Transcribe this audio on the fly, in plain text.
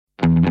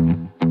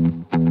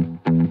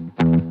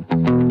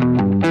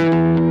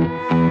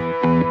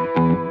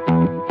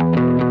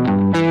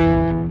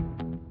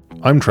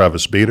I'm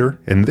Travis Bader,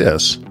 and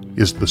this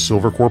is the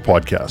Silvercore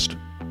Podcast.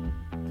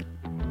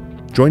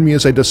 Join me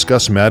as I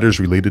discuss matters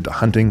related to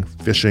hunting,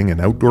 fishing,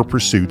 and outdoor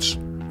pursuits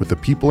with the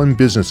people and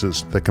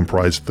businesses that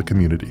comprise the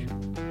community.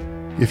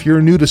 If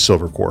you're new to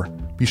Silvercore,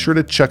 be sure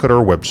to check out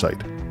our website,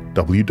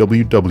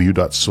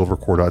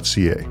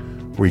 www.silvercore.ca,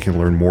 where you can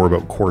learn more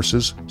about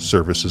courses,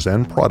 services,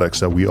 and products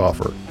that we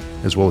offer,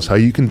 as well as how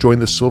you can join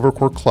the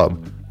Silvercore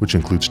Club, which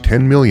includes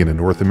 $10 million in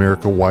North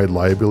America-wide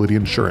liability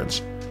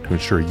insurance to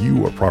ensure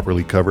you are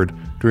properly covered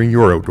during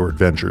your outdoor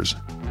adventures.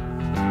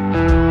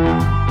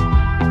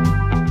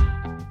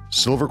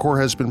 Silvercore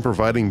has been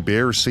providing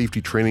bear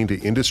safety training to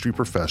industry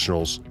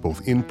professionals,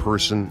 both in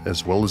person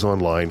as well as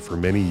online, for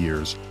many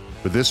years,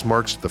 but this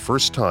marks the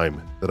first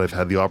time that I've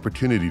had the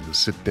opportunity to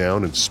sit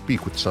down and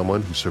speak with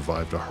someone who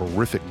survived a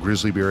horrific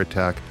grizzly bear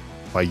attack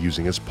by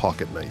using his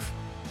pocket knife.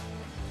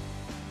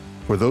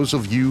 For those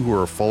of you who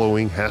are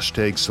following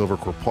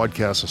 #Silvercore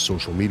Podcast on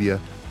social media,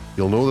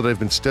 you'll know that I've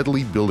been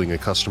steadily building a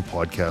custom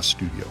podcast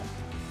studio.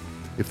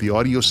 If the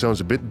audio sounds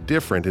a bit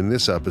different in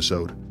this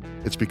episode,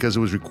 it's because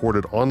it was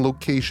recorded on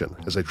location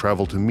as I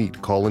traveled to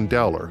meet Colin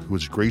Dowler, who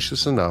was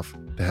gracious enough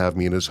to have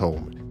me in his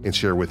home and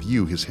share with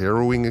you his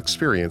harrowing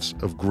experience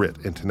of grit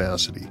and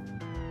tenacity.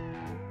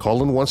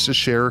 Colin wants to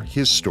share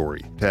his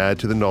story to add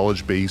to the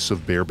knowledge base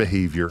of bear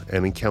behavior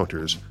and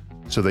encounters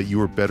so that you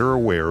are better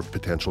aware of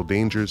potential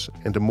dangers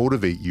and to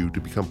motivate you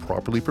to become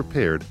properly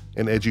prepared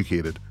and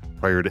educated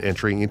prior to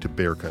entering into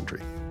bear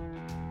country.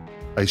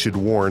 I should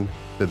warn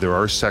that there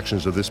are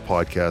sections of this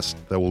podcast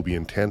that will be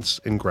intense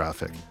and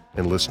graphic,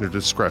 and listener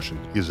discretion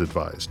is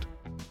advised.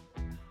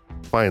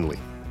 Finally,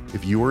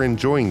 if you are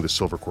enjoying the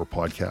Silvercore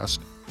Podcast,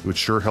 it would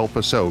sure help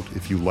us out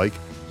if you like,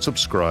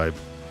 subscribe,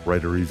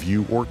 write a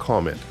review or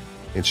comment,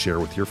 and share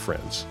with your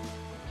friends.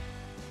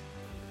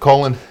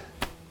 Colin,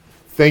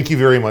 thank you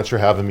very much for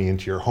having me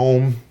into your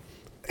home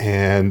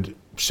and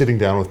sitting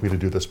down with me to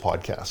do this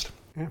podcast.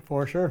 Yeah,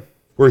 for sure.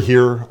 We're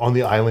here on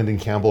the island in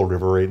Campbell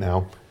River right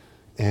now,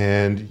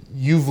 and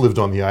you've lived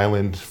on the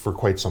island for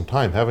quite some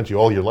time, haven't you,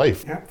 all your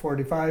life? Yeah,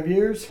 45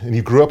 years. And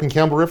you grew up in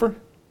Campbell River?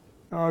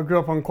 I grew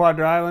up on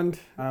Quadra Island.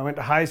 I went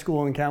to high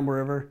school in Campbell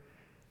River.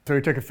 So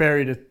we took a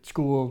ferry to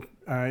school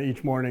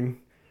each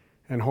morning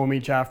and home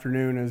each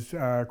afternoon as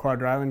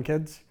Quadra Island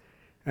kids.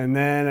 And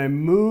then I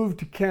moved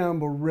to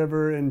Campbell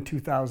River in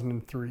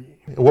 2003.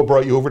 What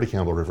brought you over to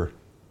Campbell River?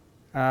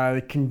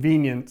 The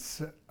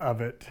convenience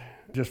of it,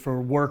 just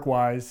for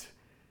work-wise.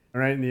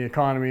 Right, in the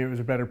economy, it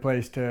was a better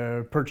place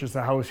to purchase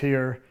a house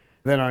here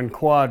than on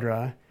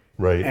Quadra.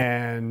 Right.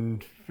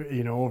 And,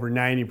 you know, over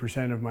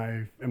 90% of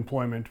my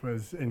employment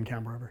was in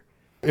Campbell River.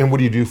 And what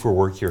do you do for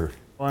work here?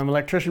 Well, I'm an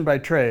electrician by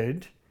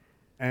trade,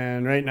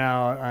 and right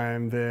now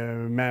I'm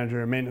the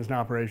manager of maintenance and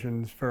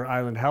operations for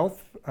Island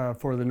Health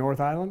for the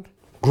North Island.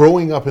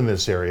 Growing up in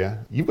this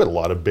area, you've got a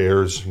lot of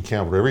bears in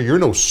Campbell River. You're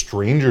no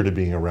stranger to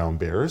being around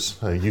bears.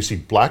 You see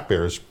black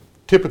bears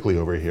typically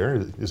over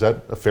here. Is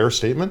that a fair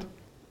statement?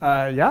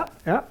 Yeah,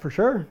 for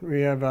sure.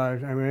 We have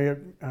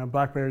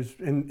black bears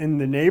in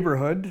the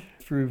neighborhood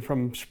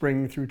from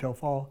spring through till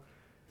fall.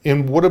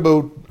 And what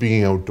about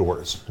being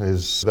outdoors?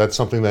 Is that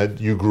something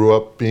that you grew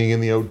up being in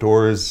the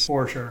outdoors?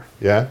 For sure.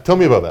 Yeah? Tell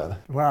me about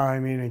that. Well,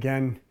 I mean,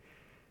 again,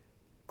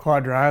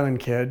 Quadra Island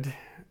kid.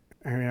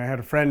 I mean, I had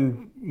a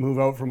friend move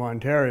out from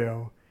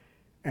Ontario,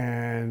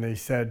 and they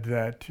said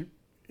that,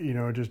 you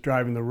know, just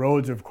driving the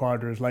roads of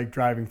Quadra is like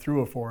driving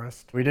through a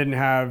forest. We didn't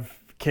have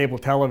cable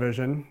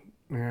television.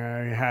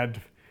 I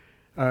had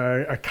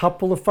a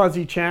couple of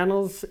fuzzy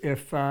channels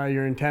if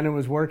your antenna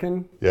was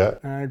working.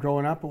 Yeah.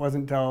 Growing up, it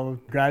wasn't until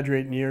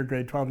graduating year,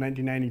 grade 12,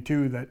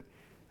 1992, that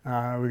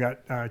we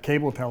got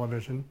cable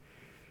television.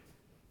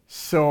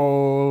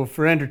 So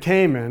for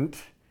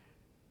entertainment,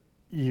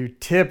 you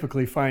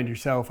typically find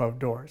yourself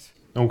outdoors.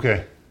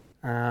 Okay.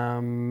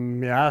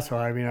 Yeah, so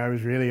I mean, I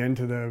was really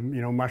into the,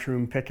 you know,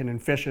 mushroom picking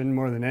and fishing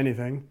more than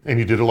anything. And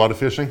you did a lot of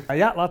fishing?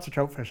 Yeah, lots of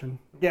trout fishing.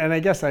 Yeah, and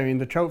I guess, I mean,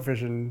 the trout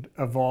fishing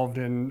evolved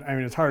in, I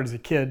mean, it's hard as a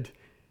kid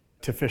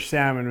to fish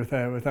salmon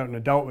without an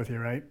adult with you,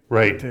 right?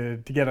 Right. To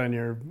get on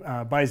your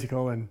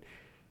bicycle and,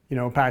 you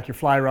know, pack your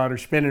fly rod or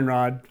spinning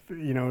rod,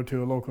 you know,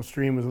 to a local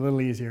stream was a little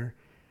easier.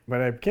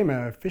 But I became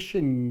a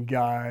fishing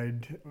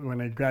guide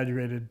when I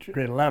graduated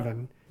grade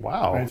 11.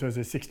 Wow. Right, so I was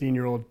a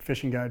 16-year-old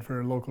fishing guide for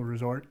a local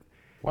resort.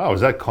 Wow,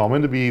 is that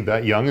common to be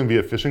that young and be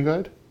a fishing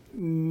guide?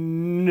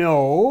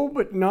 No,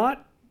 but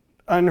not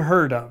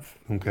unheard of.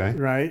 Okay.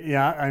 Right?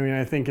 Yeah, I mean,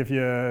 I think if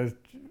you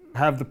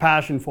have the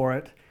passion for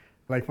it,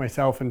 like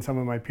myself and some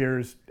of my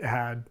peers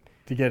had,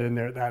 to get in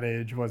there at that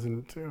age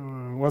wasn't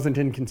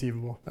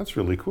inconceivable. That's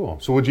really cool.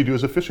 So what did you do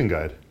as a fishing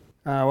guide?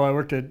 Well, I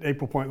worked at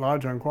April Point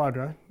Lodge on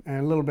Quadra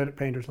and a little bit at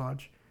Painter's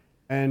Lodge.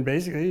 And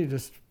basically, you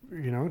just,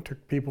 you know,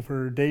 took people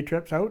for day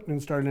trips out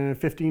and started in a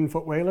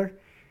 15-foot whaler.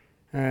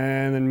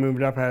 And then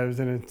moved up. I was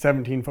in a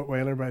 17-foot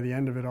whaler by the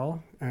end of it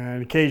all.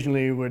 And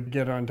occasionally would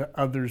get onto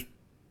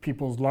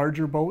people's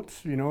larger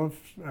boats, you know,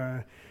 if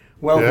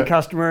wealthy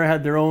customer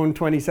had their own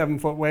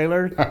 27-foot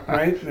whaler,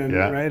 right? And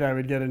right, I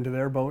would get into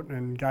their boat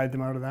and guide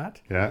them out of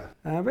that. Yeah.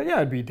 But yeah,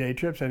 it'd be day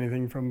trips,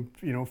 anything from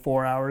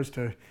 4 hours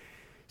to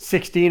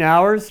 16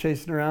 hours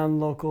chasing around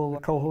local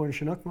coho and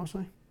Chinook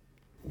mostly.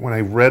 When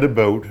I read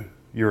about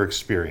your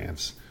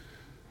experience,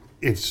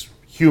 it's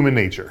human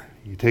nature.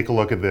 You take a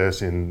look at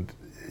this and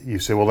you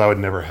say, well, that would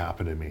never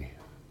happen to me.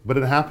 But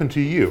it happened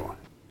to you.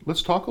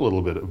 Let's talk a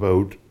little bit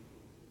about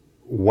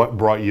what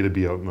brought you to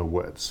be out in the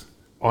woods.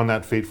 On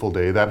that fateful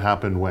day, that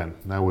happened when?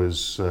 That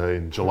was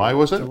in July,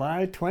 was it?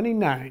 July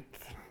 29th,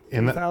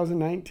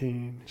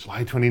 2019.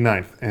 July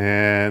 29th.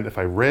 And if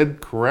I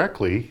read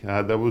correctly,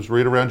 that was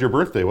right around your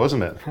birthday,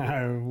 wasn't it?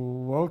 I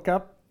woke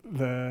up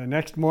the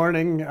next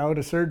morning out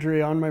of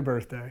surgery on my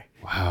birthday.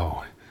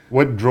 Wow.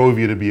 What drove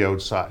you to be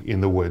outside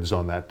in the woods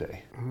on that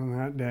day? On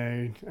that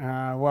day,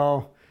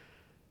 well,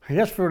 I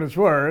guess for what it's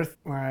worth,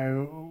 my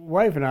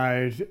wife and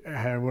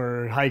I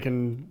were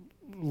hiking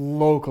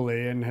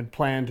locally and had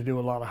planned to do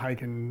a lot of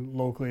hiking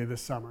locally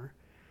this summer.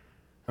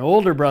 My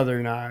older brother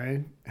and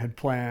I had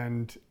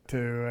planned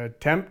to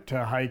attempt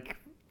to hike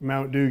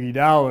Mount Doogie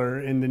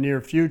Dowler in the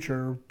near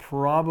future,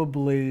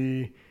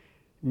 probably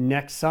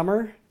next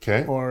summer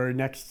or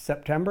next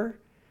September.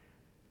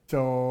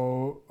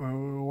 So my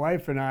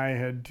wife and I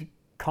had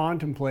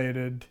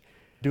contemplated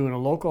doing a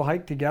local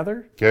hike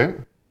together. Okay.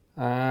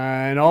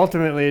 And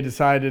ultimately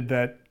decided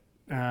that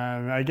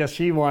I guess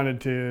she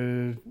wanted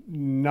to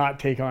not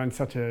take on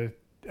such a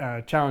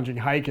challenging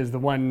hike as the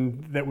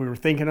one that we were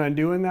thinking on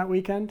doing that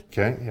weekend.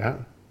 Okay, yeah.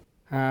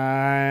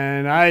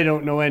 And I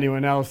don't know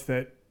anyone else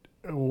that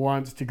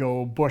wants to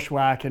go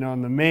bushwhacking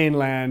on the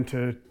mainland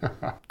to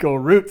go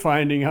route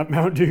finding up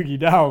Mount Doogie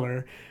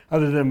Dowler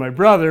other than my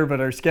brother, but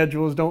our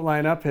schedules don't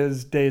line up.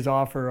 His days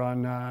off are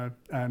on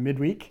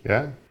midweek.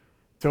 Yeah.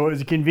 So it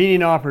was a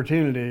convenient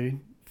opportunity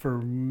for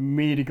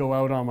me to go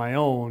out on my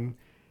own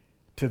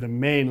to the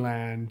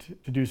mainland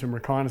to do some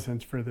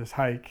reconnaissance for this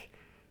hike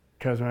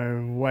because my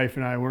wife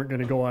and I weren't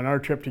going to go on our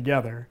trip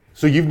together.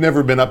 So you've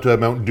never been up to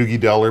Mount Doogie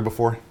Dowler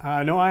before?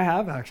 No, I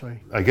have actually.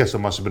 I guess it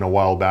must have been a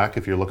while back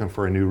if you're looking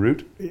for a new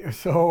route.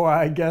 So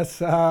I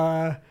guess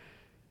I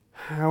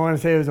want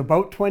to say it was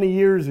about 20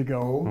 years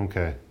ago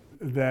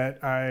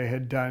that I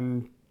had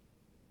done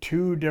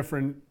 2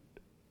 different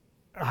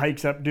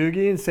hikes up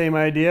Doogie, and same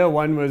idea.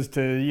 One was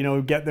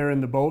to, get there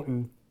in the boat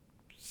and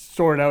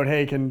sort out,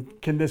 hey,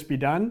 can this be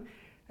done?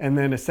 And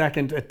then a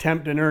second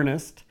attempt in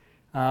earnest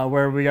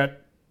where we got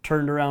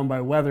turned around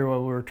by weather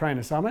while we were trying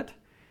to summit.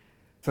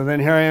 So then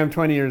here I am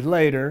 20 years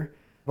later.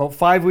 About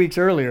 5 weeks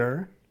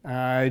earlier,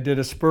 I did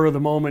a spur of the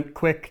moment,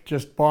 quick,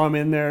 just bomb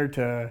in there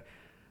to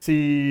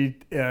see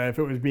if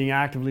it was being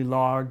actively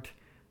logged,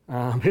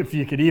 if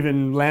you could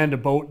even land a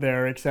boat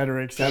there, et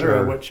cetera,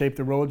 Sure. what shape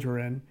the roads were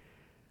in.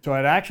 So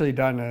I'd actually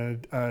done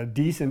a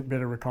decent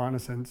bit of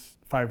reconnaissance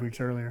 5 weeks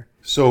earlier.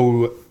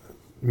 So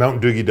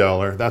Mount Doogie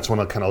Dowler, that's one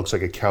that kind of looks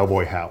like a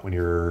cowboy hat when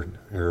you're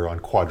on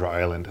Quadra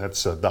Island.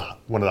 That's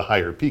one of the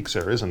higher peaks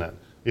there, isn't it?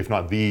 If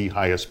not the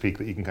highest peak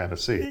that you can kind of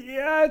see.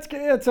 Yeah,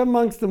 it's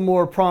amongst the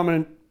more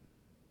prominent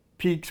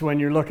peaks when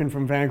you're looking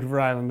from Vancouver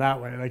Island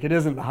that way. Like, it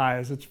isn't the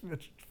highest, it's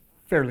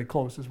fairly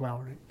close as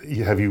well, right?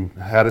 Have you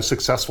had a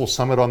successful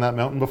summit on that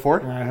mountain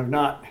before? I have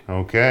not.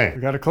 Okay.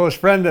 I've got a close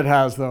friend that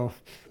has, though.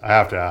 I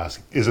have to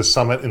ask, is a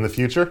summit in the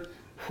future?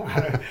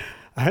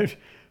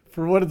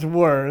 For what it's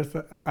worth,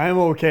 I'm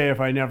okay if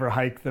I never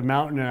hike the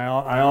mountain, and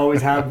I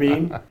always have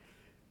been.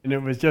 And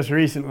it was just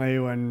recently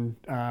when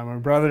my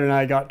brother and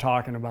I got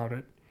talking about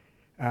it,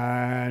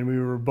 and we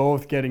were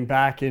both getting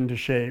back into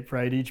shape,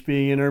 right? Each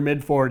being in our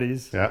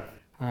mid-40s, Yeah.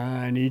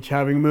 And each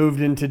having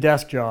moved into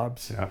desk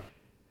jobs, Yeah.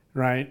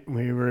 right?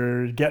 We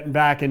were getting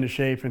back into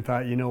shape and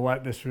thought, you know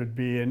what, this would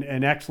be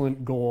an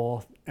excellent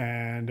goal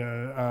and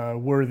a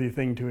worthy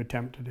thing to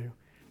attempt to do.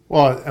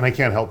 Well, and I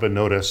can't help but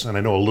notice, and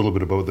I know a little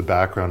bit about the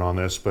background on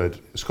this, but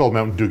it's called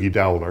Mount Doogie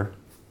Dowler.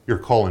 You're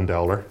Colin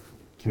Dowler.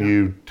 Can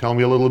you tell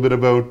me a little bit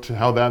about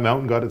how that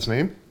mountain got its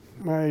name?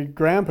 My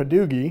grandpa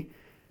Doogie,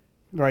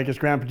 or I guess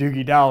Grandpa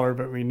Doogie Dowler,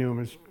 but we knew him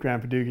as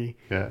Grandpa Doogie.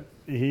 Yeah.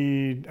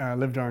 He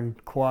lived on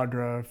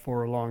Quadra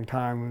for a long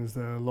time, was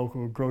the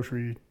local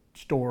grocery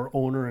store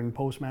owner and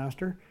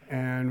postmaster.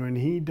 And when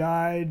he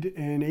died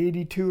in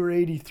 82 or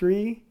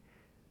 83,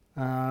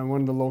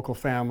 one of the local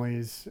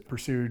families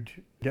pursued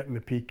getting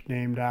the peak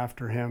named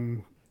after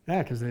him.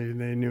 Yeah, because they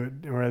knew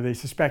it, or they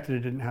suspected it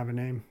didn't have a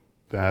name.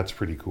 That's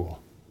pretty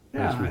cool.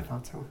 Yeah, I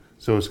thought so.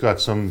 So it's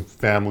got some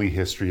family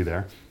history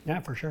there. Yeah,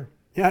 for sure.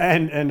 Yeah,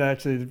 and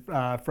actually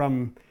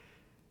from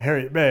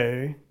Harriet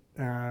Bay,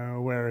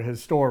 where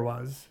his store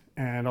was,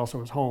 and also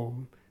his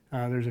home,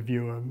 there's a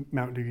view of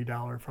Mount Doogie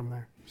Dowler from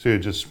there. So you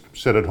just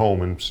sit at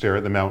home and stare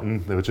at the mountain,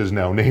 which is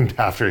now named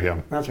after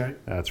him. That's right.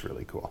 That's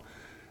really cool.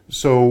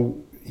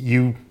 So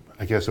you,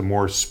 I guess, a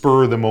more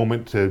spur of the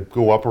moment to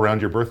go up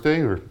around your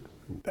birthday, or?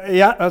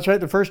 Yeah, that's right.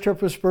 The first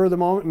trip was spur of the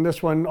moment, and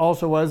this one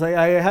also was.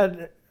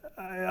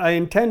 I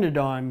intended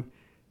on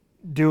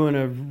doing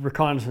a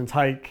reconnaissance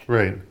hike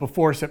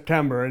before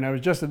September, and I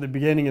was just at the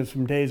beginning of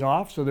some days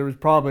off, so there was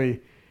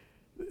probably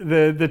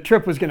the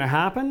trip was going to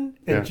happen.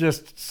 It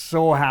just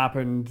so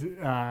happened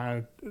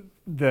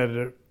that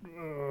it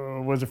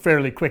was a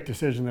fairly quick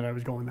decision that I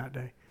was going that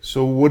day.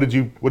 So what did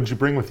you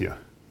bring with you?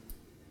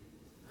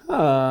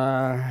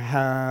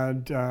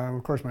 Had,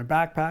 of course, my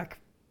backpack,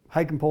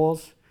 hiking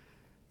poles,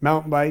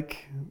 mountain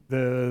bike,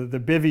 the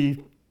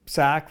bivy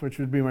sack, which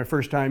would be my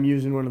first time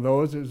using one of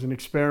those. It was an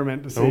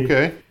experiment to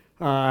see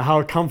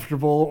how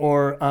comfortable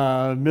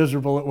or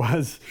miserable it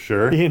was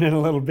being in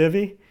a little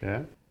bivy.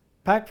 Yeah.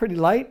 Packed pretty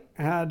light,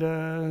 had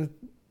a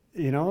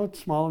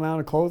small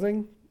amount of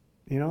clothing,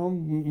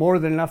 more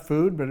than enough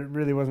food, but it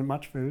really wasn't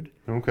much food.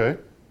 Okay.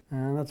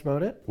 And that's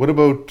about it. What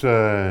about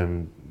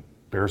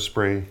bear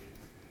spray,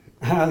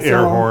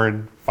 air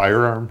horn,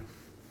 firearm?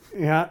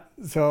 Yeah,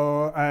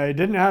 so I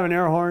didn't have an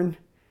air horn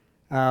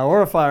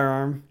or a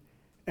firearm,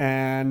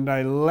 and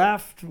I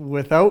left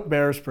without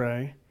bear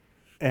spray.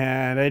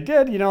 And I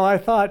did, I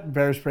thought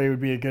bear spray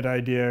would be a good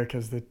idea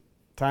because the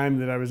time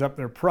that I was up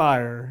there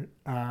prior,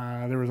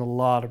 there was a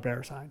lot of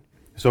bear sign.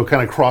 So it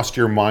kind of crossed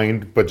your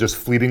mind, but just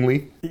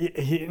fleetingly?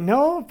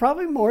 No,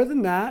 probably more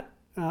than that.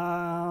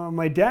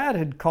 My dad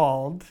had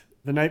called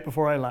the night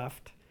before I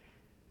left,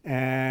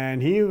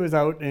 and he was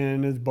out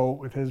in his boat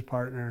with his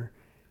partner,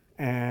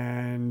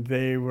 and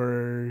they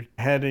were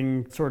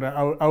heading sort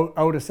of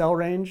out of cell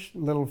range, a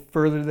little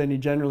further than he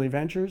generally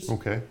ventures.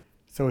 Okay.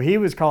 So he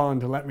was calling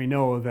to let me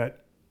know that,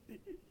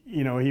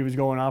 he was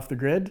going off the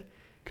grid.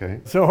 Okay.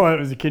 So it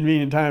was a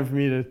convenient time for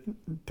me to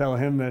tell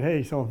him that,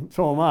 hey, so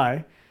am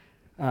I.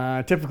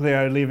 Typically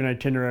I would leave an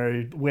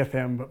itinerary with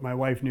him, but my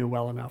wife knew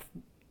well enough,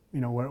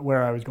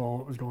 where I was going,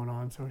 what was going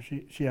on. So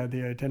she had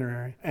the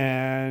itinerary.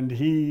 And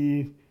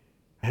he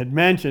had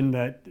mentioned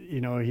that,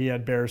 he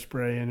had bear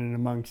spray in and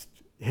amongst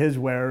his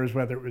wares,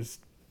 whether it was,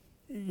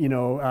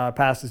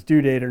 past his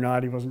due date or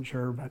not, he wasn't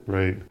sure, but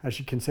I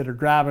should consider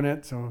grabbing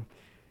it. So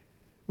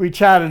we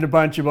chatted a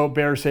bunch about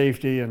bear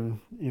safety and,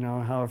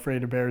 how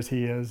afraid of bears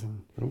he is.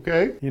 And,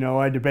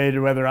 I debated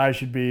whether I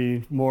should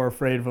be more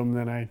afraid of them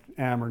than I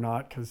am or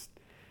not, because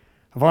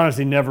I've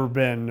honestly never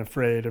been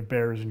afraid of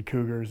bears and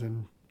cougars.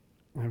 And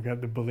I've got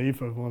the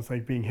belief of, well, it's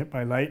like being hit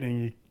by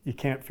lightning. You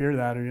can't fear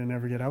that or you'll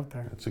never get out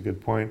there. That's a good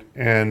point.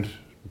 And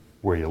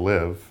where you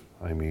live,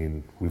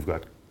 we've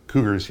got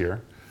cougars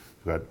here.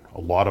 We've got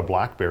a lot of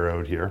black bear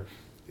out here.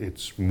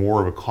 It's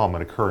more of a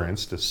common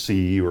occurrence to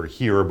see or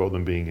hear about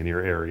them being in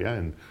your area,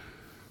 and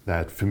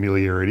that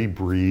familiarity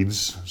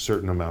breeds a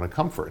certain amount of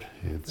comfort.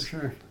 For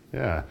sure.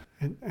 Yeah.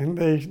 And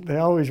they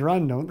always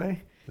run, don't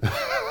they?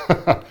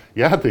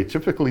 Yeah, they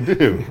typically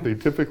do. They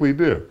typically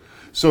do.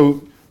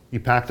 So you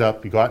packed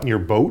up, you got in your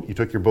boat, you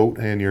took your boat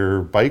and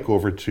your bike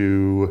over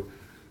to,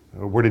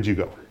 where did you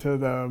go? To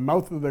the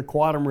mouth of the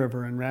Quaddam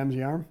River in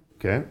Ramsey Arm.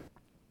 Okay.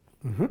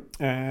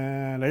 Mm-hmm.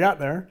 And I got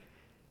there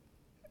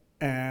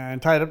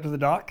and tied up to the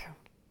dock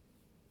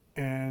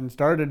and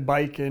started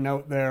biking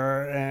out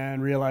there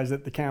and realized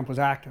that the camp was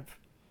active.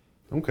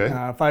 Okay.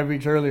 5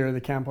 weeks earlier, the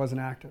camp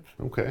wasn't active.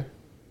 Okay.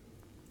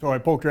 So I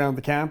poked around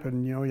the camp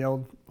and,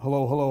 yelled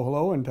hello, hello,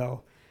 hello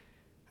until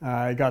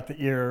I got the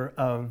ear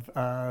of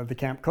the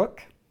camp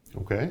cook.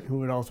 Okay. Who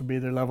would also be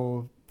their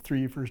level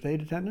 3 first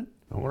aid attendant.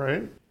 All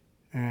right.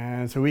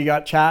 And so we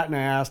got chatting.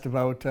 I asked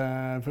about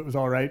if it was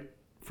all right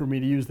for me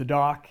to use the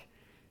dock.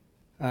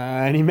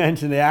 And he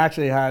mentioned they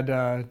actually had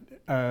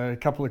a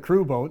couple of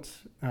crew boats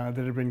that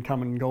had been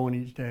coming and going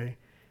each day.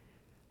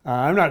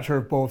 I'm not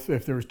sure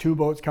if there was 2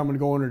 boats coming and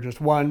going or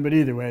just one, but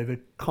either way,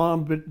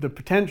 the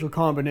potential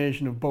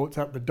combination of boats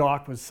at the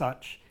dock was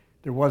such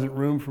there wasn't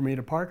room for me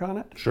to park on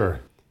it. Sure.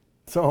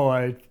 So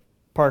I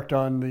parked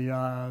on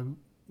the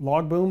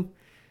log boom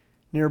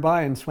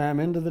nearby and swam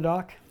into the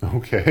dock.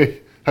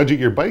 Okay. How'd you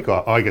get your bike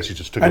off? Oh, I guess you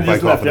just took your bike off. I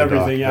just left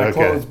everything, dock. yeah,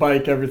 okay. Clothes,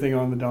 bike, everything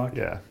on the dock.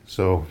 Yeah.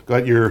 So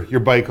got your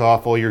bike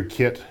off, all your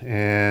kit,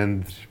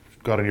 and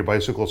got on your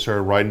bicycle,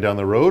 started riding down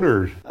the road,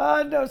 or?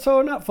 No,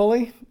 so not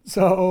fully.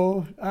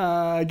 So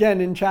again,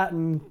 in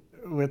chatting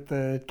with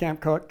the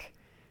camp cook,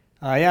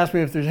 he asked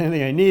me if there's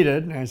anything I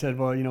needed, and I said,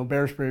 well,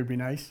 bear spray would be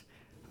nice.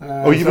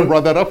 You even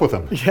brought that up with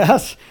him?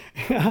 Yes.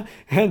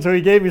 And so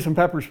he gave me some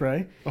pepper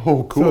spray.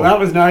 Oh, cool. So that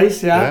was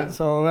nice, yeah.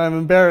 So I'm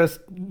embarrassed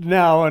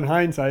now in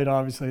hindsight,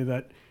 obviously,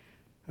 that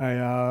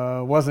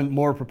I wasn't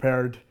more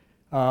prepared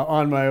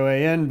on my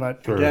way in.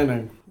 But sure.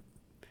 Again,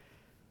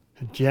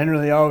 I've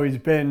generally always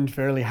been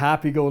fairly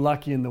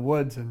happy-go-lucky in the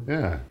woods. And,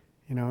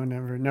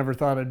 never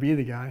thought I'd be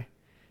the guy.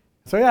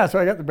 So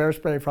I got the bear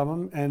spray from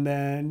him. And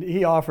then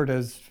he offered,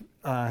 as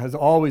has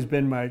always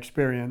been my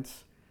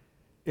experience,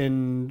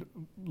 in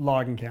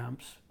logging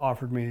camps,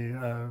 offered me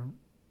a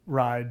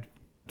ride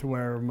to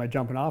where my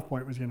jumping off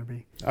point was going to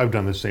be. I've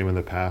done the same in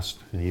the past.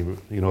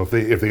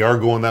 If they are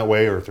going that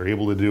way or if they're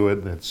able to do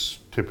it, that's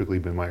typically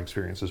been my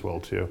experience as well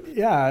too.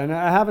 Yeah, and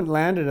I haven't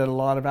landed at a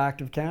lot of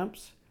active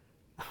camps,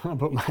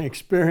 but my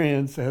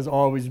experience has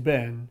always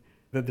been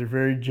that they're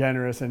very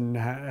generous and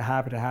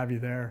happy to have you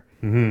there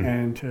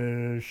and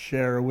to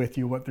share with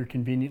you what they're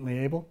conveniently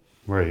able.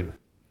 Right.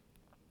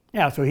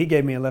 Yeah, so he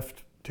gave me a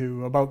lift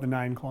to about the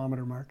 9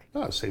 kilometer mark.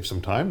 Oh, save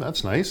some time.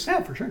 That's nice.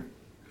 Yeah, for sure.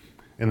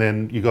 And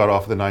then you got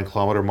off the 9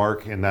 kilometer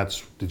mark, and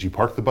did you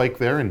park the bike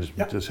there and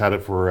just had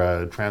it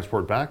for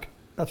transport back?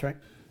 That's right.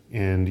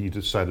 And you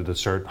decided to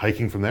start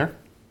hiking from there?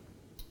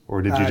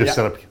 Or did you just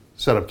set up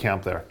set up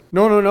camp there?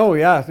 No.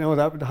 Yeah, no,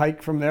 that would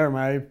hike from there.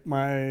 My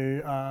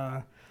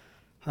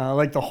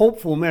like the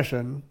hopeful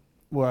mission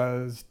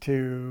was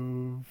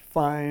to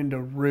find a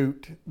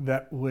route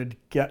that would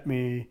get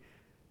me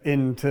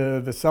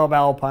into the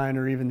subalpine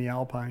or even the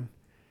alpine.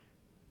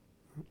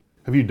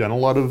 Have you done a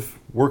lot of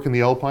work in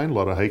the alpine, a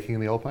lot of hiking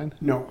in the alpine?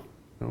 No.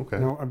 Okay.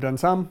 No, I've done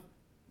some.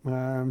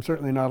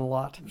 Certainly not a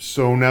lot.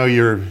 So now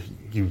you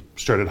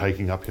started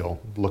hiking uphill,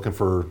 looking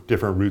for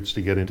different routes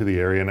to get into the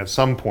area, and at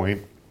some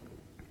point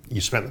you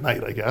spent the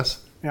night, I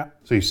guess. Yeah.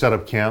 So you set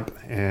up camp,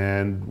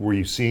 and were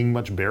you seeing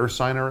much bear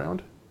sign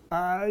around?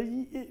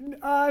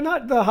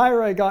 Not the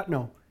higher I got,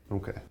 no.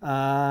 Okay.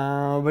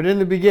 But in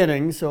the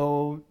beginning,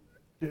 so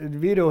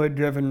Vito had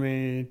driven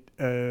me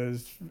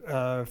as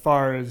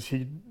far as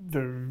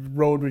the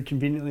road would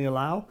conveniently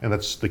allow. And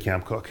that's the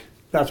camp cook.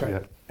 That's right. Yeah.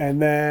 And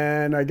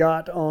then I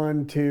got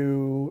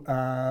onto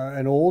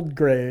an old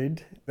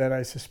grade that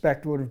I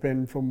suspect would have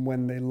been from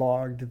when they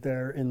logged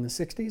there in the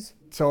 60s.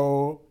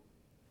 So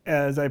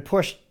as I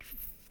pushed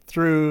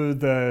through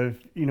the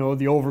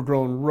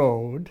overgrown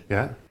road,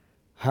 Yeah.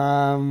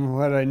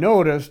 what I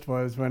noticed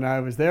was when I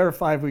was there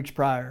 5 weeks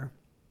prior,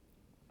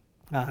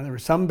 there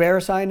was some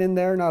bear sign in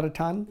there, not a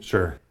ton.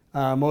 Sure.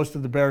 Most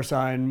of the bear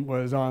sign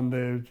was on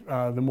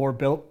the more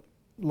built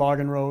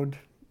logging road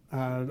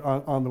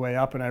on the way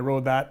up, and I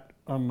rode that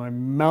on my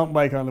mountain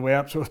bike on the way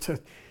up, so it's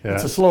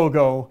a slow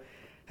go.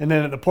 And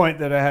then at the point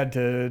that I had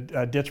to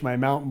ditch my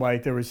mountain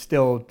bike, there was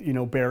still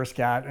bear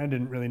scat. I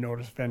didn't really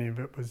notice if any of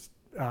it was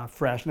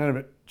fresh. None of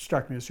it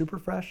struck me as super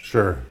fresh.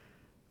 Sure.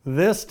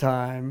 This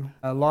time,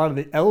 a lot of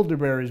the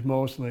elderberries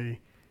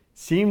mostly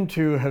seem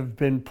to have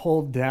been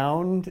pulled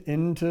down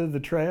into the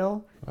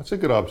trail. That's a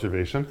good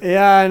observation.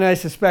 Yeah, and I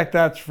suspect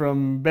that's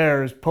from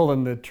bears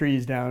pulling the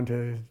trees down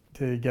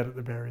to get at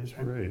the berries.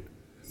 Right.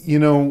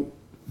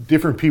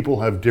 Different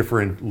people have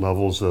different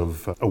levels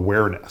of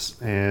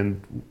awareness,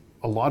 and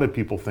a lot of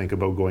people think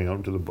about going out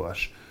into the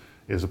bush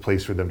as a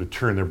place for them to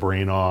turn their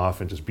brain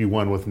off and just be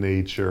one with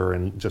nature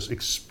and just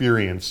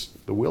experience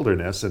the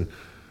wilderness. And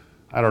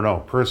I don't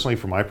know, personally,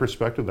 from my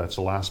perspective, that's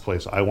the last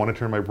place I want to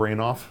turn my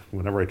brain off.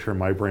 Whenever I turn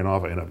my brain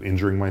off, I end up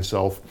injuring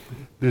myself.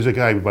 There's a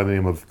guy by the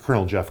name of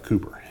Colonel Jeff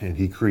Cooper, and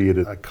he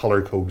created a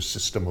color code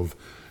system of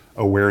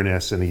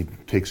awareness, and he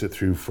takes it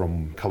through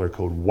from color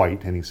code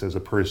white, and he says a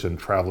person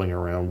traveling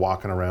around,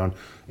 walking around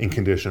in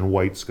condition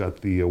white's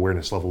got the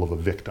awareness level of a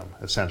victim,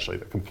 essentially.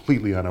 They're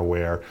completely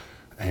unaware,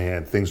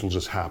 and things will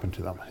just happen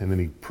to them. And then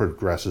he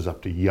progresses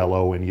up to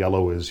yellow, and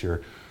yellow is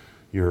you're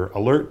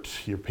alert,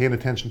 you're paying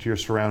attention to your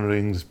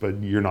surroundings, but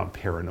you're not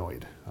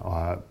paranoid.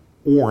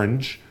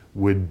 Orange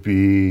would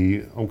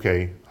be,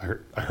 okay,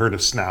 I heard a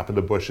snap in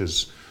the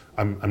bushes,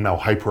 I'm now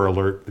hyper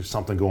alert, there's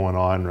something going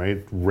on,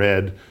 right?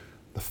 Red,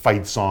 the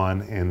fight's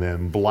on. And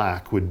then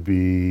black would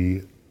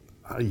be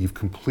you've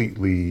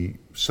completely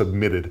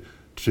submitted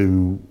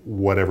to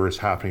whatever is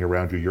happening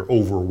around you. You're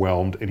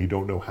overwhelmed and you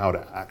don't know how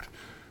to act.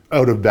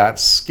 Out of that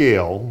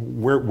scale,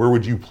 where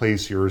would you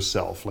place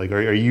yourself? Like,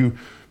 are you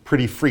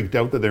pretty freaked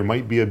out that there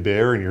might be a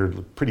bear and you're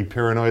pretty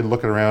paranoid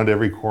looking around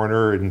every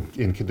corner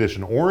in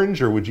condition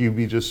orange, or would you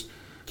be just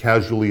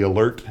casually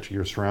alert to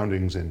your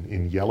surroundings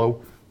in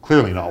yellow?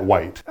 Clearly not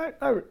white.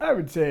 I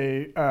would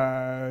say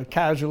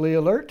casually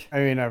alert.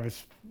 I mean, I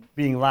was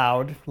being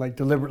loud, like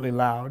deliberately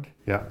loud.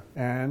 Yeah.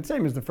 And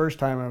same as the first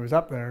time I was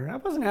up there. I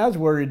wasn't as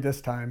worried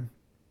this time.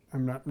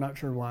 I'm not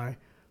sure why.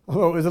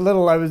 Although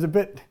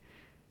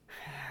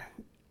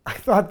I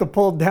thought the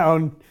pulled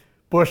down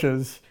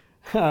bushes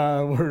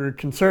were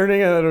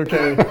concerning. And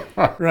okay,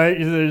 right?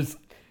 It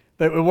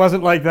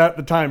wasn't like that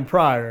the time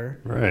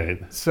prior.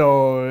 Right.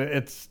 So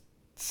it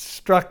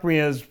struck me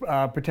as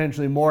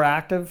potentially more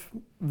active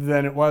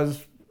than it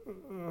was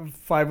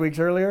 5 weeks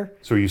earlier.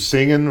 So are you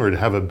singing or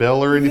have a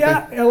bell or anything?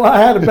 Yeah, well, I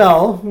had a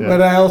bell, Yeah.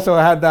 but I also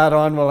had that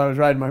on while I was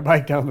riding my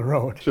bike down the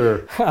road.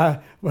 Sure.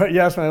 But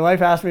yes, my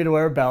wife asked me to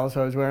wear a bell,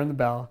 so I was wearing the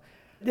bell.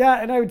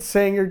 Yeah, and I would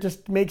sing or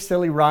just make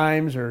silly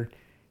rhymes or,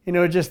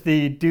 just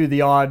do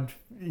the odd,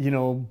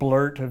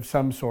 blurt of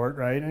some sort,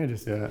 right?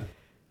 Yeah.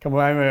 Come on,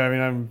 I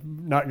mean, I'm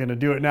not going to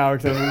do it now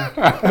because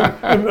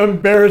I'm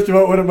embarrassed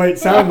about what it might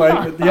sound like,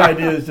 but the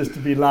idea is just to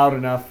be loud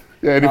enough.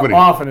 Yeah,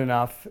 often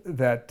enough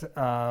that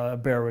a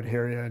bear would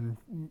hear you and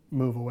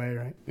move away,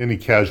 right? Any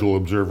casual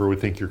observer would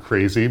think you're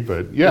crazy,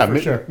 but yeah,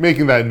 sure.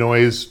 Making that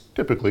noise,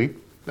 typically,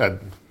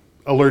 that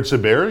alerts a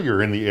bear.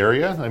 You're in the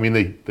area. I mean,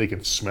 they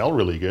can smell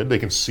really good. They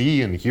can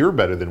see and hear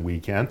better than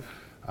we can.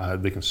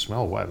 They can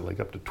smell,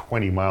 like up to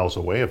 20 miles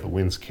away if the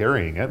wind's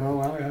carrying it. Oh,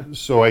 wow, yeah.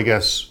 So I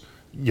guess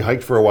you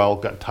hiked for a while,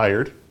 got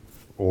tired,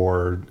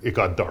 or it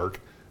got dark,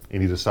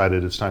 and you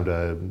decided it's time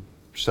to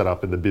set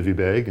up in the bivy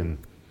bag and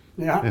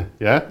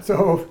Yeah.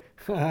 So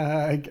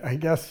I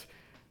guess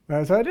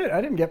so. I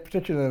didn't get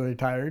particularly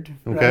tired.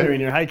 Okay. Right? I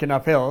mean, you're hiking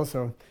uphill,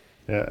 so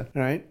yeah.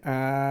 Right.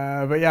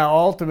 But yeah,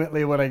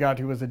 ultimately, what I got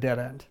to was a dead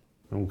end.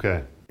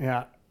 Okay.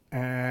 Yeah.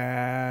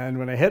 And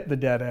when I hit the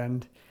dead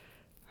end,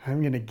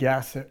 I'm gonna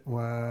guess it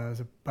was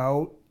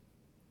about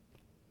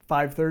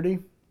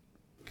 5:30.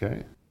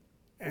 Okay.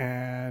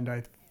 And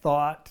I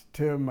thought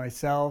to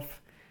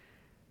myself,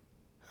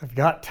 I've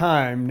got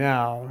time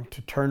now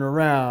to turn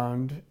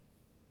around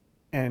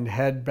and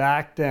head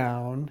back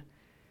down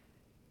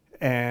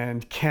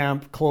and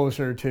camp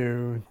closer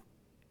to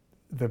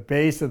the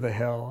base of the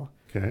hill,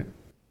 Okay.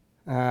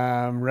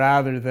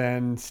 rather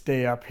than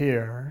stay up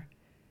here.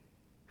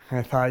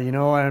 I thought, you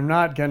know, I'm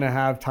not going to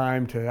have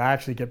time to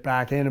actually get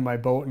back into my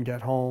boat and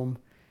get home.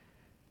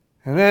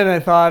 And then I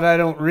thought, I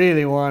don't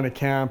really want to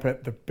camp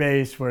at the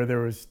base where there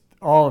was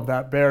all of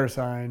that bear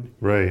sign.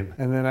 Right.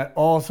 And then I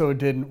also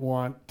didn't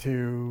want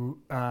to,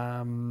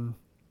 on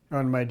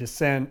my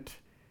descent,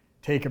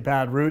 take a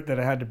bad route that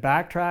I had to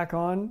backtrack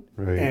on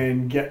Right.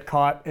 and get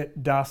caught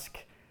at dusk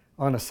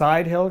on a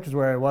side hill, because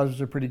where I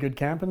was a pretty good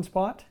camping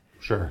spot.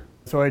 Sure.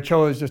 So I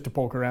chose just to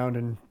poke around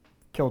and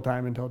kill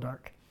time until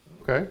dark.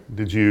 Okay.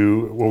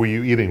 What were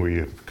you eating? Were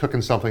you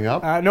cooking something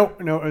up? No,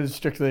 it was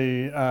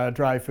strictly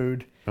dry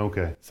food.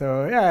 Okay.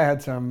 So yeah, I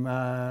had some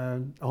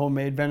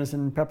homemade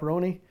venison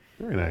pepperoni,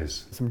 Very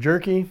nice. some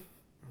jerky,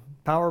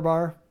 power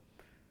bar.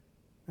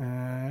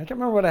 I can't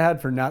remember what I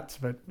had for nuts,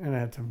 and I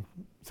had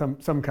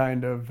some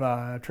kind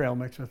of trail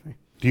mix with me.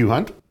 Do you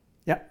hunt?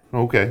 Yeah.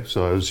 Okay.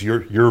 So it was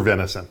your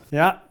venison.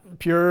 Yeah,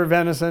 pure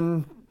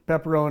venison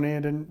pepperoni.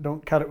 I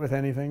don't cut it with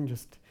anything.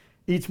 Just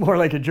eats more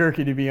like a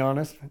jerky, to be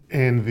honest.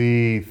 And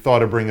the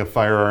thought of bringing a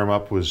firearm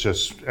up was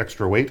just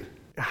extra weight?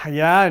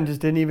 Yeah, and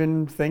just didn't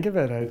even think of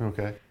it.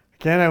 Okay.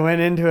 Again, I went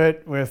into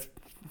it with,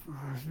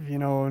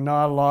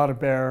 not a lot of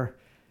bear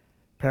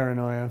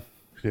paranoia.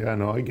 Yeah,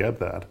 no, I get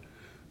that.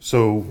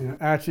 So,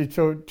 Actually,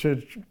 so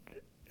to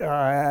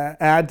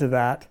add to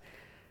that,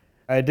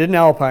 I did an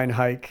alpine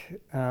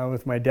hike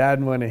with my dad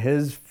and one of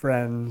his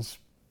friends.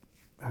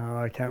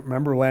 I can't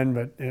remember when,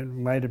 but it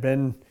might have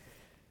been,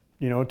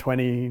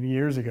 20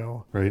 years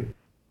ago. right.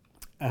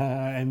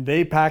 And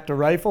they packed a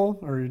rifle,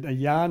 or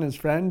Jan, his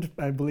friend,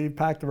 I believe,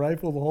 packed a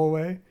rifle the whole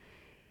way.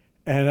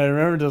 And I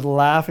remember just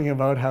laughing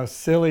about how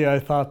silly I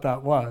thought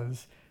that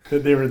was,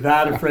 that they were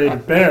that afraid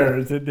of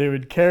bears, that they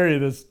would carry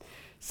this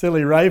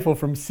silly rifle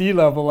from sea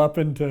level up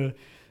into,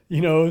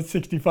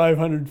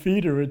 6,500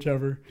 feet or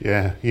whichever.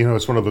 Yeah,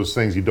 it's one of those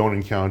things, you don't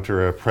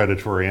encounter a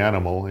predatory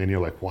animal and you're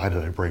like, why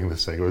did I bring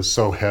this thing? It was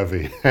so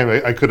heavy.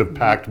 I could have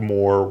packed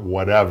more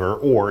whatever,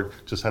 or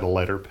just had a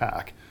lighter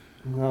pack.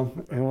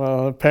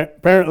 Well,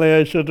 apparently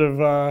I should have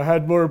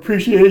had more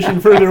appreciation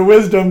for their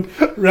wisdom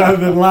rather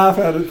than laugh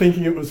at it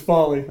thinking it was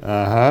folly.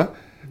 Uh-huh.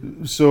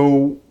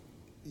 So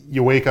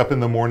you wake up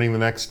in the morning the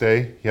next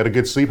day, you had a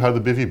good sleep. How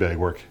did the bivy bag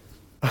work?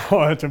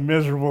 Oh, it's a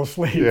miserable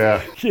sleep. Yeah.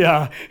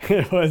 Yeah,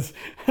 it was.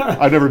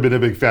 I've never been a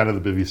big fan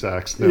of the bivy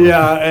sacks. No.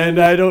 Yeah, and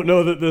I don't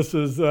know that this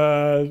is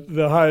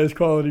the highest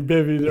quality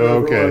bivy there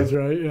ever was,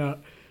 right? Yeah.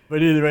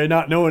 But either way,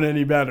 not knowing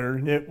any better,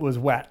 it was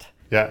wet.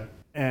 Yeah.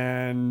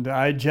 And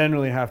I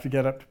generally have to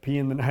get up to pee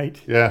in the night.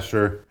 Yeah,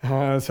 sure.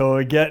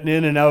 So getting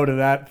in and out of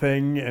that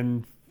thing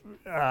and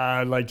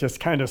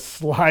just kind of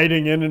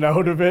sliding in and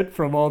out of it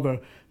from all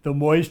the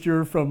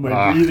moisture from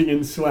my breathing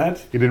and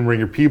sweat. You didn't bring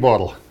your pee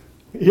bottle.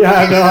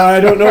 Yeah, no, I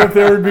don't know if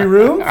there would be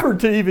room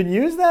to even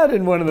use that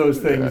in one of those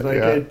things.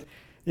 It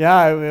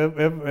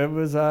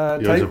was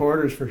tight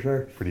quarters for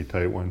sure. Pretty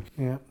tight one.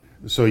 Yeah.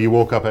 So you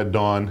woke up at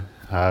dawn,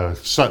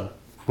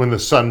 when the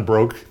sun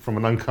broke from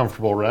an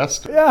uncomfortable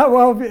rest. Yeah,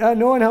 well,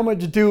 knowing how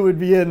much dew would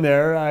be in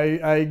there,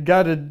 I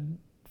gutted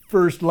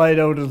first light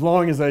out as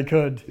long as I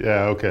could.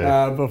 Yeah,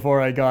 okay.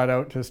 Before I got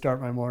out to start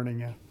my morning.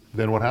 Yeah.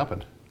 Then what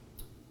happened?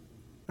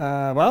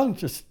 I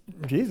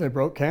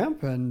broke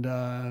camp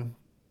and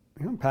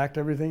packed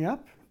everything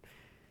up,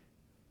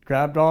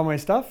 grabbed all my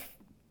stuff,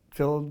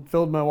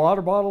 filled my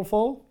water bottle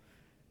full,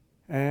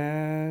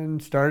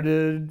 and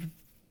started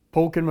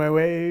poking my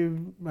way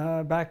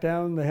back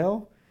down the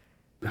hill.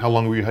 How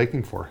long were you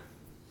hiking for?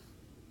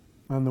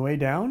 On the way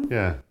down?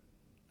 Yeah.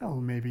 Oh,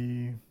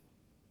 maybe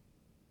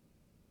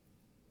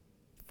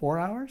 4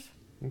 hours.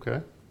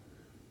 Okay.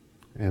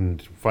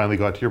 And finally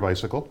got to your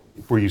bicycle.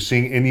 Were you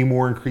seeing any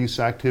more increased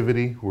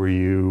activity? Were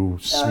you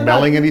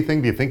smelling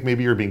anything? Do you think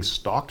maybe you're being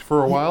stalked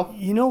for a while?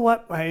 You know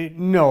what?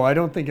 No, I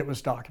don't think it was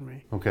stalking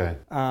me. Okay.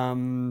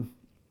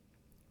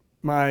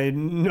 My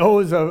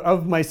nose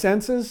of my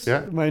senses.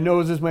 Yeah. My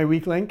nose is my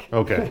weak link.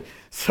 Okay.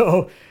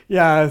 So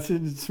yeah,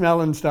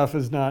 smelling stuff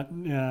is not.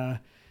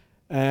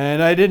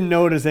 And I didn't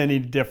notice any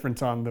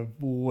difference on the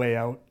way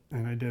out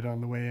than I did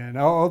on the way in.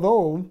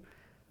 Although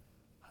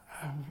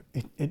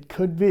it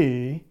could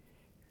be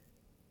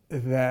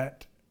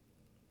that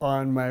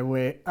on my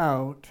way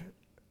out,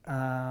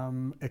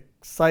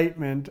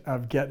 excitement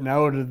of getting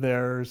out of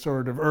there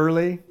sort of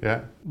early,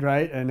 Yeah.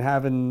 right, and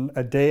having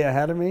a day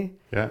ahead of me,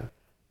 Yeah.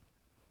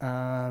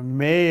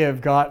 may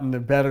have gotten the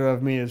better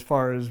of me as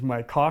far as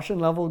my caution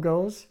level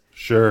goes.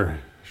 Sure.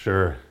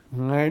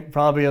 Right,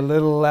 probably a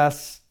little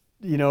less,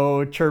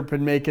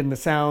 chirping, making the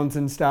sounds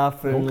and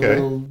stuff, and Okay.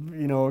 a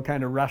little,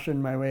 kind of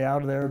rushing my way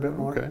out of there a bit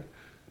more. Okay.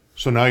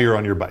 So now you're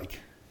on your bike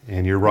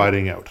and you're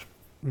riding out.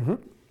 Mm-hmm.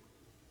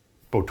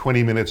 About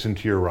 20 minutes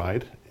into your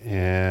ride,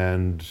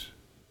 and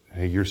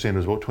you're saying it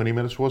was about 20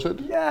 minutes, was it?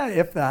 Yeah,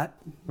 if that.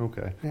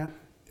 Okay. Yeah.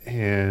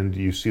 And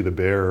you see the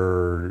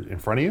bear in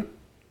front of you?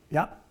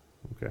 Yeah.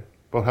 Okay.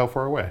 About how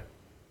far away?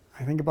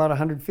 I think about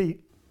 100 feet.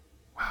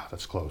 Wow,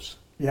 that's close.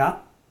 Yeah.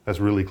 That's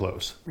really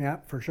close. Yeah,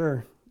 for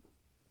sure.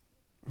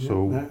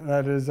 So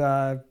that is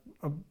a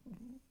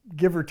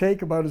give or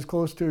take about as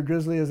close to a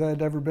grizzly as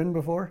I'd ever been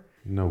before.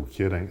 no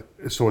kidding.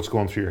 So what's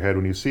going through your head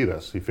when you see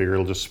this? You figure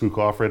it'll just spook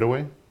off right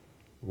away?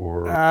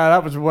 Or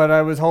That was what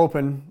I was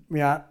hoping.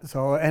 Yeah.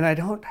 So, and I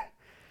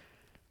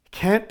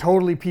can't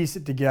totally piece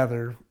it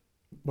together,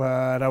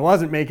 but I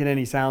wasn't making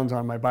any sounds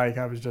on my bike.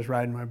 I was just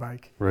riding my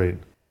bike. right.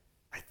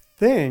 I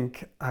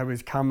think I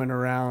was coming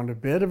around a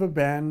bit of a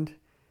bend,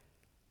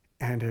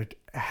 and it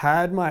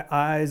had my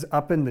eyes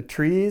up in the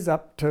trees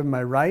up to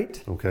my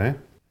right, Okay.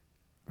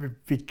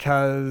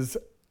 because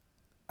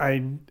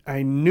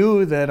I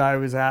knew that I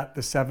was at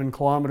the 7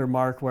 kilometer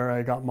mark where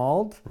I got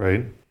mauled.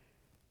 Right.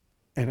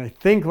 And I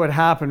think what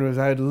happened was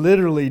I had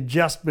literally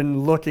just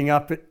been looking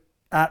up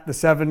at the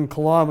 7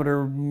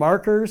 kilometer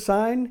marker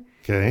sign,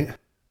 Okay.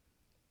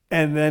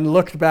 and then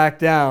looked back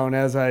down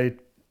as I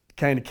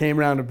kind of came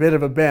around a bit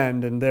of a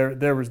bend, and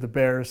there was the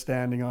bear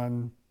standing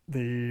on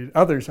the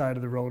other side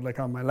of the road, like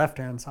on my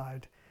left-hand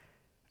side,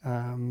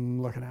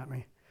 looking at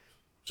me.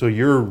 So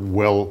you're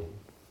well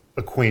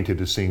acquainted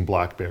to seeing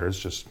black bears,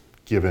 just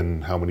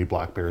given how many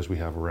black bears we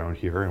have around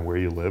here and where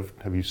you live.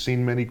 Have you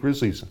seen many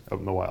grizzlies out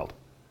in the wild?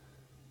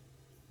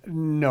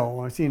 No,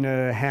 I've seen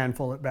a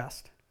handful at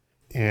best.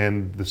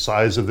 And the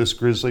size of this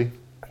grizzly?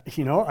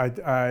 You know,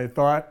 I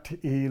thought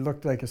he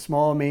looked like a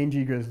small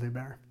mangy grizzly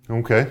bear.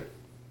 Okay.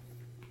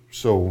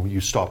 So you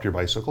stopped your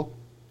bicycle?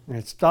 I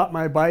stopped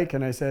my bike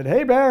and I said,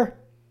 "Hey, bear!"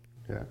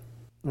 Yeah.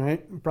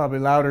 Right? Probably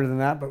louder than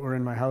that, but we're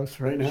in my house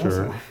right now. Sure.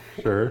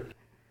 So. Sure.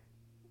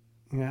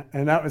 Yeah,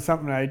 and that was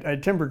something I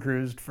timber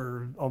cruised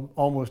for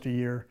almost a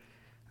year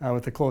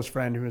with a close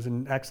friend who was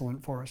an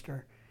excellent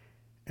forester.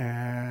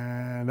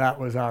 And that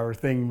was our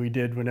thing we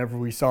did whenever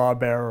we saw a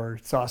bear or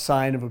saw a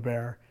sign of a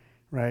bear,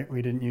 right?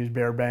 We didn't use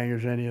bear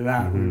bangers or any of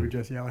that. We would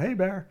just yell, "Hey,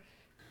 bear."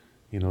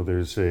 You know,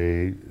 there's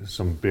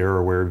some bear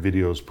aware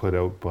videos put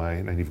out by,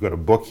 and you've got a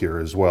book here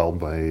as well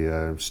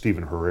by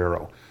Stephen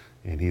Herrero,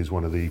 and he's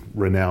one of the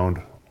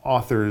renowned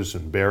authors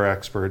and bear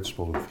experts,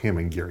 both him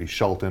and Gary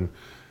Shelton.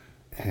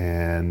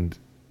 And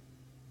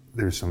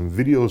there's some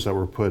videos that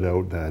were put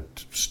out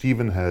that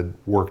Stephen had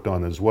worked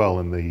on as well,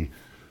 and the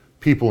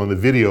people in the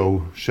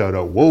video shout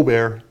out, "Whoa,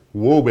 bear,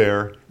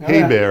 hey,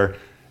 yeah. bear."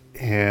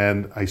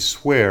 And I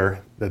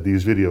swear that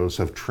these videos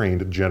have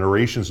trained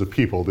generations of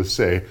people to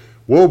say,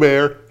 "Whoa,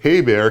 bear, hey,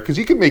 bear," because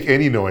you can make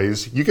any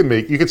noise, you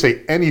can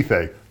say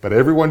anything, but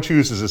everyone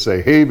chooses to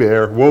say, "Hey,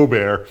 bear, whoa,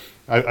 bear."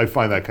 I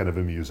find that kind of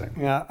amusing.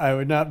 Yeah, I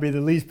would not be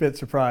the least bit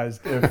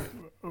surprised if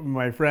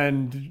my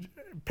friend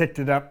picked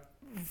it up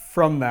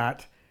from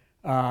that.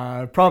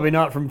 Probably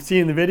not from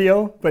seeing the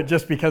video, but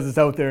just because it's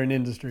out there in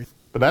industry.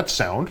 But that's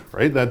sound,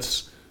 right?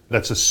 That's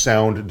a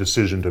sound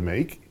decision to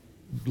make.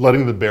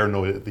 Letting the bear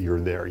know that you're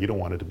there. You don't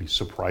want it to be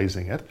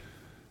surprising it.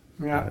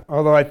 Yeah,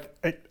 although I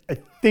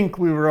think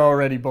we were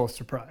already both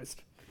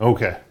surprised.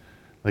 Okay.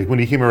 Like when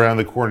he came around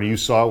the corner, you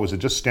saw it, was it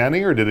just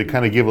standing or did it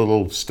kind of give a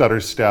little stutter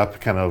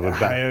step, kind of a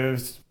back? It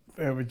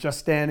was just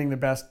standing the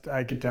best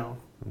I could tell.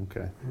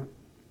 Okay.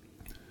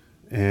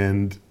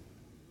 And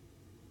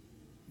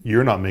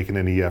you're not making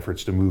any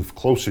efforts to move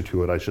closer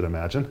to it, I should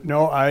imagine.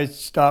 No, I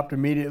stopped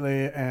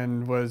immediately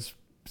and was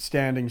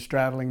standing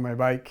straddling my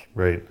bike.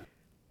 Right.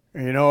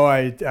 You know,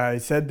 I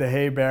said the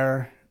 "Hey,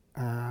 bear."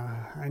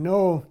 I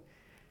know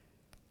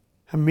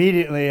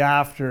immediately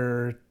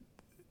after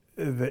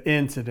the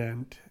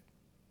incident,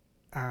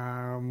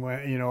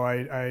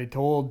 I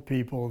told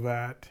people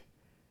that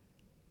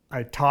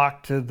I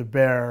talked to the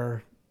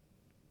bear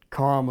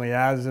calmly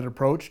as it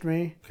approached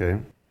me. Okay.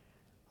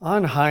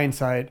 On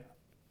hindsight,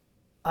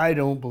 I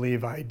don't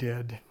believe I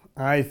did.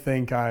 I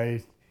think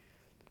I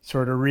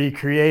sort of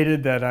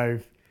recreated that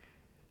I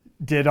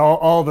did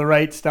all the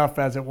right stuff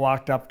as it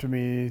walked up to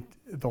me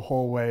the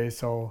whole way.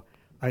 So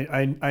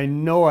I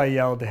know I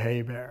yelled,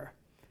 "Hey, bear."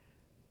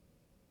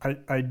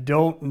 I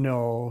don't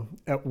know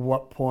at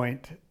what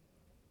point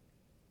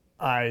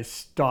I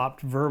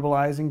stopped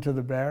verbalizing to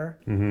the bear.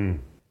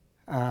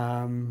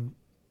 Mm-hmm.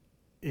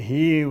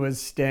 He was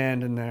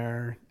standing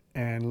there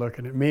and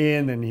looking at me,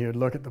 and then he would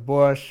look at the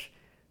bush,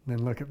 and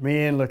then look at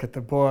me and look at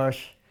the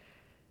bush.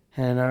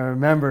 And I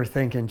remember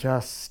thinking,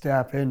 just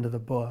step into the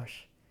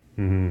bush.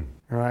 Mm-hmm.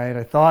 Right?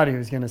 I thought he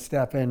was going to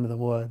step into the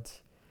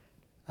woods.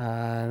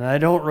 And I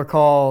don't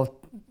recall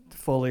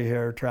fully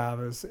here,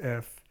 Travis,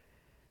 if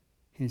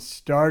he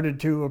started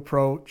to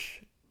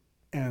approach,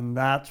 and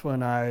that's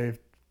when I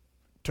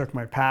took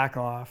my pack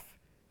off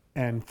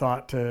and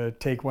thought to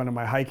take one of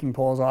my hiking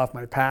poles off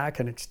my pack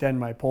and extend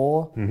my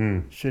pole.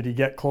 Mm-hmm. Should he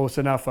get close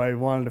enough, I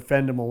wanted to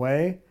fend him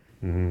away.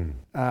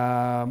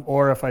 Mm-hmm.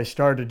 Or if I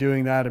started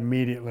doing that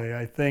immediately.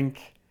 I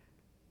think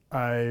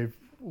I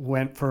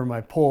went for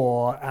my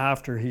pole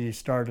after he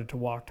started to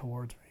walk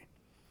towards me.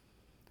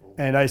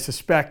 And I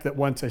suspect that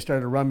once I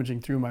started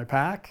rummaging through my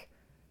pack,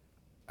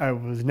 I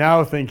was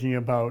now thinking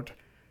about,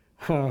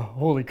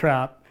 holy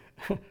crap,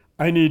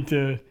 I need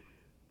to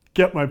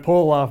get my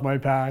pole off my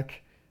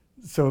pack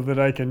so that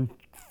I can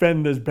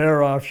fend this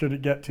bear off should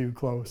it get too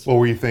close. Well,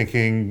 were you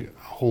thinking,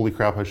 holy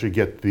crap, I should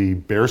get the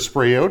bear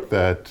spray out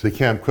that the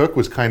camp cook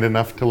was kind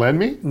enough to lend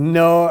me?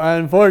 No,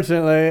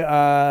 unfortunately,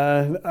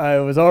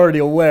 I was already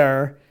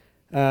aware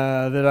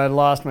that I'd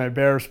lost my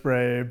bear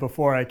spray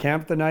before I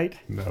camped the night.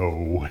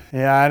 No.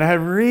 Yeah, and I had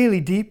really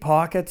deep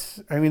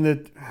pockets. I mean,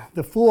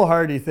 the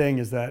foolhardy thing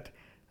is that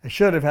I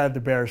should have had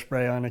the bear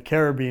spray on a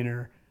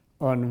carabiner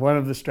on one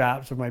of the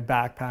straps of my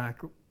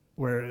backpack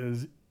where it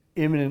is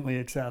imminently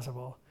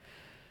accessible.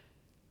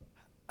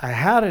 I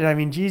had it, I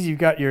mean, geez, you've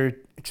got your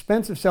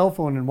expensive cell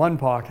phone in one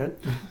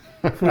pocket,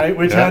 right,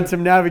 which had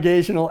some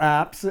navigational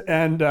apps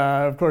and,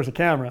 of course, a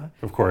camera.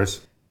 Of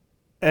course.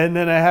 And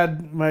then I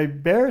had my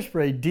bear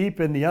spray deep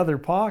in the other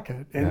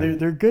pocket. And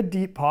they're good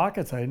deep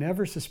pockets. I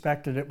never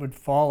suspected it would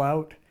fall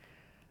out.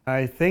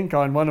 I think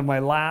on one of my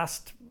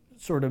last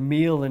sort of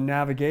meal and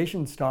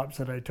navigation stops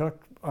that I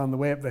took on the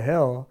way up the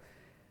hill,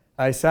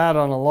 I sat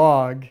on a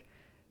log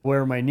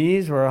where my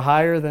knees were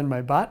higher than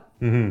my butt.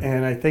 Mm-hmm.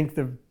 And I think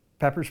the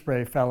pepper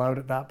spray fell out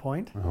at that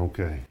point.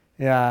 Okay.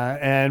 Yeah,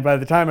 and by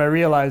the time I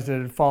realized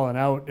it had fallen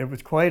out, it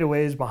was quite a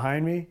ways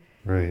behind me.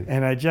 Right.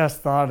 And I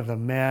just thought of the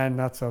man,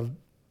 that's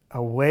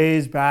a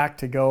ways back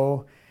to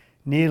go.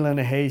 Needle in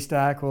a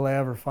haystack, will I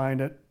ever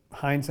find it?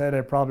 Hindsight,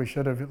 I probably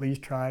should have at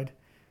least tried.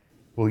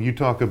 Well, you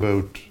talk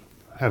about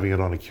having it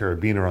on a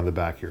carabiner on the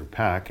back of your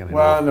pack. And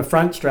and the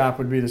front strap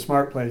would be the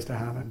smart place to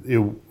have it.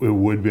 It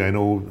would be. I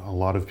know a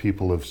lot of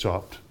people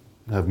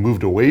have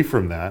moved away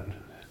from that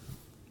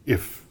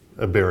if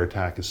a bear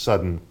attack is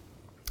sudden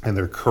and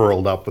they're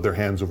curled up with their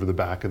hands over the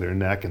back of their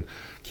neck and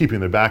keeping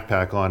their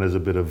backpack on as a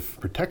bit of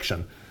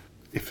protection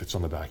if it's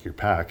on the back of your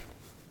pack.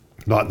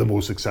 Not the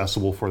most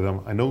accessible for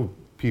them. I know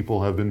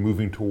people have been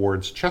moving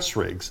towards chest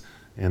rigs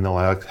and they'll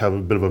have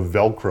a bit of a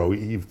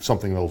Velcro,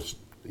 something that'll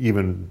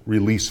even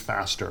release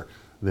faster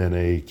than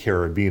a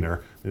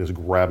carabiner. You just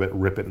grab it,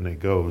 rip it, and it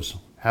goes.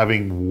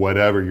 Having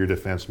whatever your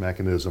defense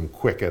mechanism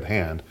quick at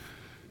hand,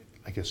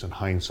 I guess in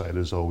hindsight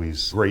is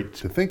always great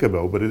to think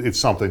about, but it's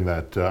something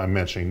that I'm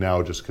mentioning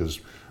now just because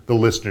the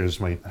listeners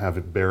might have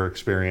a bear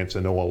experience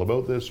and know all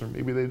about this, or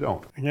maybe they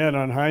don't. Again,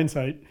 on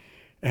hindsight,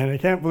 and I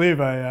can't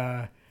believe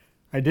I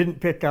didn't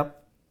pick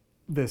up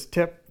this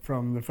tip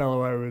from the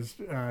fellow I was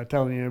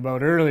telling you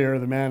about earlier,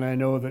 the man I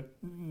know that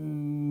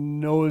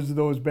knows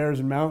those bears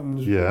and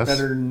mountains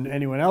better than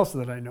anyone else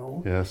that I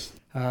know. Yes.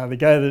 The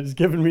guy that's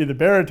given me the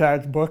bear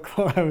attacks book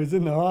while I was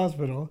in the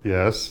hospital.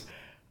 Yes.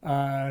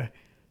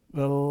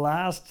 The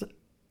last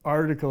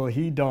article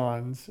he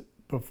dons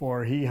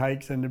before he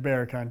hikes into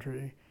bear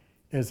country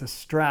is a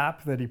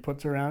strap that he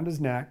puts around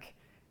his neck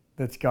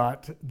that's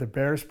got the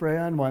bear spray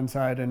on one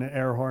side and an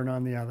air horn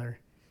on the other.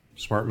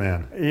 Smart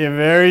man. Yeah,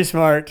 very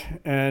smart.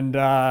 And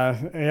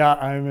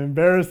I'm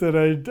embarrassed that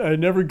I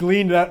never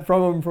gleaned that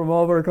from him from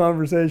all of our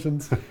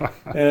conversations.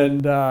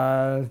 And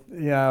when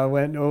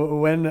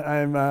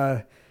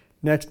I'm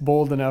next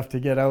bold enough to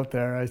get out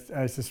there,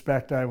 I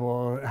suspect I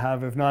will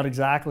have, if not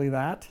exactly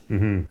that,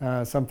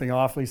 something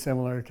awfully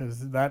similar,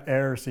 because that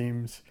air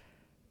seems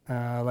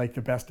like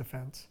the best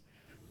defense.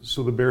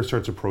 So the bear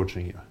starts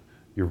approaching you.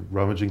 You're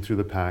rummaging through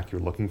the pack.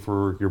 You're looking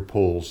for your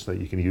poles that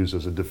you can use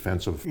as a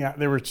defensive. Yeah,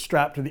 they were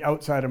strapped to the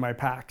outside of my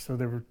pack, so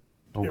they were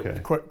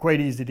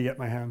quite easy to get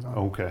my hands on.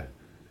 Okay.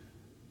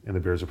 And the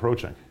bear's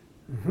approaching.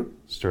 Mm-hmm.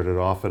 Started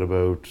off at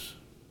about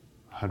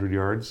 100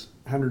 yards.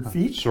 100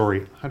 feet?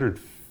 100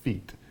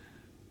 feet.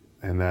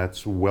 And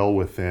that's well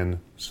within.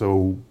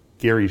 So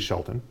Gary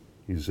Shelton,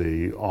 he's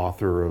a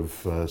author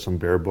of some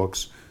bear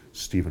books.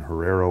 Stephen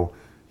Herrero,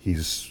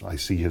 I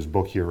see his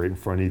book here right in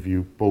front of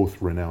you,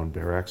 both renowned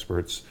bear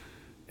experts.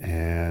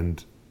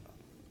 And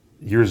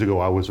years ago,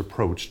 I was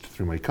approached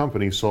through my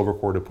company,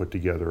 Silvercore, to put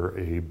together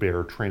a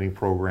bear training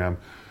program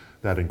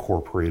that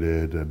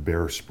incorporated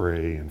bear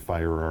spray and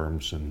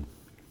firearms and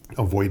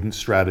avoidance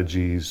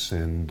strategies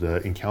and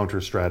encounter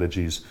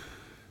strategies.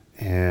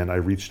 And I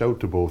reached out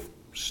to both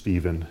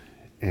Stephen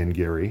and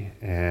Gary,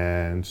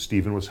 and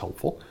Stephen was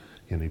helpful,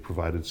 and he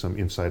provided some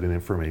insight and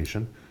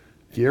information.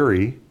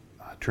 Gary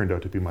turned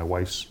out to be my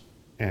wife's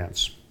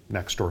aunt's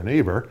next door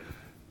neighbor.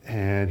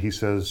 And he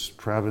says,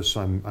 Travis,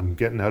 I'm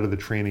getting out of the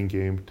training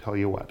game. Tell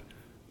you what,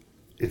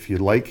 if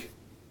you'd like,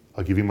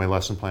 I'll give you my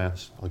lesson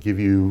plans. I'll give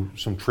you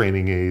some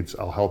training aids.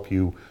 I'll help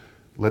you.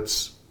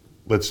 Let's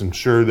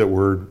ensure that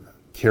we're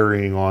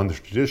carrying on the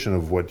tradition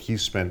of what he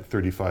spent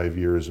 35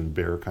 years in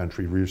bear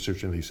country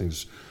researching these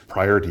things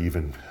prior to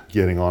even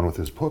getting on with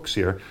his books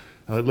here.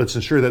 Let's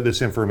ensure that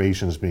this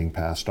information is being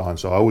passed on.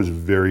 So I was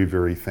very,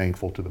 very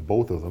thankful to the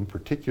both of them,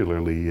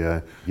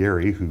 particularly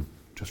Gary, who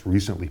just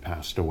recently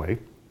passed away.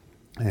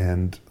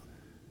 And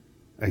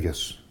I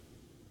guess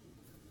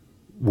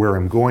where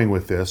I'm going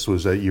with this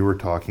was that you were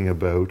talking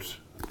about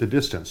the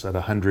distance at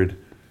 100.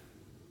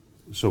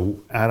 So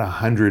at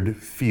 100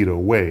 feet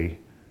away,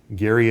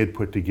 Gary had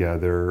put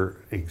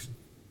together a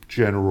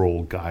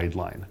general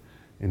guideline.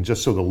 And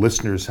just so the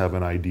listeners have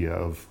an idea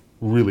of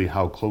really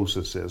how close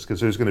this is,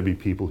 because there's going to be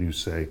people who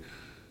say,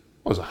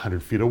 I was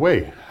 100 feet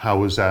away.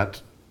 How is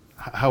that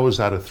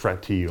a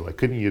threat to you? Like,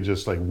 couldn't you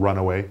just run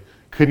away?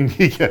 couldn't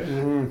get,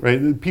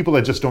 right? People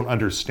that just don't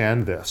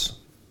understand this.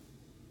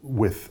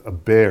 With a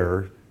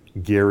bear,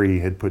 Gary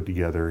had put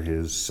together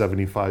his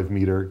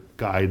 75-meter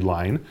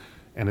guideline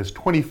and his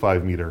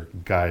 25-meter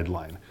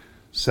guideline.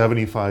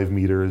 75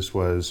 meters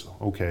was,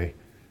 okay,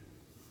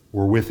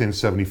 we're within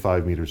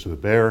 75 meters of the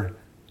bear,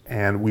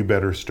 and we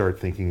better start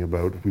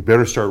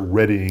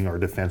readying our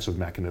defensive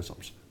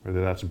mechanisms,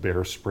 whether that's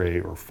bear spray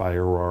or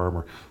firearm,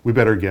 or we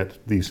better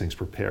get these things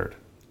prepared.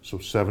 So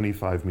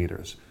 75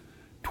 meters.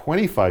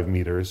 25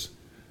 meters,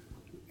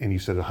 and you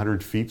said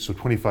 100 feet, so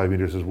 25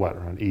 meters is what,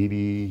 around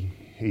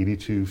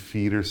 82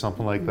 feet or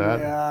something like that?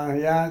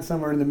 Yeah,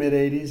 somewhere in the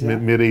mid-80s. Yeah.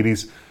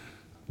 Mid-80s.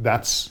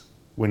 That's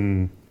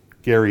when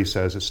Gary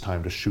says it's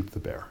time to shoot the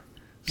bear.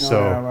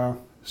 So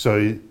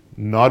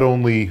not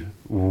only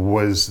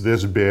was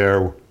this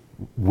bear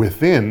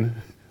within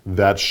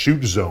that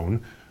shoot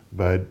zone,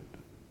 but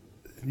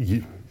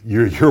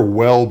you're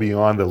well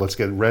beyond it. Let's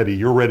get ready.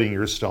 You're readying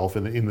yourself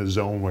in the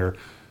zone where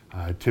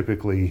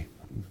typically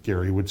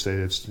Gary would say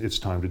it's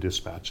time to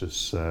dispatch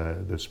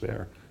this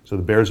bear. So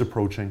the bear's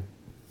approaching.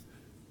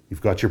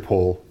 You've got your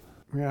pole.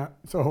 Yeah.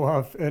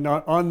 So and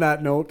on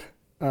that note,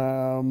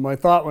 my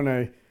thought when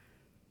I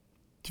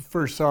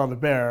first saw the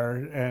bear,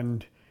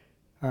 and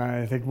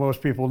I think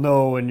most people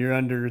know when you're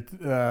under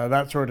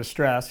that sort of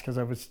stress, because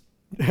I was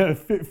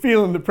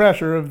feeling the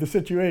pressure of the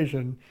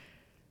situation,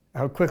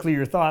 how quickly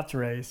your thoughts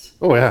race.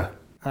 Oh yeah.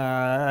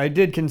 I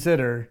did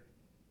consider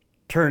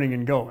turning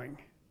and going.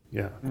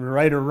 Yeah.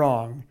 Right or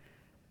wrong,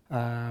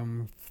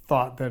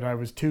 thought that I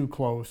was too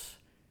close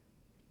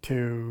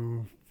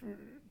to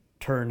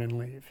turn and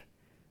leave.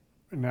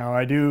 Now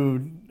I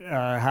do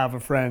have a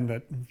friend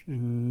that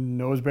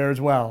knows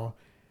bears well.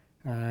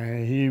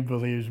 He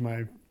believes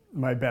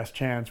my best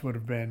chance would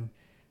have been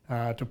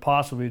to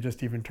possibly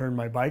just even turn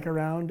my bike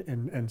around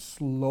and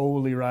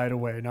slowly ride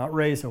away, not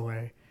race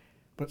away,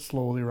 but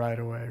slowly ride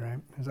away, right?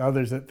 There's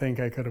others that think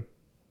I could have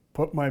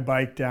put my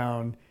bike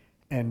down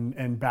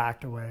and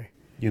backed away.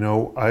 You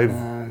know,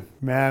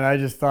 I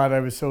just thought I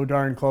was so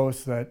darn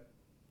close that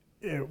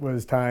it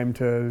was time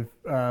to,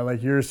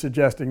 like you're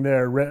suggesting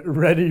there,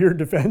 ready your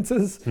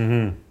defenses.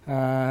 Mm-hmm.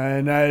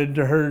 And I'd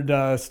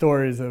heard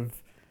stories of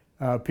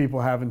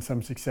people having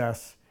some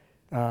success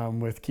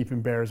with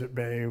keeping bears at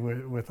bay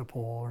with a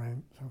pole, right?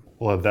 So.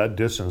 Well, at that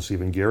distance,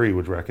 even Gary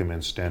would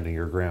recommend standing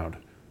your ground.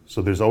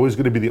 So there's always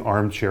going to be the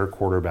armchair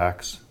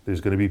quarterbacks.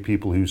 There's going to be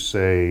people who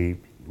say,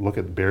 look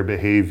at bear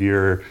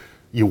behavior.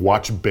 You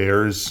watch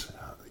bears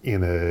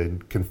in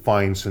a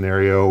confined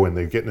scenario and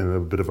they're getting in a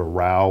bit of a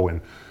row,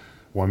 and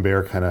one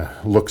bear kind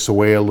of looks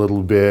away a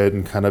little bit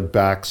and kind of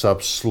backs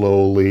up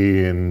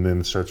slowly and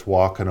then starts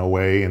walking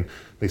away, and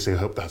they say,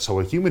 oh, that's how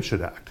a human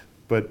should act.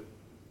 But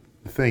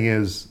the thing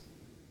is,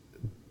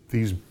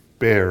 these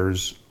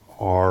bears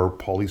are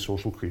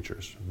polysocial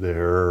creatures.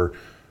 There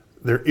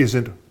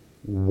isn't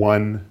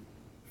one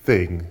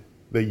thing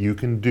that you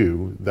can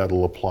do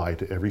that'll apply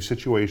to every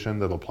situation,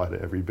 that'll apply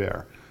to every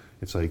bear.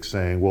 It's like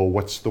saying, well,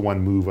 what's the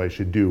one move I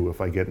should do if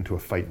I get into a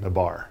fight in a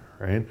bar,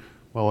 right?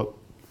 Well,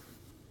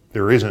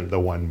 there isn't the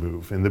one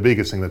move. And the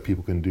biggest thing that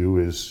people can do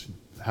is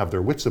have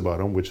their wits about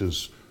them, which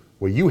is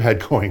what you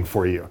had going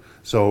for you.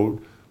 So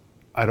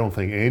I don't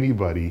think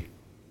anybody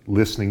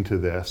listening to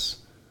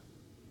this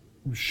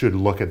should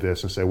look at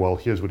this and say, well,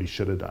 here's what he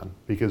should have done,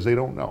 because they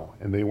don't know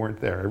and they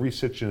weren't there. Every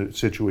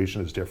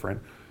situation is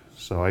different.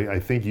 So I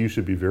think you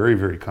should be very,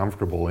 very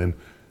comfortable in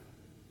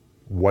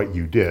what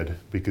you did,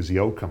 because the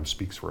outcome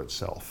speaks for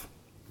itself.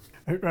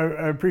 I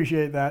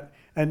appreciate that.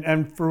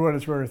 And for what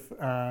it's worth,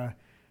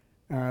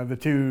 the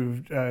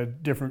two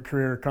different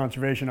career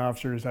conservation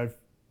officers I've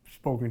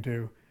spoken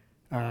to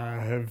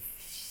have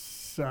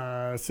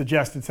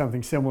suggested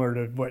something similar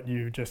to what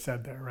you just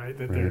said there, right?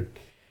 That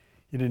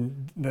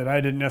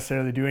I didn't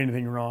necessarily do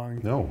anything wrong.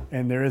 No.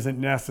 And there isn't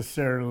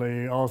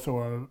necessarily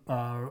also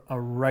a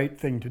right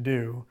thing to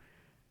do.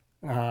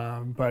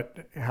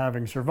 But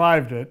having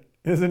survived it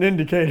is an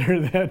indicator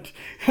that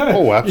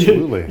oh,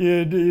 absolutely.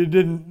 you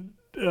didn't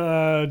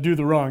do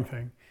the wrong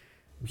thing.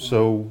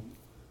 So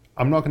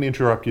I'm not going to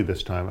interrupt you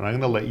this time, and I'm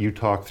going to let you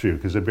talk through,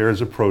 because the bear is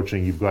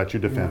approaching. You've got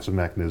your defensive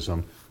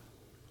mechanism.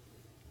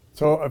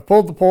 So I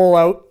pulled the pole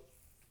out.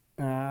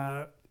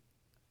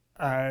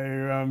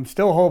 I'm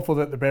still hopeful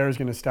that the bear is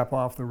going to step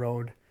off the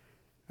road.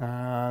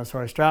 So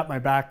I strapped my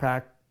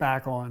backpack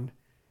back on.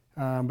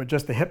 But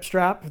just the hip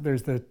strap,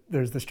 there's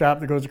the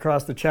strap that goes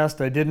across the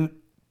chest. I didn't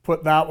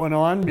put that one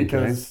on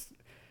because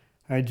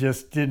I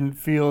just didn't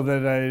feel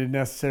that I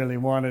necessarily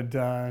wanted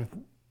to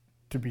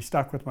be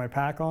stuck with my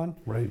pack on.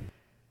 Right.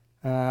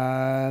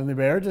 The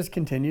bear just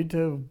continued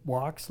to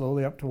walk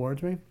slowly up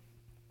towards me.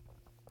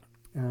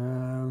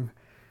 I'm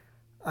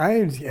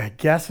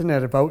guessing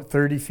at about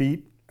 30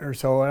 feet or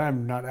so, and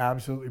I'm not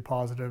absolutely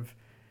positive.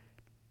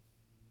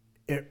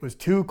 It was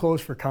too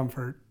close for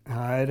comfort.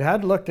 I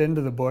had looked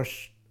into the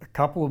bush a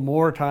couple of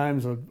more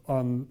times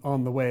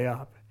on the way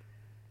up.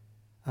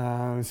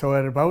 So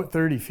at about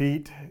 30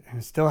 feet,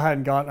 and still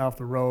hadn't gotten off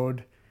the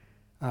road.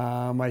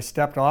 I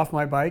stepped off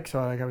my bike, so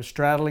I was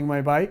straddling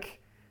my bike.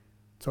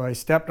 So I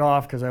stepped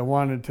off because I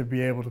wanted to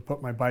be able to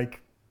put my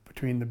bike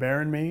between the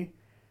bear and me.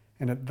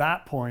 And at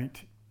that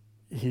point,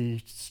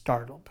 he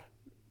startled,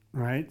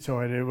 right?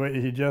 So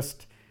he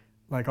just,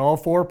 like all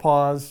four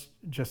paws,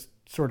 just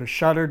sort of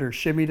shuddered or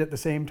shimmied at the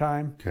same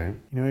time. Okay.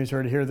 You know, you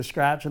sort of hear the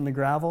scratch in the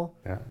gravel.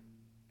 Yeah.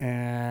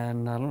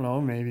 And I don't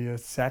know, maybe a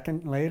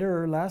second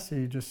later or less,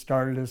 he just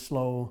started his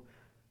slow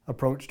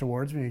approach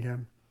towards me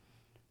again.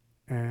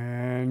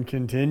 And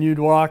continued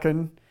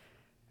walking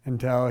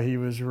until he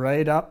was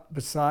right up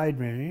beside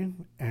me.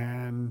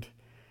 And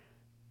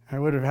I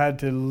would have had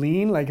to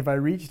lean, like if I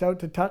reached out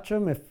to touch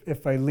him,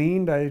 if I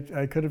leaned,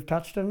 I could have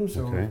touched him.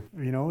 So, Okay.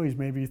 you know, he's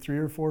maybe 3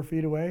 or 4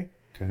 feet away.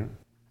 Okay.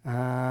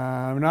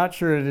 I'm not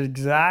sure at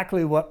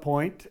exactly what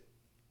point,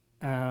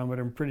 but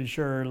I'm pretty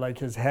sure like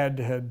his head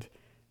had,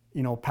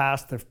 you know,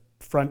 passed the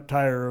front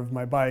tire of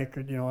my bike,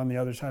 you know, on the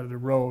other side of the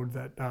road,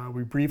 that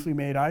we briefly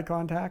made eye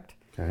contact.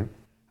 Okay.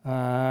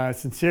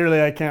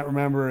 Sincerely, I can't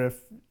remember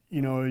if,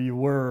 you know, you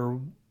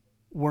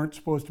weren't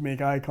supposed to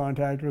make eye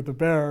contact with the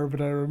bear, but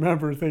I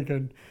remember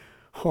thinking,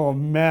 oh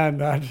man,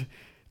 that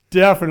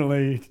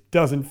definitely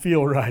doesn't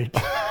feel right.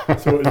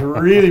 So it was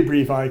really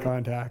brief eye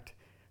contact.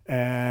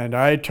 And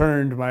I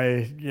turned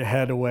my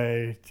head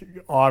away,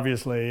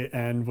 obviously,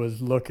 and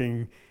was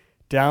looking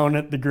down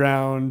at the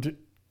ground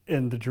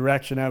in the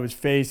direction I was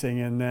facing,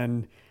 and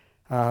then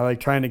like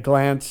trying to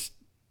glance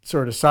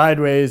sort of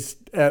sideways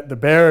at the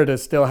bear to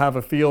still have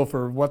a feel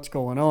for what's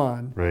going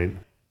on. Right.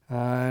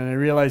 And I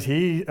realized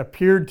he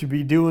appeared to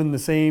be doing the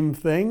same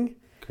thing.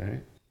 Okay.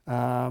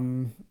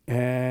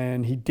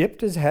 And he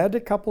dipped his head a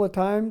couple of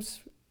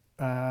times.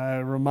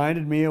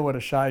 Reminded me of what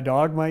a shy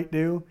dog might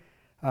do.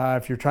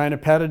 If you're trying to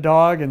pet a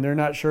dog and they're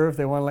not sure if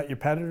they want to let you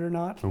pet it or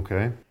not.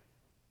 Okay.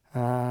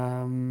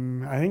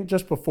 I think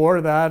just before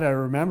that, I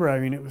remember, I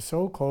mean, it was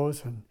so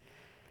close, and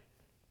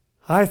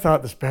I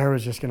thought this bear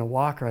was just going to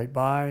walk right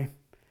by.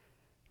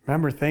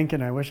 Remember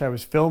thinking, I wish I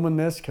was filming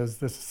this because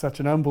this is such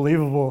an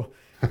unbelievable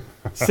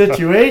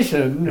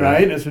situation,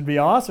 right? This would be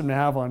awesome to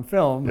have on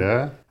film.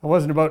 Yeah. I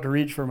wasn't about to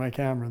reach for my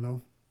camera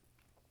though,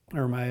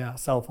 or my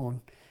cell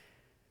phone.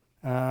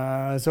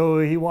 So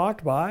he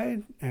walked by,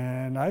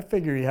 and I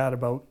figure he had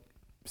about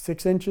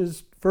 6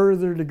 inches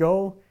further to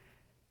go,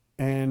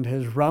 and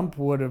his rump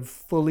would have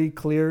fully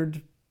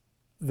cleared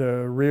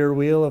the rear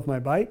wheel of my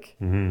bike.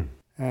 Mm-hmm.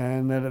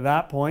 And then at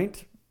that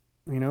point,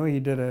 you know, he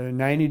did a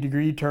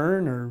 90-degree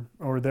turn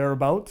or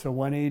thereabouts, a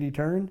 180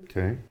 turn.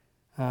 Okay.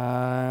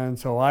 And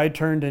so I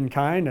turned in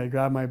kind. I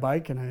grabbed my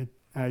bike and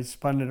I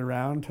spun it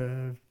around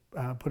to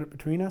put it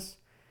between us.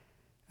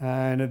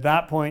 And at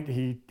that point,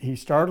 he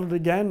startled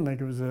again, like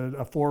it was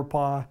a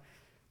 4-paw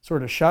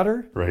sort of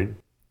shudder. Right.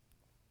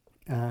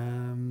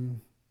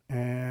 And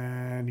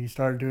he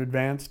started to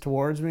advance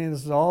towards me.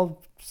 This is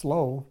all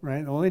slow,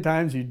 right? The only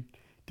times he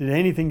did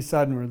anything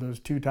sudden were those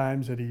 2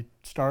 times that he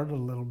startled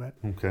a little bit.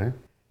 Okay.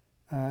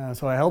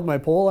 So I held my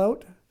pole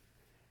out,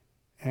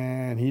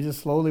 and he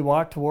just slowly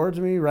walked towards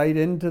me right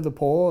into the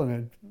pole,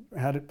 and I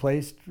had it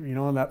placed, you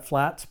know, in that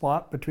flat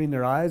spot between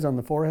their eyes on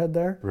the forehead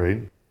there.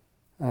 Right.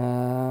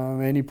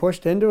 And he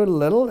pushed into it a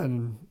little,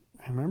 and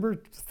I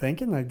remember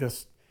thinking, like,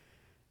 this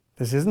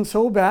isn't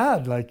so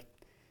bad. Like,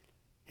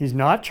 he's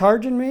not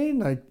charging me.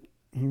 Like,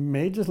 he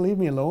may just leave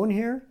me alone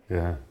here.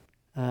 Yeah.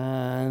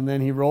 And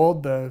then he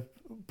rolled the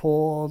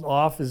pole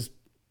off his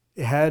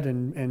head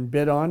and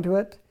bit onto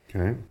it.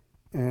 Okay.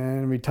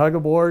 And we tug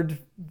aboard,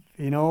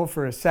 you know,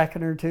 for a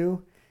second or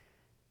two,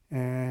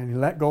 and he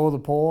let go of the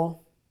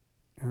pole,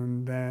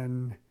 and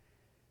then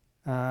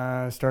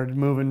started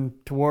moving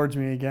towards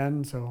me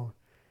again. So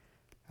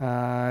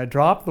I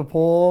dropped the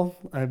pole,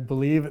 I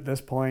believe, at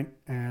this point,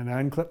 and I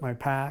unclipped my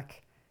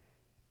pack,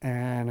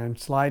 and I'm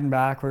sliding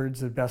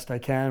backwards the best I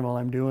can while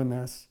I'm doing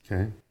this.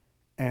 Okay.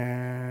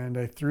 And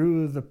I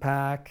threw the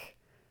pack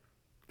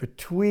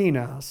between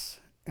us,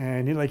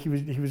 and he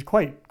was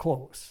quite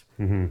close.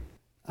 Mm-hmm.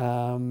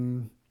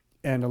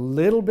 And a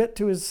little bit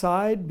to his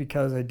side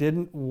because I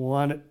didn't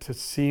want it to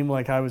seem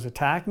like I was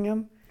attacking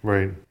him.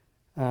 Right.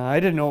 I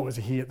didn't know it was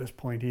a he at this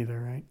point either,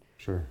 right?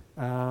 Sure.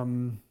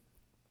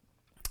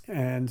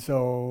 And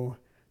so,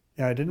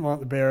 yeah, I didn't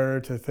want the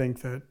bear to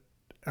think that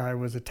I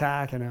was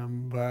attacking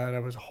him, but I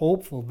was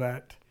hopeful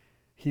that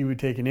he would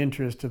take an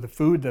interest to the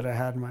food that I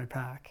had in my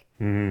pack.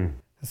 Mm-hmm.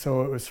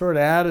 So it was sort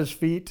of at his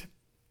feet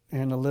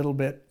and a little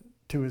bit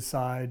to his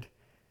side.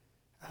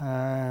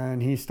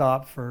 And he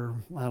stopped for,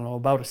 I don't know,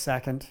 about a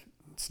second,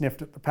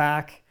 sniffed at the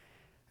pack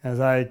as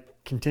I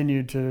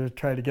continued to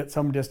try to get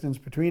some distance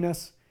between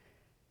us.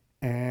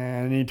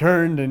 And he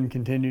turned and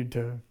continued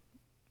to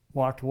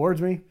walk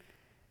towards me,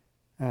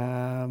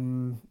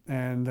 and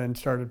then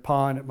started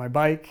pawing at my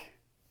bike.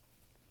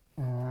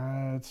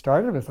 It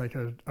started with like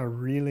a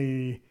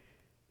really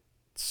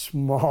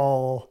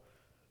small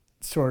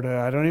sort of,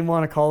 I don't even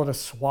want to call it a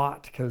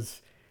swat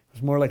because it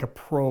was more like a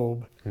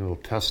probe. A little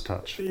test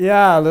touch.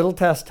 Yeah, a little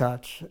test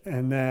touch.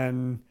 And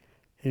then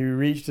he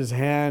reached his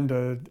hand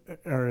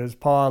or his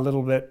paw a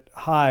little bit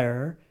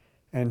higher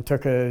and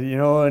took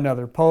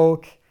another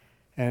poke.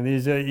 And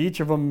these each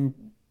of them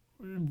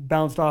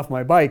bounced off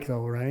my bike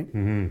though, right?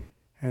 Mm-hmm.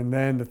 And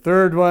then the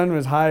third one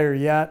was higher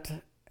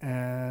yet,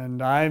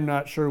 and I'm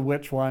not sure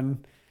which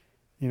one,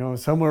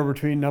 somewhere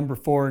between number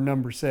 4 and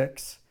number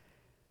 6.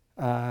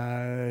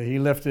 He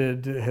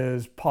lifted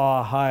his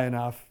paw high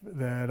enough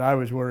that I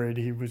was worried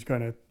he was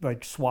going to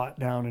like swat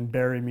down and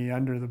bury me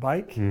under the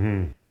bike.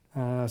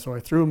 So I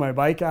threw my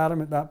bike at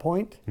him at that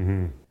point.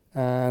 And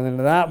then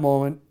at that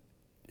moment,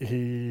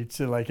 he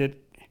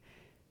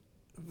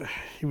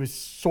was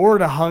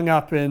sort of hung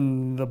up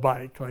in the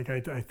bike. Like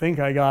I think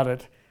I got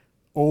it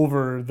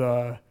over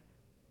the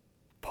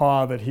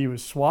paw that he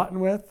was swatting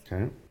with.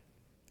 Okay.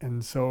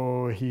 And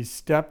so he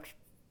stepped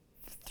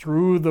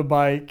through the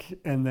bike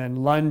and then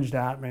lunged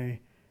at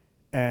me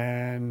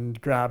and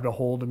grabbed a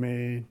hold of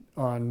me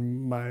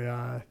on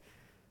my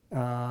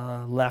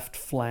left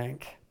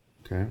flank.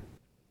 Okay.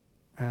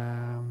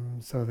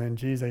 So then,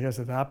 geez, I guess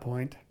at that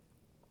point,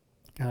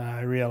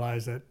 I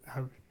realized that,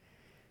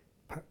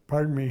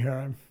 pardon me here,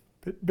 I'm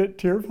a bit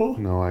tearful.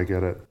 No, I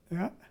get it.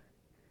 Yeah.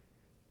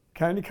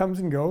 Kind of comes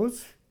and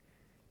goes.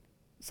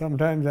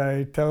 Sometimes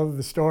I tell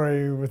the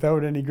story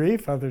without any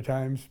grief, other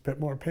times a bit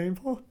more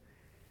painful.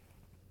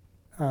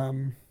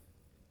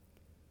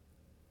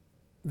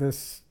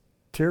 This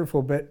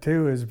tearful bit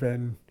too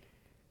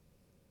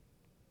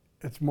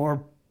it's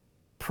more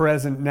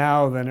present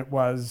now than it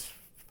was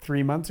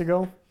 3 months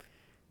ago.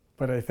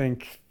 But I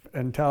think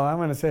I'm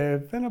going to say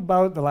it's been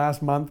about the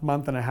last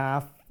month and a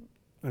half,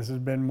 this has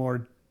been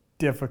more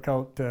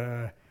difficult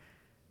to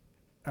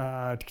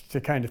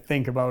kind of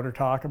think about or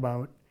talk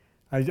about.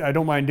 I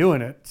don't mind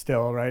doing it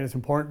still, right? It's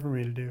important for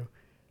me to do.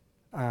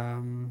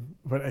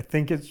 But I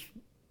think it's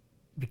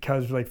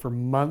because like for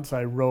months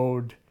I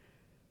rode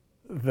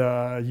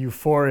the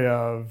euphoria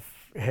of,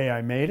 hey,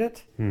 I made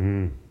it.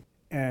 Mm-hmm.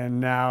 And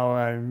now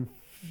I'm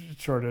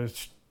sort of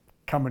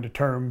coming to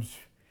terms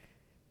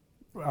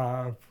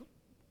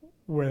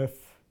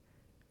with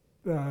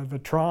the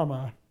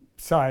trauma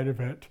side of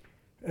it,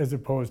 as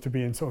opposed to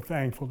being so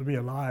thankful to be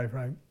alive,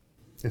 right?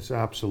 It's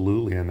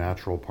absolutely a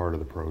natural part of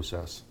the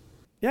process.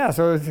 Yeah,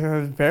 so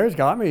bears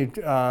got me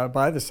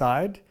by the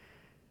side.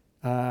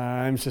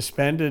 I'm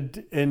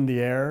suspended in the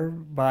air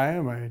by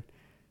him.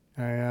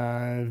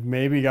 I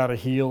maybe got a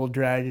heel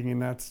dragging,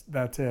 and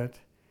that's it.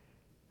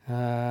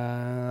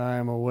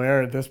 I'm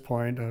aware at this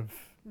point of,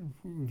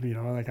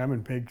 like I'm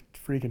in big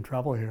freaking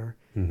trouble here,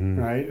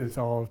 right? It's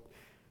all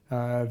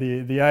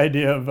the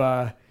idea of,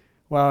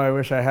 wow, I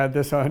wish I had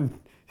this on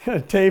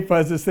tape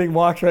as this thing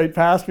walks right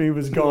past me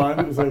was gone.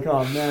 It was like,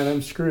 oh man,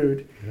 I'm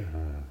screwed.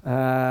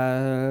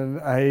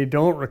 I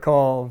don't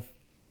recall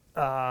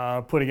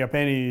putting up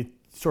any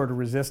sort of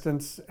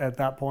resistance at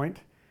that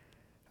point.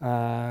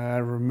 I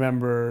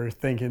remember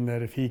thinking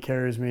that if he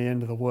carries me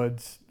into the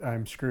woods,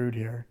 I'm screwed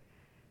here.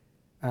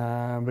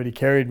 But he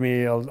carried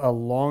me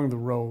along the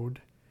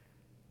road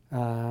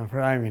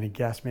for, I'm going to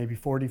guess, maybe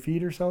 40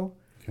 feet or so.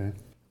 Okay.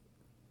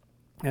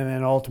 And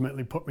then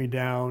ultimately put me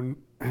down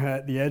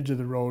at the edge of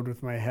the road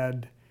with my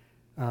head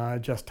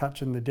just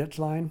touching the ditch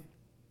line.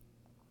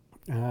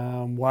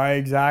 Why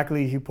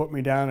exactly he put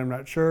me down, I'm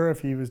not sure.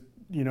 If he was,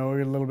 a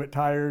little bit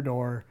tired,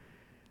 or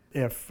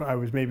if I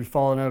was maybe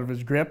falling out of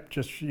his grip,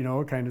 just,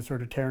 kind of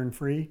sort of tearing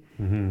free.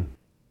 Mm-hmm.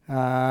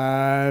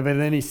 But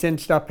then he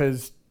cinched up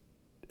his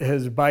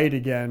bite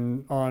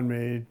again on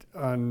me,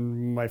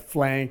 on my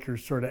flank or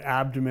sort of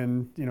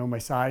abdomen, my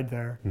side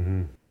there.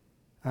 Mm-hmm.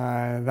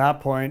 At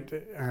that point,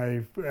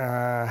 I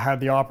had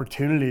the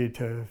opportunity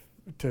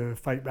to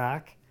fight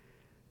back.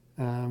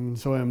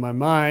 So in my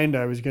mind,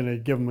 I was going to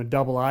give him a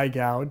double eye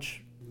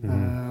gouge,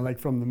 like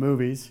from the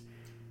movies.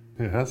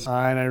 Yes.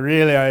 And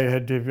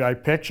I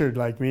pictured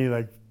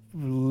me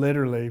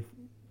literally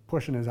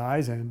pushing his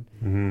eyes in.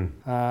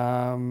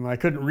 Mm-hmm. I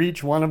couldn't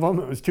reach one of them;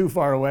 it was too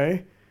far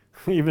away,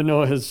 even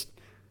though his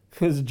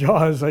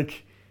jaw is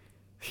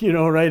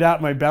right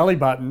at my belly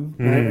button.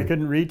 Mm-hmm. Right? I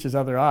couldn't reach his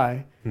other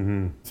eye.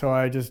 Mm-hmm. So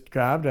I just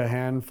grabbed a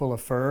handful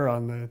of fur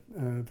on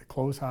the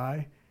close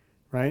eye,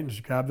 right, and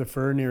just grabbed the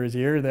fur near his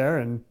ear there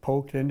and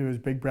poked into his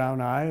big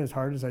brown eye as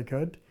hard as I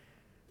could.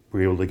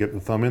 Were you able to get the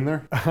thumb in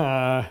there?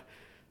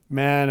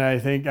 Man,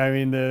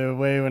 the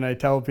way when I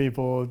tell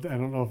people, I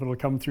don't know if it'll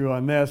come through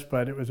on this,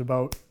 but it was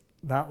about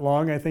that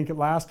long, I think it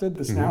lasted,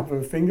 the snap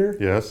of a finger.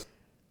 Yes.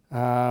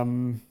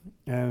 And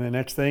the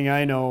next thing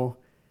I know,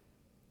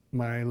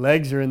 my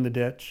legs are in the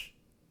ditch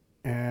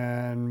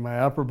and my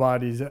upper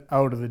body's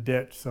out of the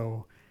ditch.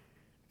 So,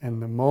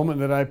 and the moment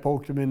that I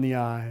poked him in the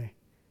eye,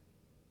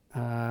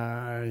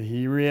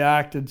 he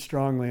reacted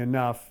strongly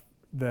enough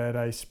that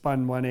I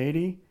spun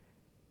 180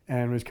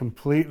 and was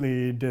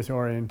completely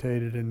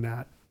disorientated in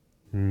that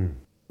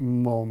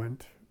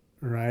moment,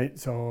 right?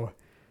 So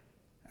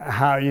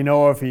how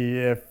if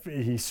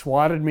he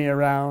swatted me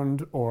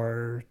around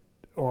or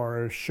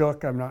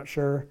shook, I'm not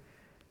sure.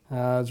 It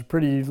was a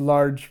pretty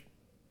large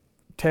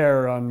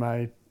tear on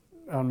my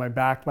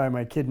back by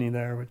my kidney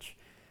there, which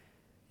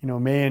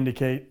may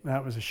indicate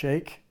that was a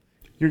shake.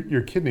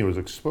 Your kidney was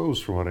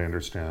exposed, from what I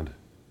understand,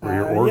 or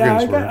your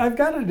organs were. I've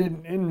got it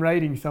in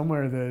writing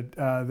somewhere that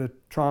the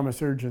trauma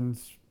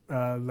surgeons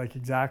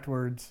exact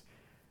words,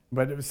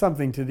 but it was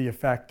something to the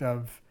effect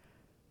of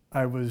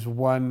I was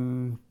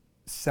one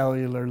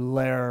cellular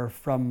layer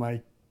from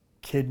my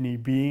kidney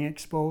being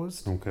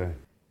exposed. Okay.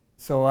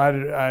 So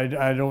I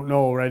don't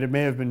know, right? It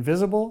may have been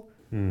visible,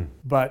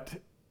 but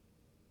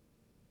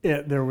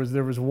there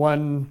was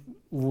one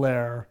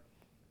layer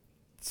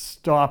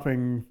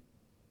stopping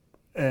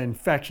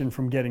infection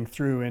from getting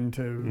through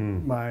into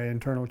my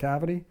internal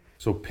cavity.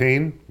 So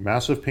pain,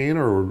 massive pain,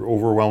 or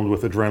overwhelmed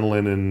with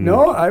adrenaline and...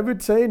 No, I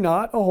would say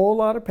not a whole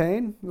lot of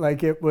pain.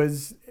 Like it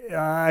was,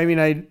 I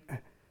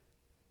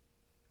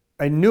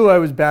knew I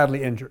was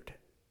badly injured,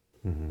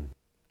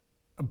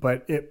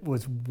 but it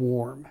was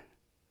warm,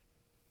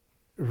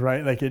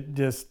 right? Like it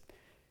just,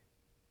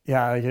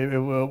 like it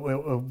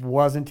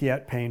wasn't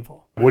yet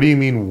painful. What do you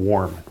mean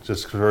warm?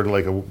 Just sort of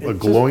like a It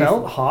glowing... just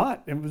felt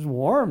hot. It was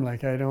warm.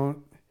 Like I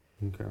don't,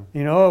 Okay.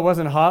 it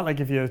wasn't hot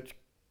like if you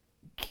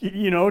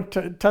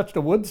touched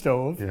a wood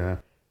stove. Yeah.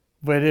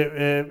 But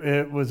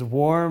it was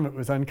warm. It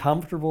was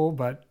uncomfortable,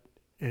 but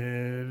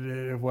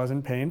it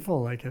wasn't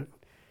painful. Like it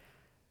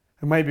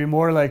might be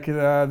more like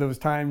those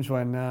times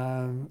when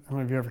I don't know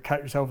if you ever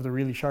cut yourself with a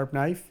really sharp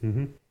knife,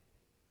 and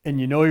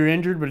you're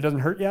injured, but it doesn't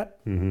hurt yet.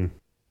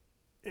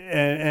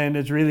 And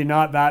it's really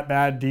not that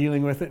bad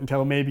dealing with it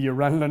until maybe you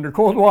run it under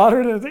cold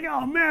water, and it's like,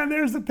 oh man,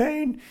 there's the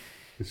pain.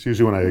 It's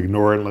usually when I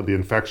ignore it and let the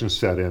infection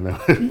set in. I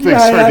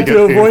have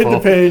to avoid the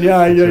pain. Yeah,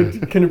 I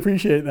can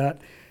appreciate that.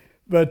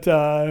 But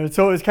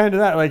so it's kind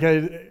of that. Like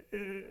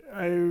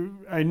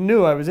I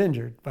knew I was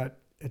injured, but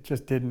it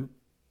just didn't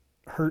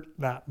hurt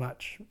that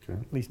much. Okay.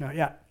 At least not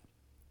yet.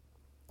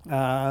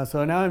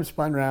 So now I'm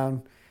spun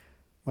around.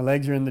 My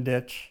legs are in the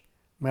ditch.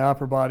 My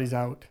upper body's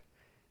out,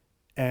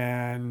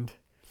 and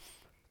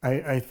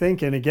I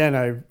think, and again,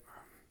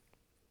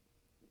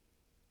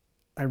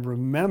 I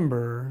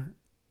remember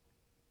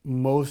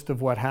most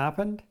of what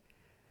happened.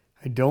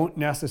 I don't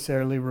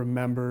necessarily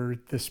remember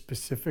the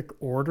specific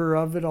order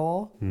of it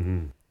all.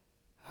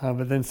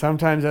 But then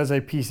sometimes as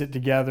I piece it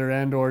together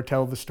and or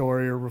tell the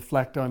story or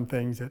reflect on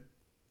things,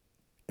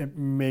 it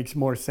makes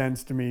more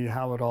sense to me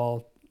how it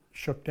all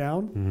shook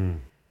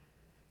down.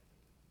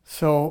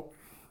 So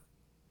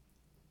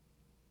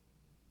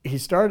he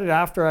started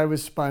after I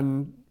was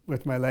spun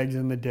with my legs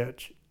in the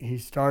ditch. He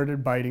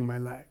started biting my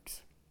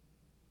legs.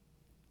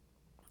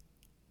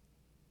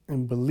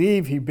 And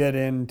believe he bit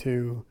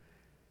into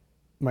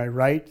my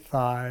right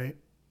thigh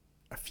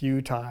a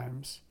few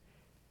times.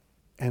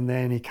 And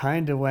then he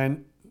kind of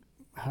went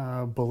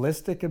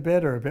ballistic a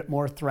bit, or a bit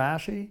more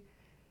thrashy.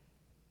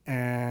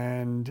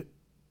 And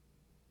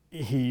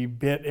he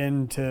bit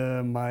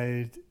into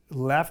my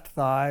left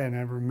thigh, and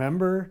I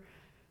remember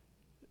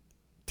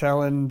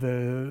telling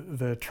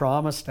the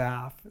trauma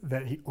staff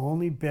that he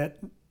only bit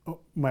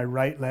my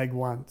right leg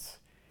once.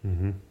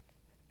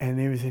 And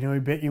they said, he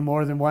bit you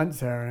more than once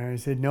there. And I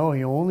said, no,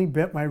 he only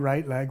bit my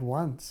right leg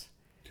once.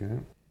 Okay.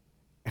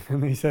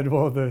 And they said,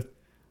 well,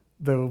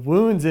 the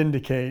wounds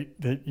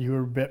indicate that you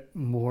were bit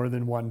more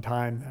than one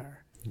time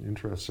there.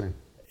 Interesting.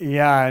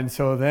 Yeah, and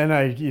so then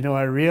I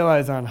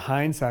realized on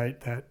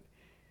hindsight that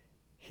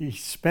he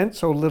spent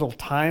so little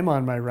time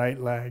on my right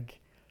leg,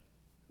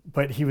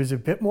 but he was a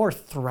bit more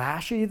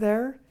thrashy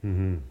there.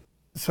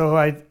 So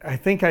I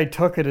think I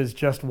took it as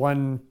just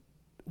one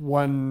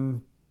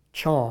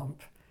chomp.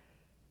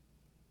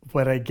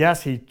 But I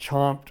guess he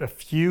chomped a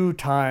few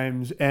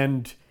times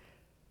and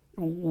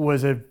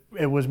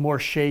it was more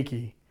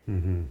shaky.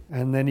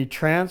 And then he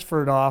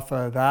transferred off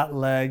of that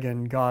leg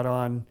and got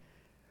on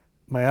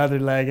my other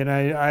leg. And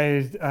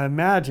I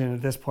imagine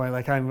at this point,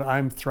 like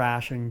I'm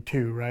thrashing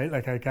too, right?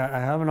 Like I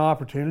have an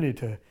opportunity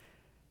to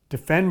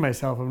defend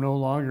myself. I'm no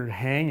longer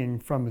hanging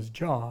from his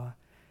jaw.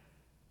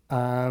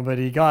 But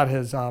he got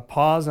his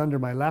paws under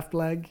my left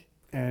leg,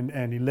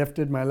 and he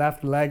lifted my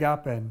left leg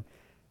up and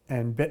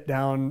bit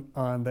down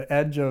on the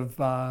edge of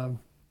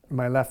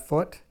my left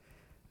foot.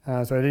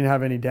 So I didn't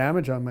have any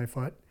damage on my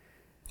foot.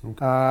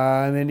 Okay.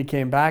 And then he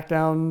came back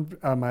down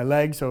on my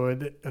leg. So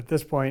at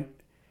this point,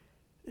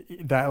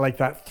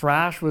 that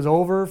thrash was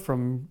over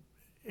from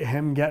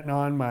him getting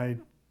on my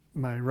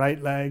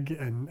right leg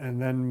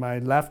and then my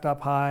left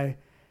up high.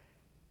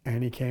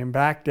 And he came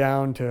back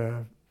down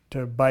to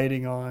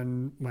biting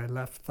on my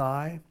left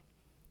thigh.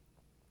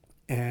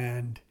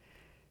 And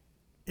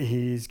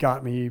he's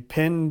got me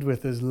pinned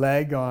with his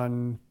leg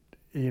on,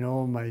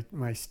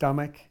 my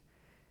stomach.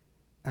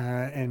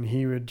 And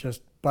he would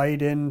just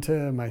bite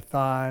into my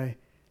thigh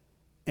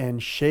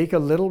and shake a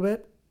little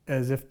bit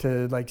as if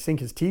to sink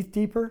his teeth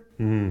deeper.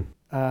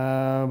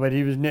 But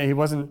he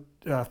wasn't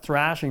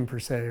thrashing per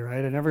se,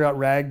 right? I never got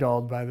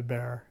ragdolled by the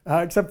bear,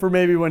 except for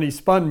maybe when he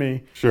spun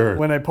me. Sure.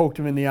 When I poked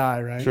him in the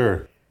eye, right?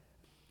 Sure.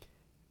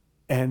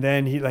 And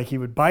then he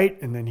would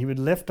bite, and then he would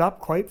lift up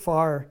quite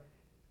far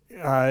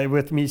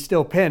with me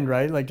still pinned,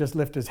 right? Just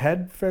lift his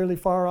head fairly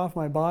far off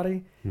my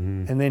body.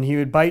 And then he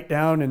would bite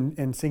down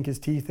and sink his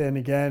teeth in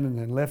again, and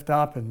then lift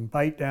up and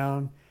bite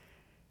down.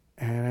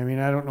 And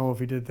I don't know if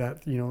he did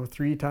that,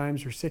 3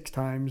 times or 6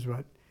 times,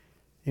 but,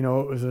 it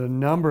was a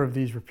number of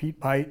these repeat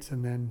bites.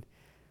 And then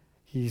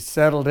he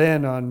settled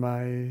in on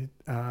my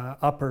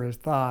upper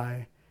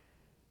thigh.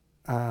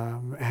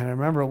 And I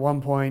remember at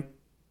one point,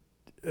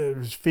 it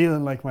was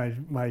feeling like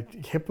my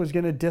hip was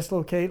going to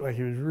dislocate, like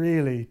he was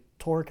really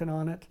torquing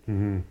on it.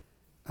 Mm-hmm.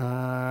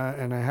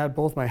 And I had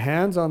both my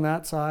hands on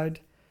that side,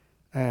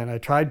 and I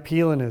tried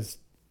peeling his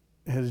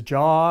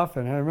jaw off,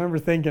 and I remember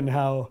thinking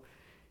how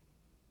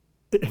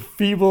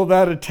feeble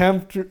that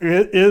attempt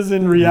is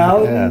in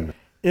reality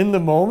in the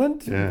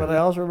moment. Yeah. But I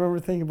also remember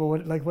thinking,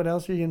 but what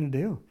else are you going to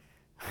do?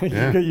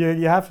 Yeah.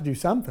 you have to do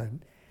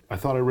something. I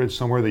thought I read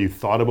somewhere that you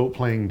thought about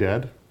playing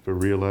dead, but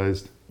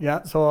realized.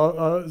 Yeah, so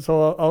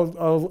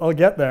I'll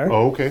get there.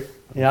 Oh, okay.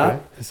 Yeah.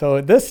 Okay. So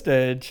at this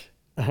stage,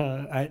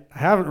 I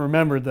haven't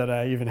remembered that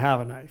I even have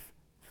a knife.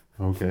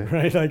 Okay.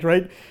 Right, like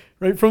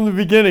right from the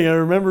beginning, I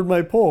remembered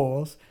my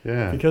poles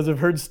Yeah. because I've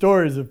heard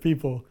stories of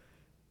people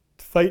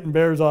fighting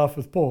bears off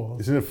with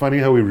poles. Isn't it funny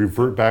how we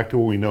revert back to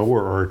what we know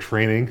or our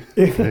training?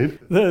 Right?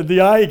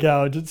 The eye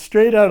gouge, it's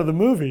straight out of the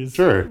movies.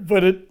 Sure.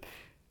 But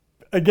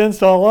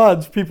against all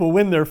odds, people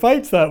win their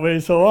fights that way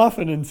so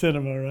often in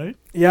cinema, right?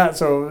 Yeah,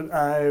 so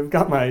I've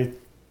got my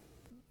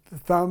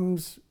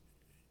thumbs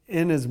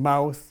in his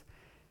mouth,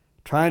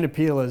 trying to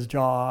peel his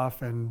jaw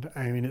off, and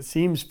I mean, it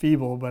seems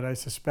feeble, but I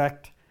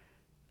suspect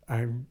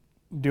I'm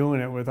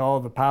doing it with all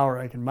the power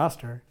I can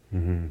muster.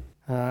 Mm-hmm.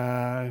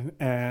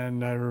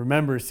 And I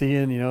remember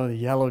seeing, the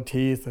yellow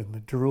teeth and the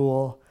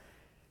drool,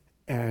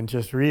 and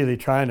just really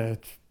trying to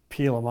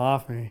peel them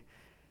off me.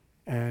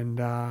 And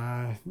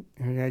I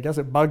guess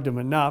it bugged him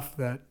enough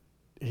that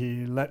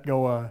he let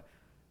go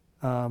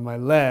of my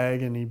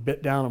leg and he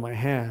bit down on my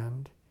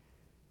hand.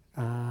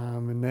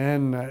 And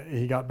then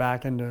he got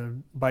back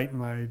into biting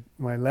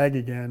my leg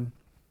again.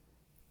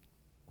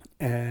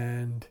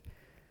 And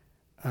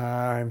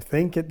I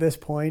think at this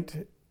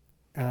point,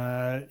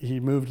 he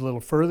moved a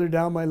little further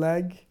down my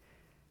leg.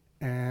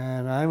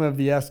 And I'm of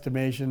the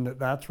estimation that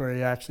that's where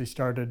he actually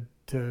started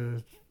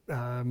to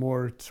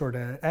more sort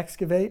of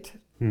excavate.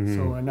 Mm-hmm.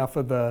 So enough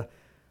of the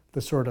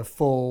sort of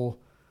full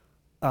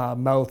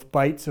mouth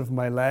bites of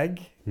my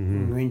leg.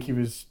 Mm-hmm. I think he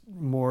was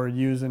more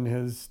using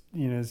his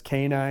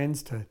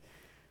canines to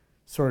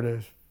sort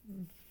of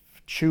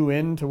chew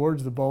in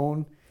towards the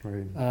bone.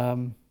 Right.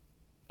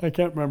 I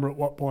can't remember at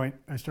what point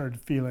I started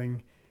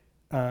feeling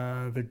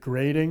the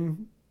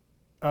grating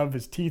of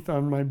his teeth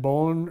on my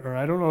bone, or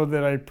I don't know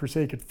that I per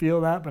se could feel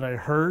that, but I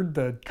heard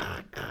the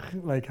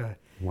like a.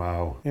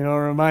 Wow. It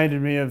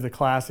reminded me of the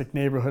classic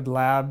neighborhood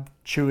lab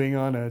chewing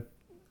on a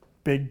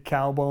big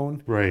cow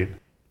bone. Right.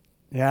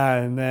 Yeah,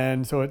 and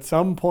then so at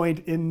some point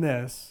in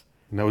this.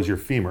 And that was your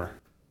femur.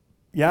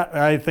 Yeah,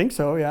 I think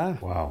so, yeah.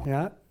 Wow.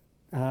 Yeah.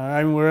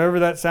 I mean, wherever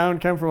that sound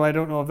came from, I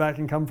don't know if that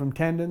can come from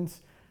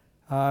tendons.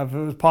 If it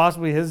was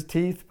possibly his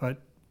teeth,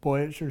 but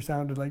boy, it sure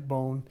sounded like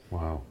bone.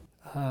 Wow.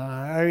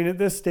 I mean, at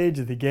this stage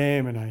of the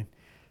game, and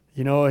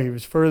he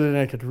was further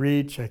than I could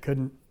reach. I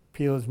couldn't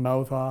peel his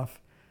mouth off.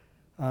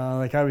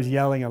 Like I was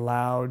yelling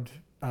aloud,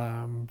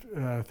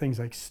 things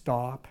like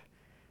stop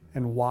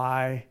and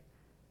why.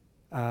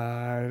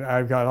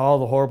 I've got all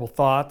the horrible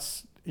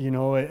thoughts,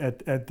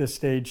 at this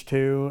stage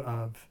too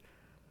of,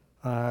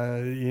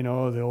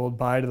 the old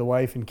bye to the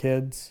wife and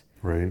kids.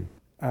 Right.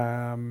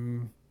 I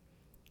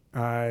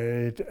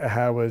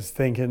was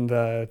thinking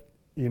that,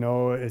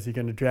 is he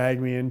going to drag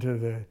me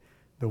into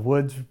the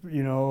woods,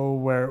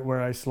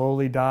 where I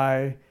slowly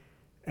die?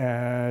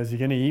 Is he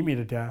going to eat me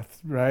to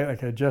death,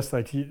 right?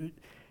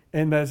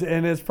 And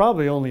it's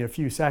probably only a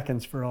few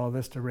seconds for all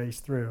this to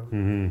race through.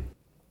 Mm-hmm.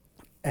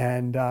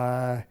 And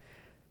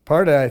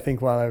part of it, I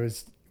think, why I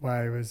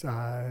was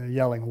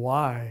yelling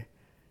why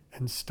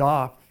and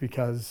stop,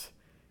 because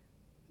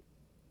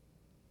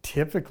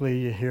typically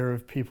you hear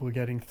of people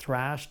getting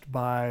thrashed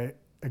by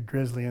a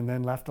grizzly and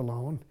then left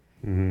alone.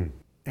 Mm-hmm.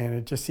 And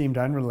it just seemed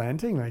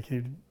unrelenting. Like,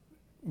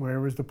 where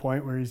was the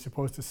point where he's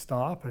supposed to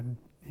stop and,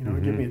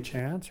 mm-hmm. give me a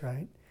chance,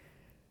 right?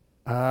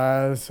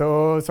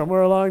 So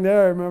somewhere along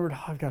there, I remembered,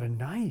 I've got a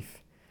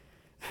knife.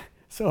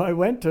 So I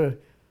went to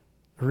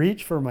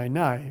reach for my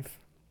knife,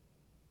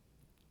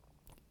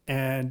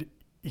 and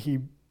he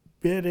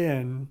bit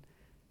in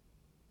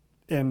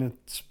a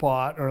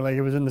spot, or like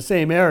it was in the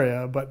same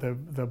area, but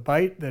the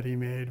bite that he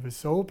made was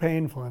so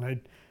painful, and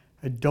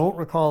I don't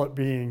recall it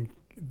being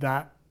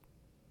that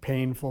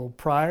painful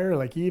prior,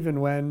 like even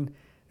when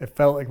it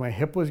felt like my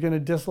hip was going to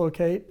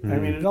dislocate. Mm-hmm. I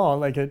mean,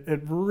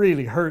 it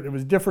really hurt. It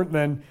was different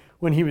than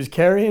when he was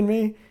carrying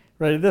me.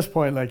 Right at this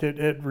point, like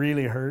it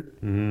really hurt.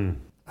 Mm-hmm.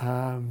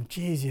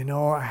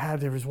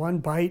 There was one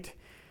bite.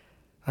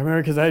 I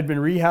remember because I had been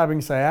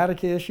rehabbing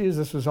sciatica issues.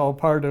 This was all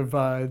part of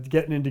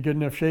getting into good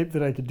enough shape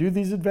that I could do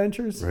these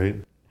adventures. Right.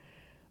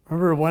 I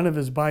remember one of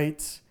his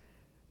bites,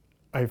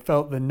 I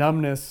felt the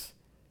numbness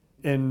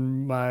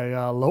in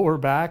my lower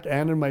back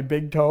and in my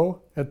big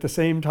toe at the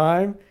same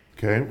time.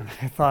 Okay.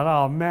 I thought,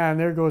 oh man,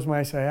 there goes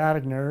my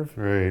sciatic nerve.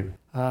 Right.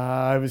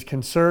 I was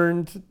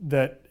concerned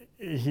that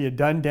he had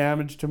done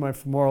damage to my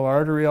femoral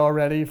artery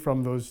already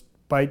from those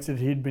bites that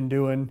he'd been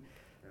doing,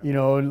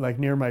 like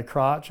near my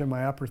crotch and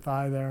my upper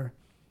thigh there.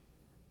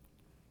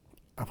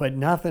 But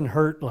nothing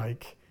hurt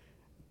like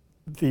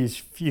these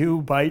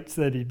few bites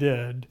that he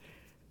did.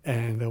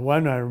 And the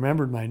one I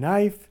remembered my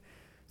knife.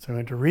 So I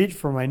went to reach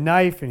for my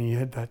knife, and he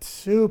had that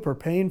super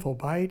painful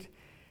bite.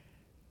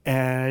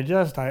 And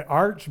I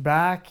arched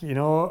back,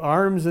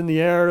 arms in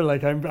the air,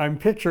 like I'm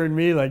picturing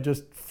me like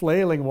just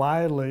flailing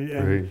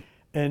wildly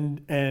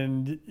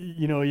and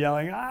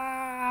yelling,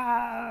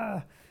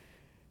 ah!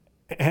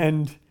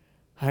 And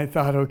I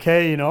thought,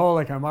 okay,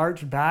 I'm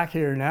arched back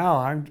here now,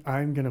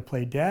 I'm gonna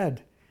play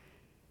dead.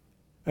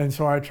 And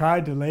so I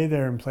tried to lay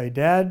there and play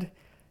dead,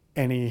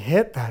 and he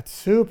hit that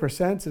super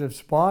sensitive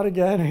spot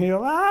again, and he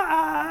goes,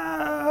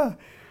 ah!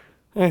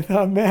 And I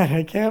thought, man,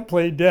 I can't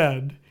play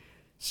dead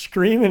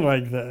screaming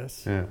like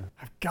this. Yeah.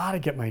 I've got to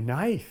get my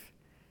knife.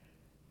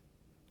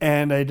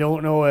 And I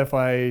don't know if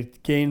I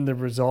gained the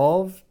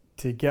resolve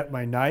to get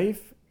my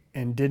knife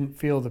and didn't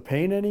feel the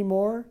pain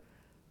anymore,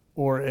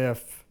 or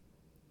if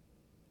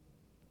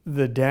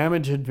the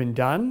damage had been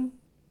done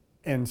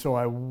and so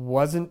I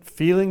wasn't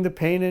feeling the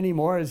pain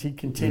anymore as he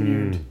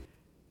continued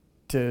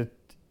to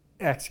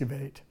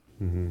excavate.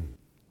 Mm-hmm.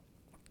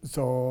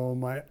 So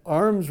my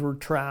arms were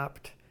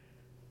trapped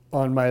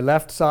on my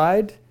left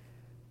side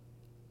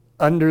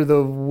under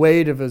the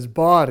weight of his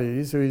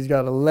body. So he's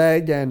got a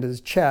leg and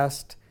his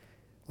chest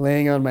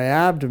laying on my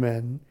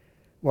abdomen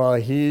while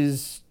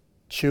he's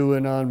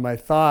chewing on my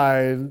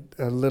thigh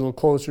a little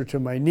closer to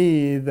my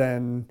knee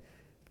than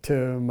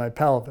to my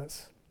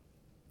pelvis.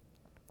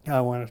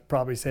 I want to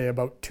probably say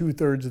about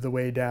 2/3 of the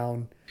way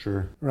down.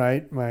 Sure.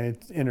 Right? My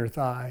inner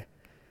thigh.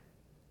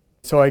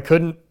 So I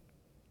couldn't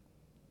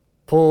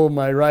pull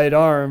my right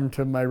arm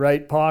to my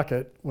right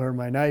pocket where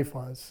my knife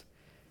was.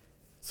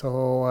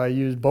 So I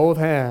used both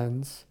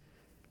hands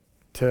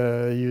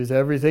to use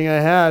everything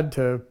I had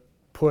to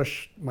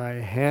push my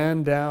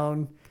hand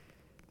down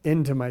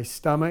into my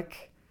stomach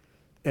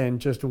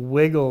and just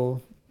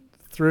wiggle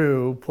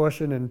through,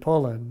 pushing and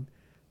pulling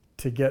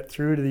to get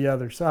through to the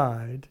other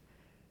side.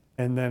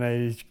 And then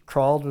I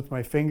crawled with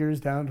my fingers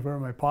down to where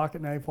my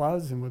pocket knife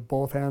was, and with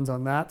both hands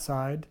on that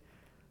side,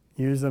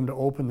 used them to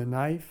open the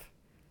knife.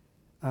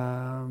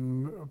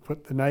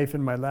 Put the knife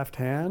in my left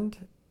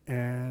hand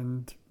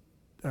and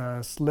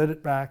slid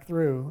it back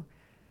through.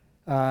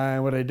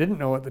 What I didn't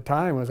know at the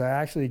time was I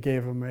actually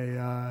gave him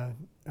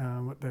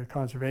what the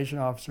conservation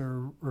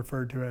officer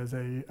referred to as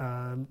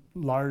a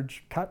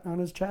large cut on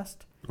his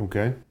chest.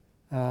 Okay.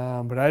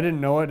 But I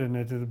didn't know it,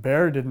 and the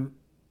bear didn't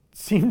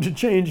seem to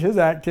change his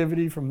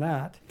activity from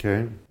that.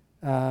 Okay.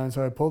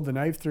 So I pulled the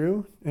knife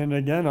through, and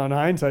again, on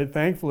hindsight,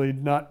 thankfully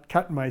not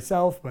cutting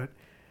myself, but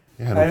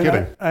Yeah, no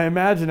kidding. I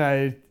imagine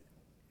I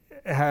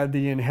had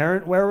the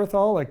inherent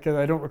wherewithal, because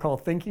I don't recall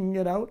thinking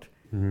it out,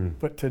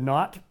 but to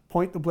not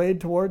point the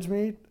blade towards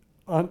me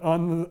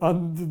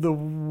on the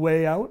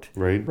way out.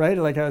 Right. Right,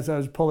 like as I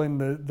was pulling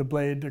the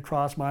blade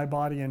across my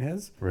body and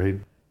his.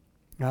 Right.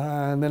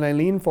 And then I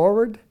leaned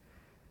forward.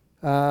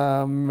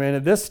 And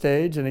at this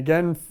stage, and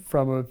again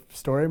from a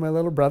story my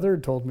little brother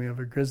had told me of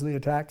a grizzly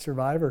attack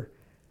survivor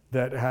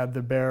that had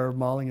the bear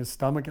mauling his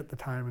stomach at the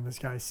time, and this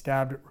guy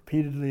stabbed it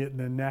repeatedly in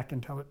the neck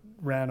until it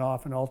ran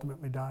off and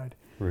ultimately died.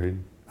 Right.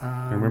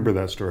 I remember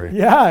that story.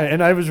 Yeah,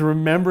 and I was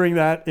remembering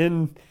that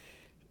in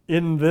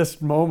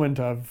this moment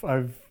of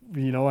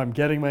I'm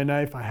getting my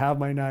knife, I have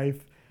my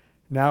knife,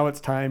 now it's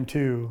time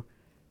to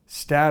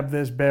stab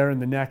this bear in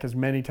the neck as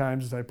many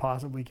times as I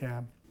possibly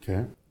can.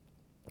 Okay.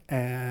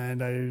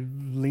 And I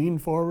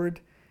leaned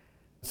forward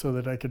so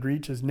that I could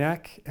reach his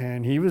neck,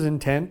 and he was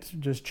intent,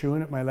 just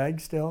chewing at my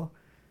leg still.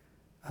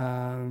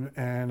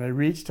 And I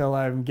reached till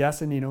I'm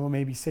guessing,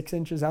 maybe 6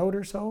 inches out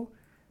or so.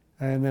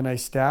 And then I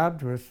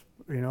stabbed with,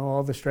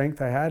 all the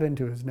strength I had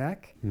into his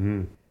neck.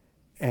 Mm-hmm.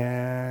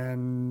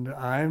 And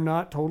I'm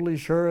not totally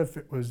sure if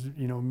it was,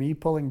 me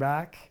pulling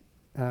back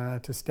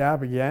to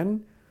stab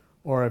again,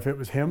 or if it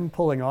was him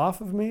pulling off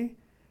of me.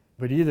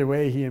 But either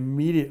way, he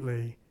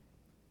immediately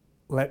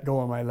let go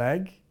of my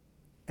leg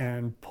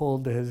and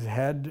pulled his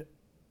head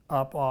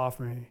up off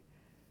me.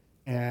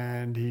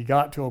 And he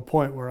got to a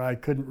point where I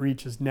couldn't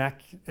reach his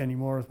neck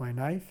anymore with my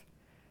knife.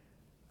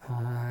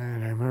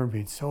 And I remember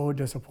being so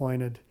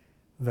disappointed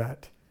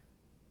that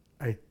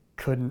I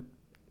couldn't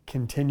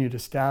continue to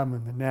stab him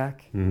in the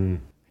neck. Mm-hmm.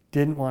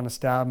 Didn't want to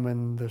stab him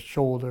in the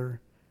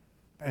shoulder.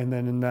 And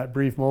then in that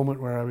brief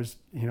moment where I was,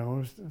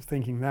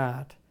 thinking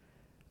that,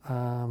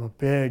 a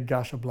big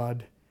gush of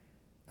blood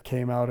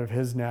came out of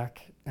his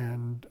neck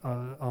and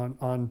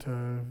onto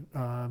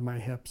my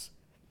hips.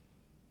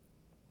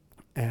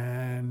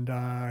 And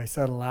I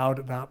said aloud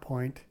at that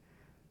point,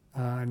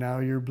 now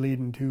you're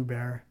bleeding too,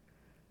 bear.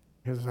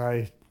 Because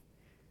I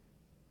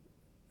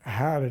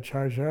had a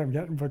charge there. I'm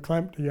getting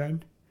verklempt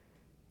again.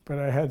 But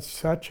I had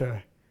such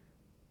a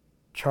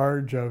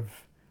charge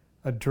of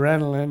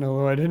adrenaline,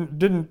 although I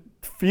didn't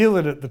feel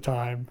it at the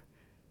time.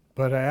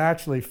 But I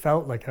actually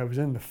felt like I was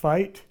in the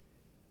fight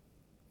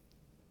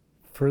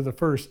for the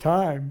first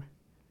time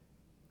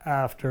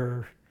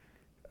after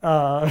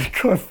a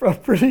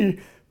pretty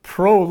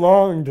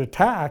prolonged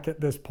attack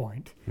at this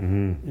point.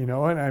 Mm-hmm.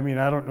 And I mean,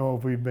 I don't know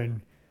if we've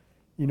been,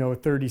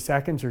 30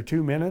 seconds or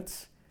 2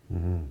 minutes.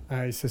 Mm-hmm.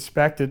 I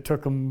suspect it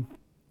took them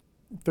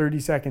 30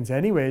 seconds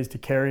anyways to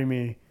carry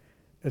me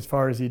as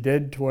far as he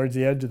did towards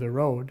the edge of the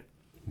road.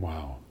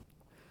 Wow.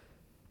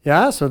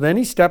 Yeah, so then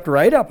he stepped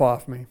right up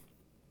off me.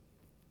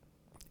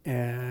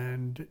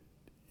 And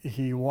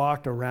he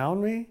walked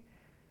around me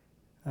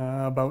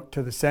about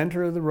to the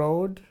center of the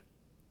road,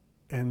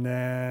 and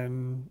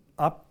then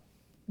up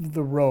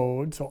the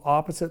road, so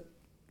opposite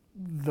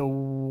the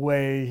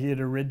way he had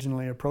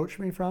originally approached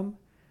me from,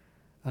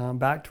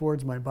 back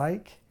towards my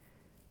bike.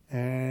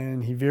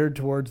 And he veered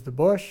towards the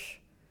bush.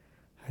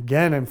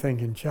 Again, I'm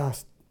thinking,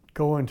 just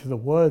go into the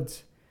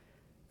woods.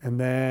 And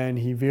then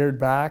he veered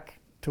back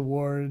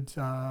towards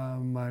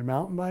my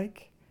mountain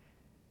bike.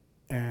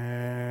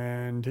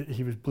 And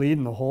he was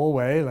bleeding the whole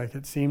way. Like,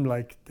 it seemed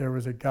like there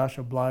was a gush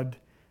of blood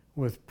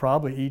with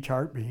probably each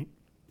heartbeat.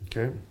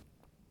 Okay.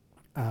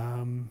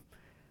 And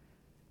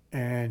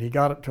he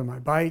got up to my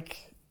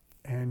bike,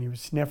 and he was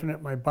sniffing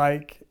at my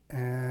bike,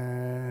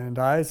 and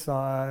I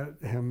saw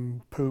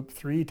him poop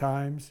 3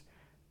 times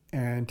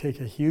and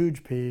take a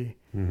huge pee.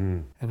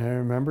 Mm-hmm. And I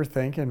remember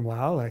thinking,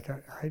 wow, like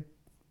I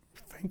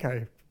think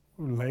I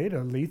laid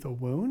a lethal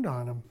wound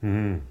on him,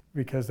 Mm-hmm.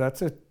 because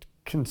that's a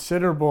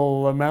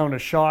considerable amount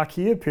of shock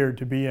he appeared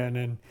to be in.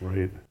 And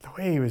Right. the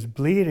way he was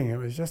bleeding, it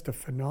was just a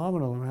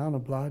phenomenal amount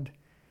of blood.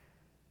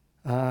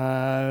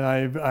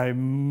 I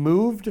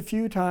moved a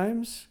few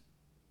times,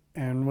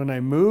 and when I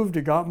moved,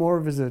 it got more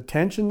of his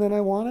attention than I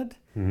wanted.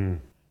 Mm-hmm.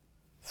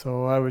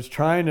 So I was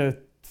trying to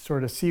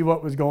sort of see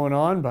what was going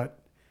on, but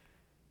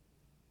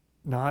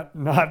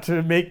not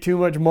to make too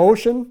much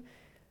motion.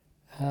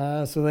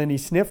 So then he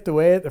sniffed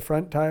away at the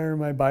front tire of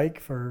my bike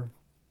for,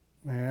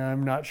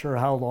 I'm not sure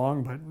how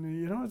long, but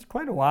it's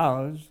quite a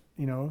while. It was,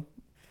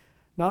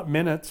 not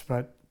minutes,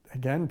 but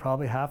again,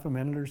 probably half a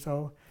minute or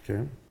so.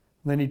 Okay.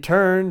 Then he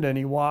turned and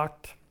he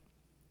walked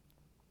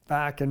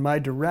back in my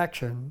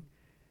direction,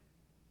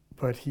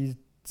 but he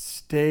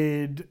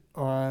stayed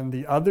on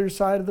the other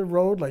side of the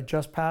road, like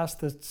just past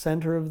the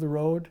center of the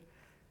road,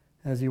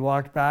 as he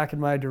walked back in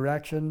my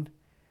direction.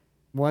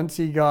 Once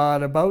he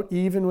got about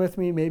even with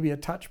me, maybe a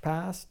touch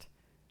past,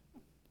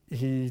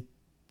 he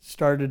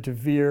started to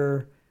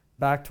veer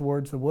back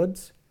towards the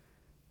woods.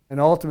 And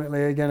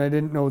ultimately, again, I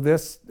didn't know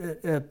this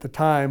at the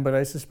time, but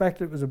I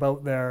suspect it was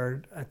about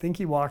there. I think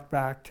he walked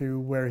back to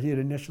where he had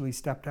initially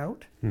stepped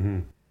out. Mm-hmm.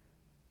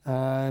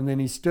 And then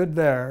he stood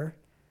there,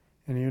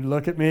 and he would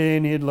look at me,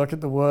 and he'd look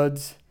at the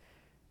woods.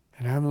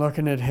 And I'm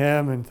looking at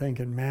him and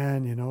thinking,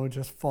 man,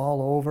 just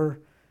fall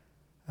over.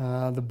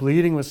 The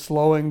bleeding was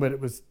slowing, but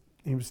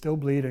he was still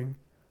bleeding.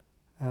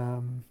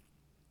 And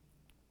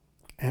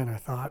I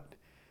thought,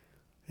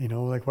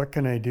 like, what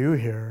can I do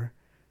here?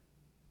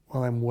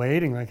 Well, I'm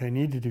waiting, like I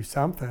need to do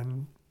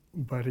something.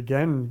 But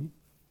again,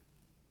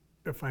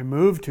 if I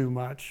moved too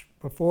much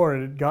before,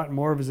 it had gotten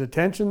more of his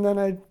attention than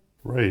I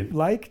Right.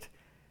 liked.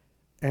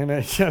 And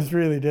I just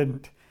really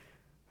didn't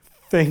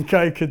think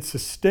I could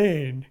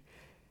sustain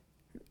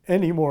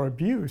any more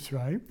abuse,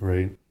 right?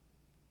 Right.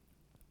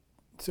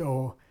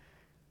 So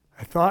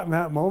I thought in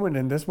that moment,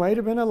 and this might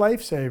have been a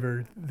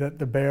lifesaver, that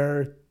the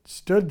bear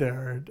stood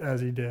there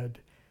as he did.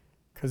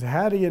 Because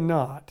had he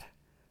not,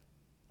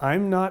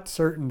 I'm not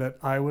certain that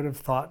I would have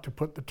thought to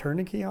put the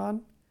tourniquet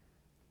on.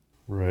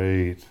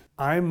 Right.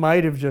 I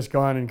might have just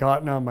gone and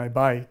gotten on my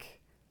bike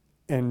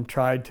and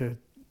tried to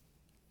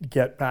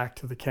get back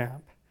to the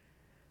camp.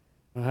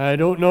 I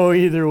don't know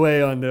either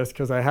way on this,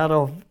 because I had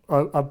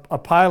a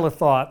pile of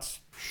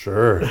thoughts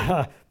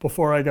Sure.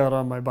 before I got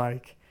on my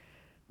bike.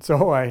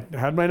 So I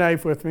had my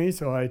knife with me,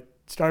 so I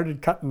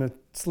started cutting the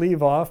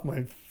sleeve off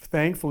my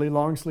thankfully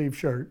long sleeve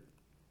shirt.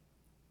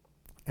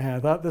 And I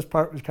thought this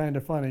part was kind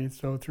of funny.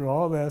 So through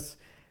all this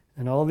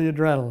and all the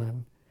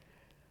adrenaline,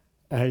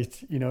 I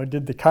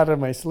did the cut of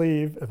my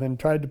sleeve and then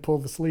tried to pull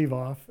the sleeve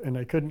off, and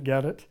I couldn't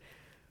get it.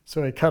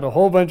 So I cut a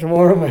whole bunch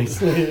more of my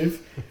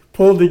sleeve,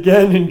 pulled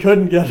again and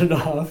couldn't get it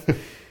off, and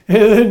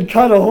then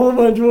cut a whole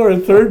bunch more a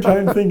third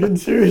time, thinking,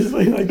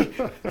 seriously, like,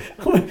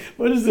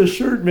 what is this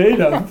shirt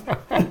made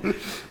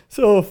of?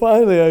 So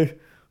finally I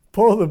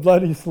pulled the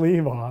bloody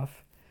sleeve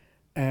off,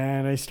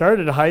 and I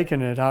started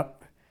hiking it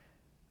up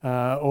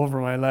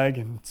over my leg.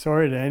 And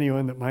sorry to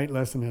anyone that might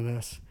listen to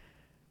this,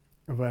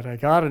 but I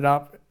got it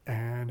up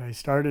and I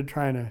started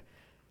trying to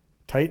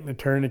tighten the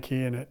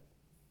tourniquet, and it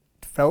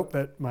felt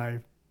that my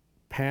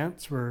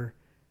pants were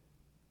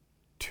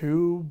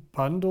too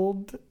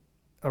bundled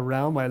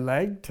around my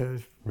leg to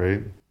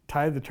Right.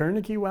 tie the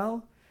tourniquet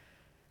well.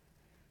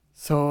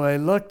 So I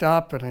looked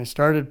up and I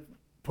started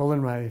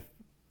pulling my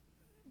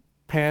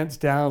pants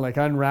down, like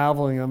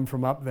unraveling them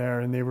from up there,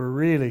 and they were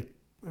really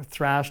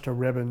thrashed to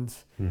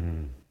ribbons.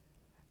 Mm-hmm.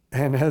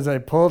 And as I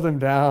pulled them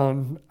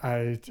down,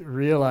 I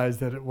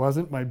realized that it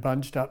wasn't my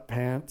bunched up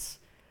pants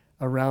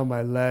around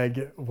my leg.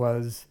 It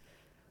was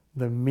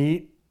the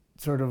meat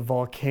sort of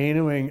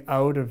volcanoing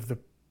out of the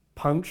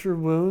puncture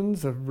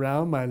wounds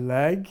around my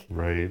leg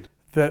Right.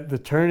 that the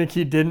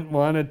tourniquet didn't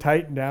want to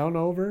tighten down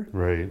over.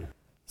 Right.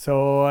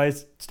 So I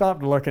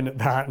stopped looking at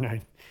that, and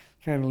I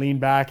kind of leaned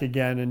back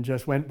again and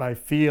just went by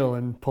feel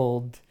and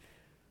pulled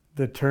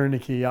the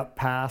tourniquet up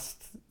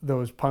past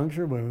those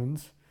puncture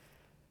wounds.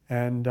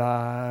 And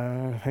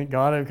thank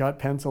God I've got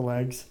pencil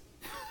legs.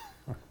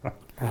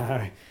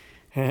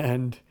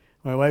 And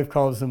my wife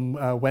calls them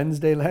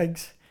Wednesday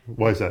legs.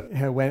 Why is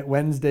that?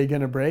 Wednesday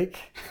gonna break.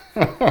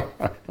 Oh,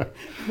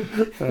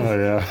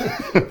 yeah.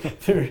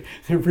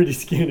 they're pretty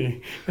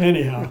skinny.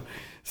 Anyhow,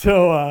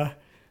 so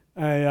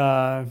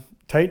I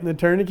tightened the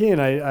tourniquet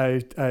and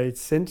I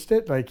cinched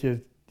it like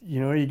you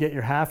get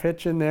your half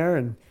hitch in there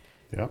and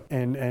Yeah.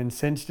 and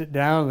cinched it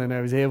down. And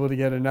I was able to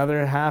get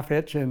another half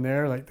hitch in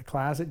there, like the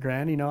classic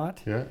granny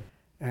knot. Yeah.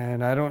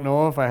 And I don't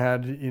know if I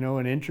had,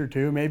 an inch or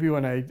two. Maybe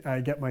when I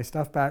get my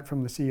stuff back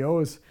from the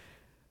COs,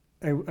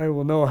 I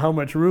will know how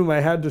much room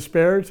I had to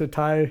spare to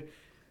tie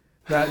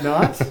that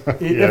knot.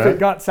 Yeah. If it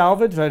got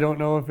salvaged, I don't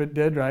know if it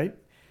did, right?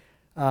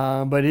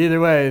 But either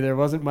way, there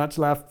wasn't much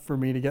left for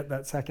me to get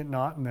that second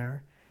knot in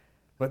there.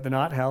 But the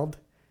knot held.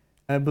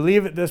 I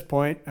believe at this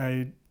point,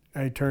 I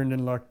turned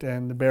and looked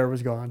and the bear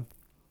was gone.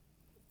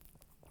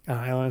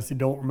 I honestly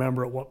don't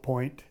remember at what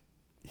point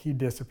he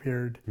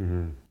disappeared.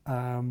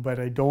 Mm-hmm. But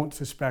I don't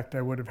suspect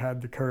I would have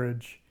had the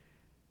courage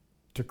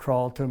to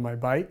crawl to my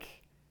bike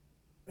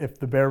if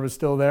the bear was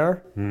still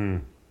there.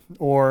 Mm.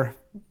 Or,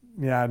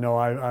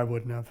 I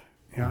wouldn't have.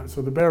 Yeah,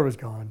 so the bear was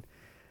gone.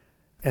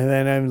 And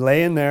then I'm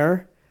laying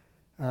there.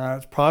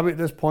 It's probably at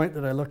this point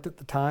that I looked at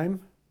the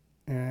time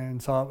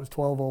and saw it was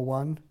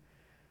 12:01.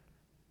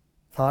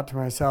 Thought to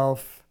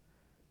myself,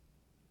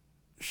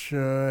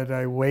 should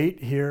I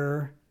wait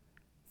here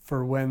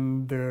for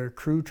when the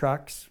crew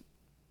trucks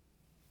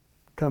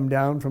come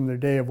down from their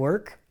day of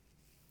work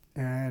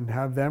and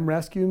have them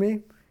rescue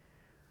me?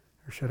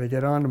 Or should I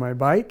get onto my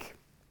bike?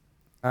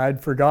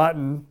 I'd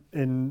forgotten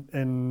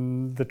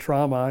in the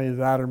trauma, either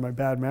that or my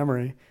bad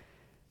memory,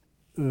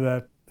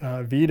 that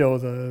Vito,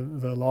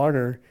 the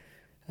logger,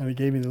 and he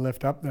gave me the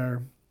lift up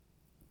there,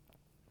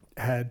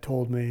 had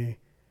told me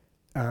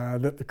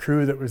that the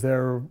crew that was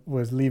there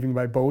was leaving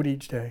by boat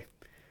each day.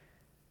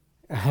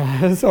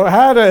 So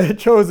had I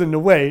chosen to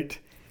wait,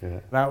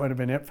 Yeah. that would have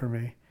been it for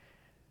me.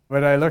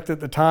 But I looked at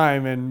the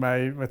time, and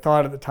my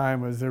thought at the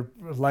time was they're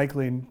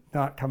likely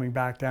not coming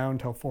back down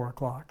till 4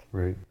 o'clock.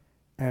 Right.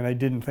 And I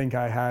didn't think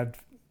I had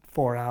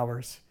 4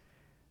 hours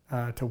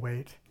to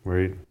wait.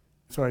 Right.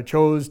 So I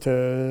chose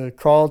to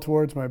crawl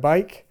towards my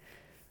bike.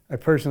 I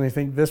personally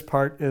think this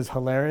part is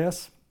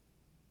hilarious.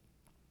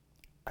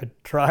 I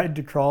tried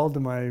to crawl to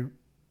my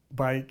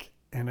bike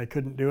and I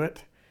couldn't do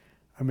it.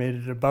 I made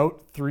it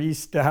about 3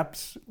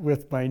 steps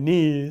with my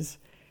knees,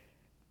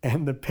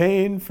 and the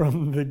pain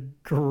from the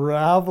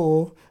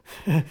gravel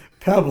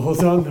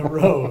pebbles on the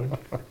road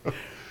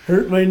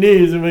hurt my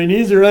knees, and my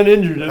knees are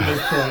uninjured at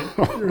this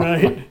point,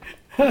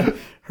 right?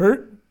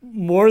 Hurt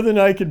more than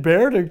I could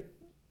bear to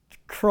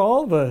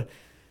crawl the,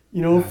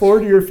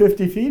 40 or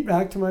 50 feet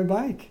back to my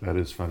bike. That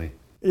is funny.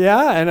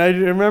 Yeah, and I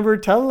remember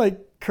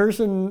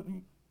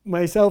cursing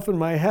myself in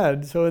my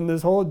head. So in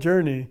this whole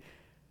journey,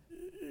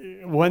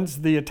 once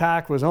the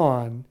attack was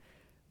on,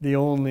 the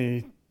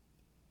only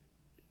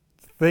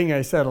thing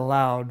I said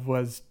aloud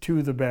was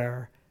to the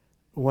bear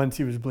once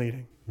he was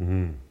bleeding.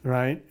 Mm-hmm.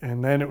 Right?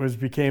 And then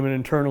became an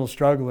internal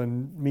struggle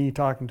and me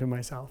talking to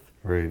myself.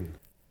 Right.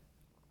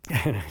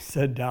 And I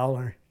said,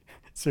 Dowler,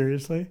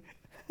 seriously?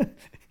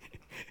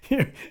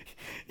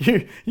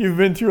 You've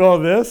been through all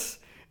this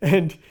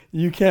and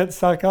you can't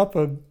suck up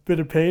a bit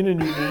of pain in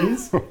your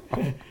knees?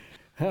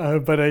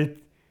 But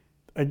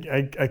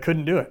I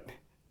couldn't do it.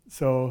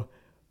 So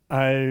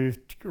I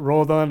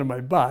rolled onto my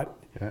butt.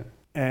 Yeah.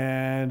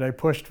 And I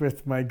pushed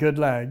with my good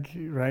leg,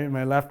 right?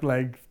 My left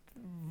leg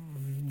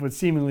was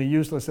seemingly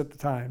useless at the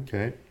time.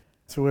 Okay.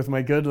 So with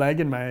my good leg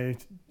in my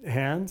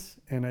hands,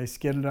 and I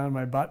skidded on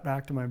my butt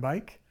back to my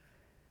bike.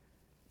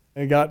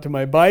 I got to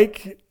my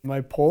bike.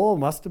 My pole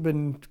must have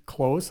been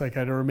close,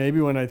 or maybe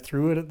when I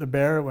threw it at the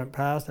bear, it went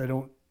past. I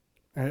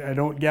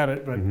don't get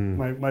it, but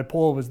Mm-hmm. my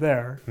pole was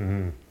there.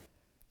 Mm-hmm.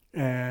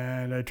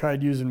 And I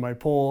tried using my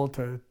pole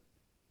to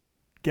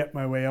get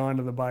my way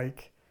onto the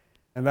bike.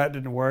 And that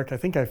didn't work. I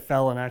think I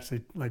fell and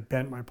actually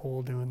bent my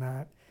pole doing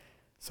that.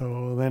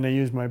 So then I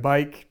used my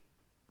bike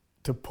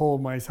to pull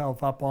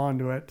myself up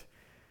onto it.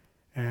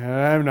 And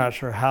I'm not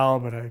sure how,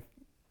 but I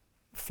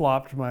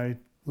flopped my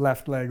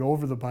left leg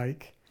over the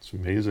bike. It's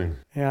amazing.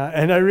 Yeah,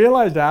 and I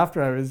realized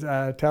after I was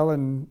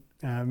telling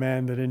a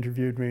man that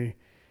interviewed me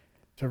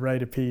to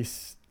write a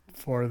piece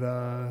for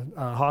the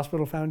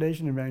Hospital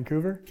Foundation in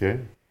Vancouver. Okay.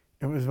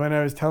 It was when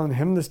I was telling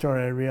him the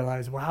story, I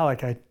realized, wow,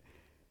 I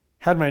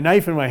had my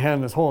knife in my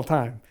hand this whole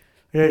time.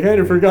 I kind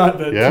of forgot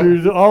that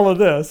through all of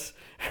this,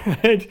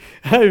 right,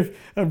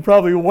 I'm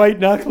probably white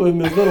knuckling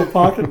this little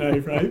pocket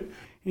knife, right?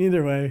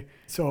 Either way,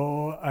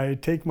 so I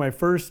take my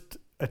first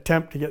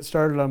attempt to get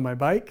started on my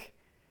bike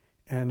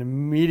and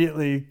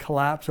immediately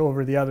collapse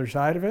over the other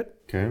side of it.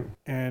 Okay.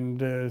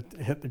 And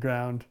hit the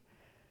ground.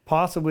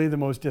 Possibly the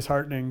most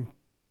disheartening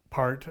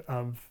part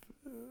of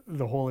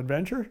the whole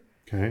adventure.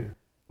 Okay.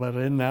 But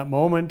in that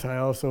moment, I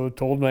also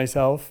told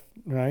myself,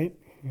 right,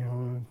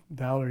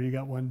 Dowler, you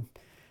got one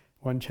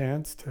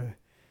chance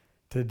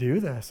to do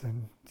this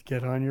and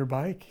get on your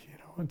bike.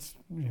 It's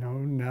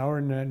now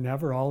or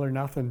never, all or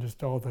nothing.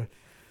 Just all the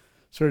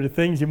sort of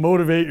things you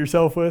motivate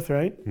yourself with,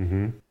 right?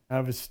 Mm-hmm. I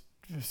was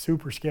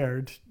super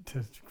scared,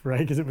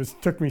 right? Because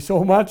took me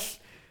so much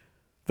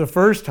the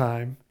first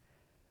time.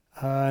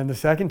 And the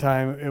second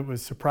time, it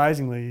was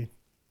surprisingly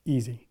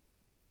easy,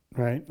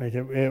 right? Like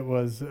it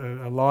was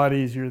a lot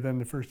easier than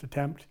the first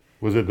attempt.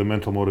 Was it the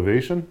mental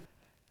motivation?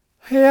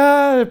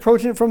 Yeah,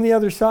 approaching it from the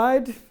other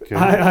side. Okay.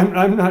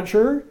 I'm not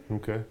sure.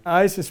 Okay.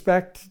 I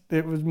suspect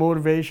it was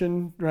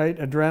motivation, right?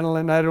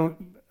 Adrenaline. I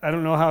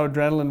don't know how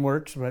adrenaline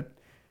works, but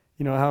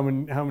you know how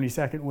many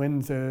second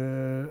wins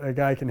a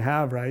guy can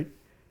have, right?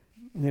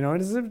 You know,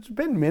 it's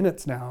been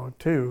minutes now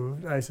too,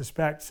 I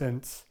suspect,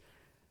 since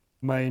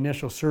my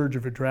initial surge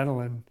of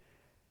adrenaline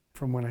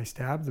from when I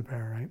stabbed the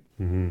bear, right?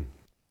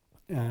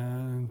 Mm-hmm.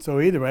 And so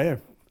either way, I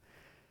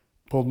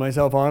pulled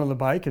myself onto the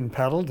bike and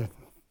pedaled, and,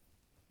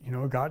 you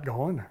know, got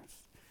going. I was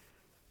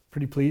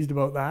pretty pleased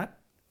about that.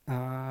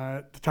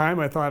 At the time,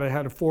 I thought I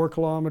had a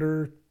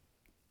 4-kilometer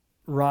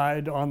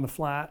ride on the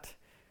flat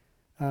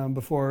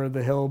before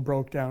the hill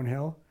broke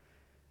downhill.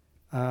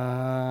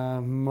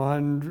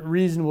 On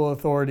reasonable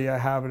authority, I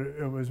have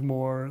it was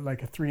more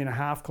like a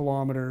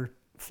 3.5-kilometer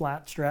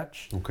flat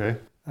stretch. Okay.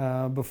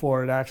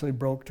 Before it actually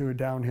broke to a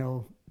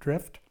downhill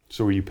drift.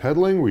 So were you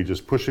pedaling? Were you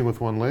just pushing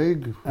with one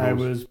leg? I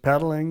was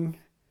pedaling,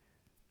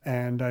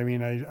 and I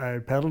mean, I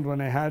pedaled when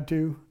I had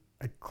to.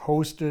 I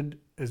coasted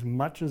as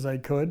much as I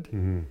could.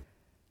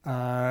 Mm-hmm.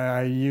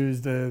 I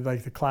used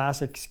the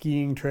classic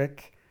skiing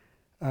trick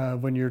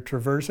when you're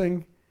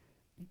traversing.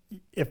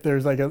 If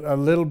there's like a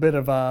little bit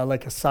of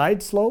a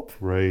side slope,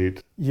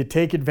 right, you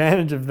take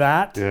advantage of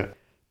that. Yeah.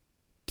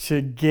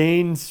 To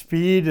gain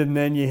speed, and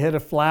then you hit a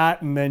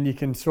flat, and then you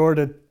can sort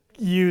of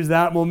use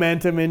that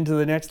momentum into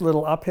the next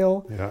little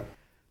uphill. Yeah.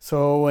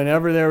 So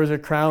whenever there was a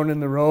crown in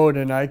the road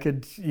and I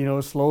could, you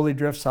know, slowly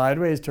drift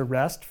sideways to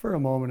rest for a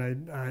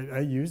moment, I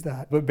used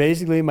that. But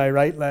basically my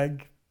right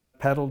leg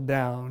pedaled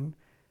down,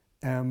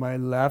 and my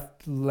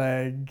left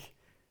leg,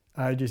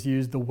 I just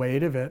used the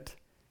weight of it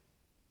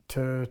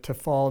to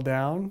fall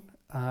down.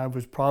 I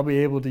was probably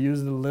able to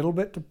use it a little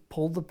bit to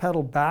pull the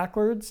pedal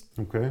backwards.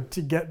 Okay.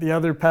 To get the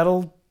other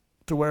pedal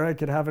to where I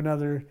could have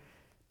another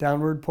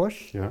downward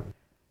push. Yeah.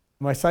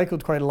 I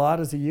cycled quite a lot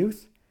as a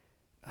youth,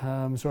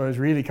 so I was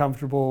really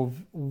comfortable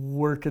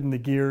working the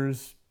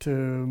gears to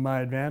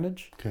my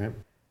advantage. Okay.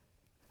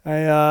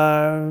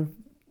 I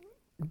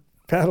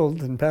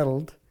pedaled,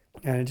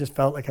 and it just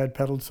felt like I'd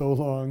pedaled so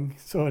long.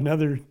 So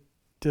another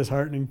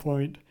disheartening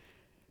point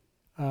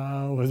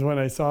was when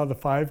I saw the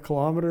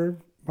 5-kilometer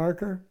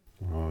marker.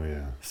 Oh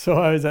yeah. So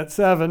I was at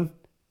 7.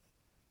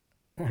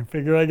 I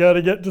figure I got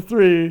to get to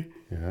 3.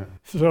 Yeah.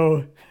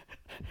 So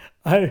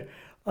I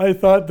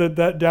thought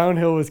that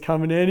downhill was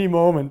coming any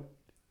moment,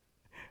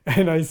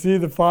 and I see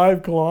the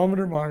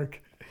 5-kilometer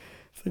mark.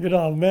 Thinking,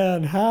 oh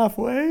man,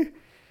 halfway,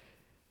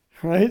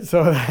 right?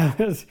 So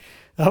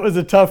that was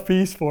a tough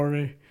piece for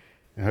me.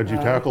 How'd you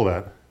tackle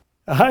that?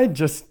 I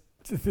just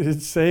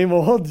same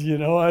old, you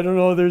know. I don't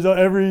know. There's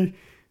every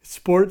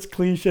sports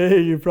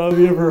cliche you've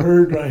probably ever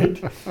heard,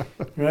 right?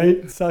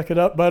 Right? Suck it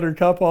up,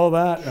 buttercup, all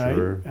that, right?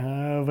 Sure.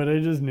 But I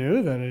just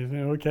knew that. I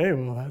said, okay,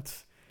 well,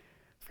 that's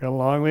got a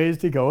long ways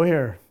to go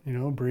here. You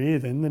know,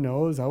 breathe in the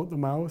nose, out the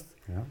mouth.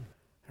 Yeah.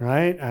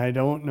 Right? I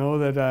don't know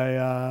that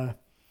I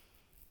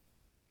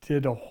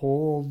did a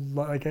whole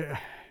lot. Like, I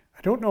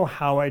don't know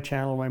how I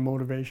channel my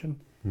motivation.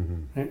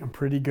 Mm-hmm. I'm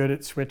pretty good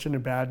at switching a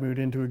bad mood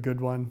into a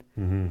good one.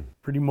 Mm-hmm.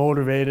 Pretty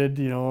motivated.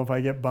 You know, if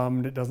I get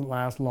bummed, it doesn't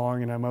last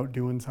long and I'm out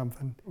doing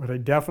something. But I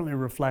definitely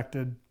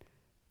reflected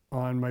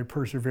on my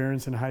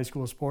perseverance in high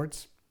school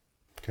sports.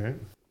 Okay.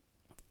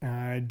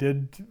 I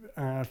did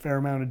a fair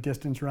amount of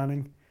distance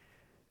running.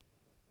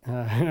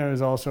 And I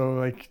was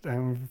also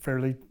I'm a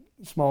fairly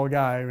small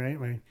guy, right?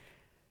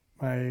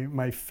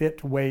 My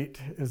fit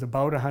weight is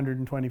about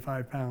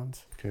 125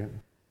 pounds. Okay.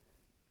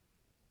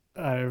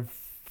 I've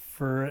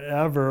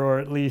forever, or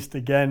at least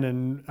again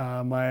in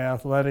my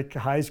athletic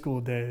high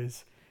school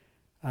days,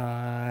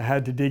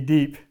 had to dig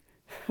deep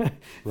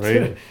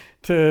Right.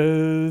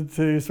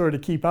 to sort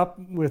of keep up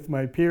with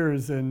my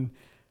peers in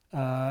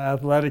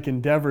athletic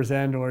endeavors,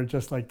 and or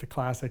just like the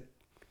classic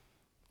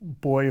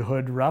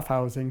boyhood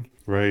roughhousing.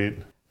 Right.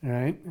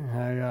 Right.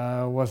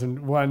 I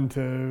wasn't one to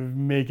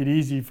make it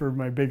easy for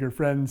my bigger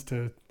friends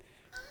to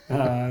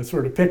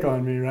sort of pick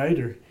on me,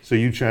 right? So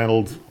you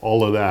channeled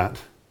all of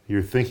that.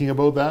 You're thinking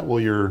about that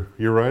while you're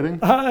riding?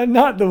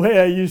 Not the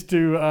way I used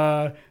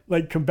to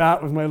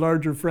combat with my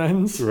larger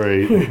friends.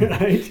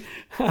 Right.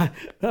 Right.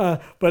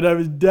 But I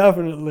was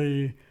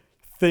definitely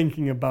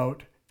thinking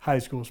about high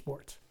school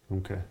sports.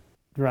 Okay.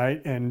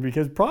 Right. And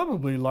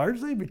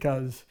largely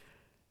because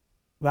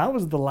that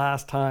was the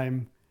last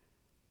time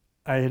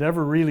I had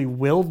ever really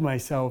willed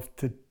myself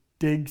to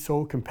dig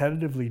so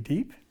competitively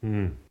deep.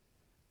 Mm.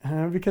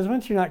 Because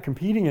once you're not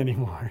competing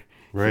anymore,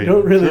 Right. you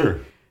don't really Sure.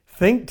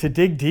 think to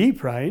dig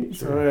deep, right?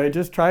 Sure. So I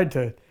just tried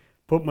to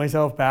put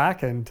myself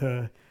back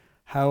into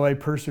how I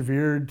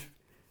persevered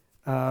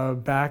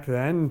back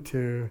then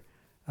to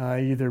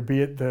either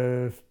be at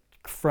the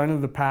front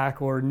of the pack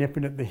or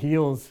nipping at the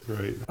heels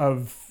Right.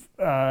 of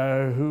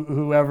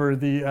whoever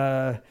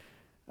the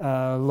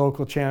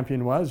local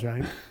champion was,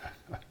 right?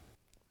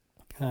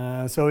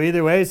 So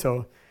either way,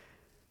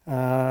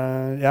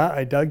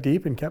 I dug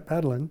deep and kept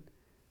pedaling.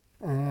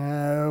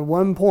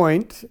 One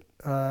point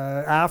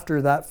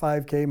after that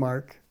 5K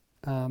mark,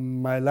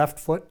 my left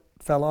foot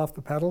fell off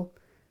the pedal.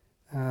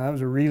 That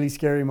was a really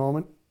scary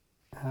moment.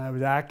 I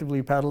was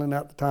actively pedaling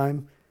at the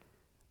time.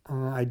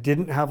 I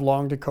didn't have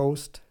long to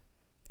coast,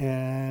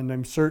 and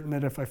I'm certain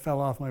that if I fell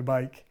off my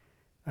bike,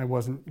 I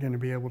wasn't going to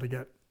be able to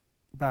get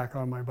back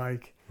on my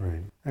bike.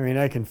 Right. I mean,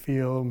 I can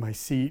feel my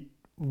seat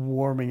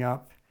warming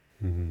up.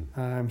 Mm-hmm.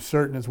 I'm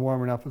certain it's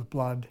warming up with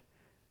blood.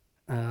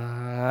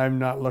 I'm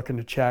not looking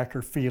to check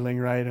or feeling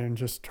right. I'm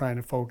just trying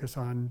to focus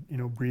on,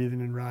 breathing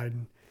and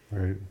riding.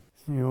 Right.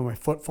 My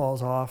foot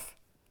falls off.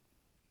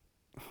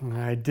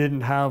 I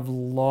didn't have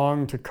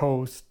long to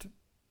coast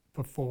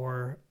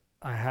before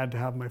I had to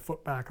have my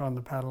foot back on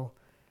the pedal.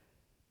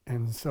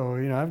 And so,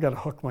 I've got to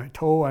hook my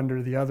toe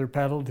under the other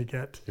pedal to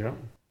get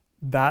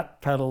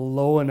that pedal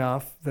low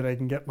enough that I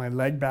can get my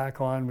leg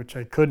back on, which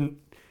I couldn't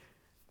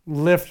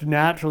lift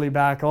naturally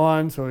back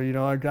on. So,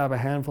 I grab a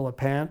handful of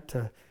pant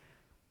to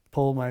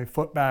pull my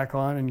foot back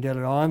on and get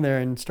it on there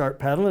and start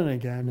pedaling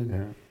again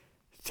and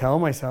tell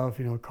myself,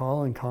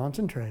 call and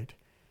concentrate,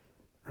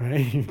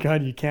 right?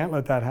 God, you can't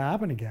let that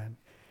happen again.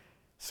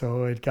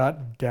 So it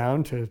got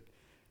down to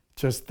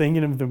just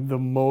thinking of the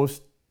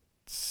most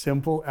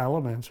simple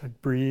elements.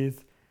 I'd breathe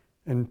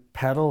and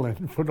pedal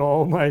and put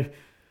all my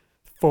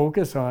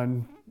focus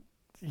on,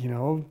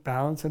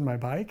 balancing my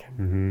bike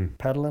and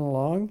pedaling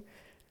along,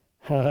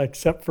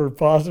 except for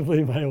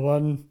possibly my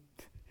one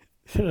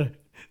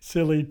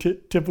silly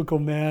typical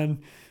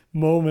man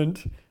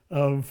moment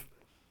of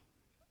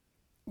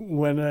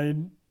when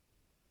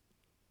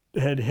I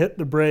had hit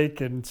the brake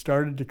and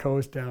started to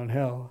coast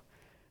downhill.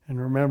 And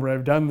remember,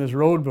 I've done this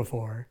road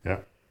before.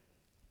 Yeah.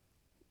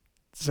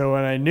 So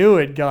when I knew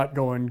it got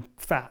going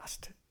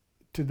fast,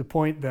 to the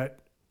point that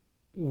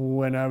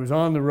when I was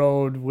on the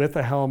road with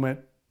a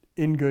helmet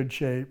in good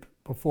shape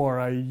before,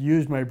 I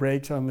used my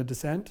brakes on the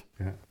descent.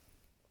 Yeah.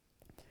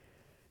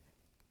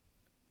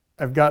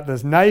 I've got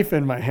this knife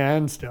in my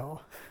hand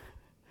still.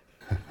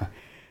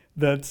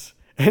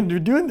 And you're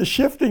doing the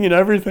shifting and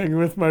everything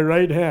with my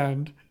right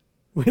hand,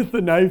 with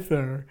the knife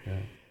there. Yeah.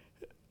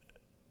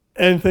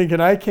 And thinking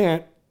I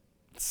can't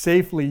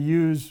safely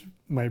use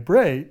my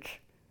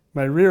brake,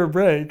 my rear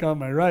brake on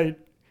my right,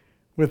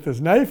 with this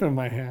knife in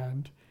my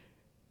hand,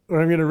 or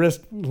I'm going to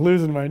risk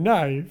losing my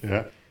knife.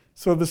 Yeah.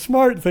 So the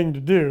smart thing to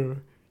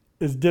do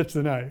is ditch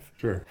the knife.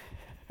 Sure.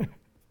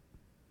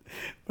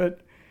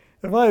 But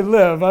if I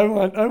live, I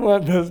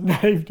want this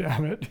knife,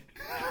 damn it.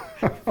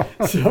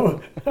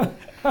 So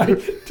I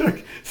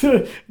took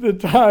the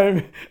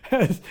time,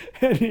 as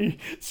any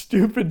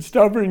stupid,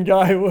 stubborn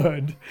guy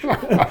would,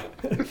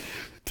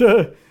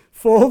 to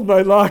fold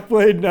my lock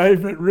blade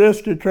knife at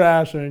risk of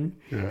crashing,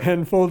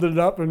 and folded it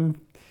up and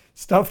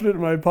stuffed it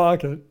in my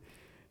pocket,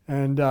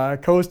 and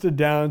coasted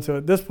down. So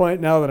at this point,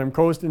 now that I'm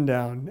coasting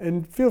down,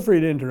 and feel free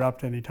to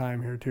interrupt any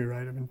time here too,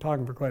 right? I've been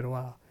talking for quite a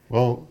while.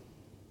 Well,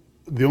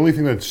 the only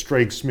thing that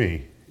strikes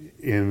me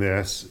in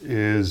this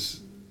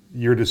is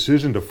your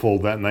decision to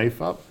fold that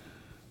knife up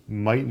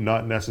might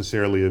not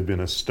necessarily have been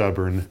a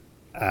stubborn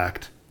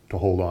act to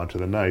hold on to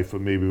the knife,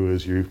 but maybe it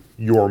was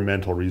your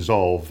mental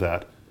resolve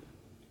that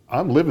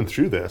I'm living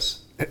through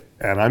this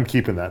and I'm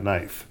keeping that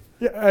knife.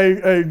 Yeah, I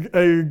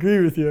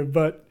agree with you,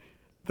 but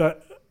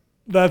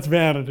that's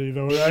vanity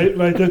though, right?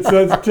 Like that's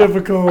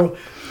typical,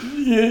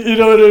 you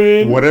know what I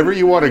mean? Whatever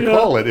you want to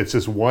call it, it's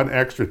just one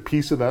extra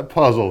piece of that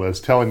puzzle that's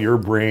telling your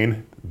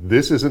brain,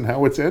 this isn't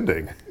how it's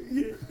ending.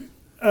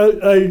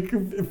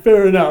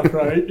 Fair enough,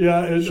 right?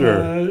 Yeah,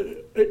 Sure.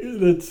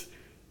 That's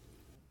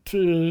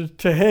to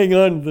hang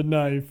on to the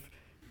knife.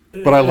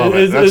 But I love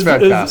it. That's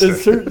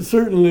fantastic. It's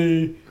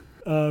certainly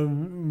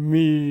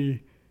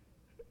me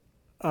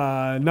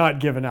not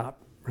giving up.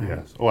 Right?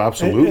 Yes. Oh,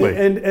 absolutely.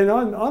 And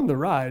on the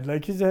ride,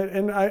 like you said,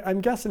 and I'm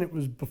guessing it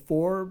was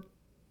before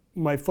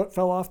my foot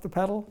fell off the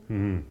pedal,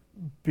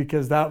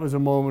 because that was a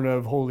moment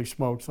of holy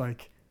smokes,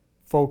 like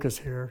focus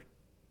here,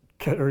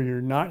 or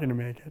you're not going to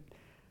make it.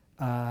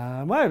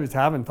 I was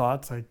having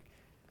thoughts like,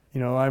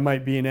 I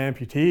might be an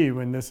amputee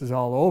when this is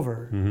all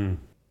over,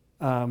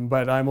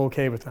 but I'm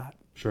okay with that.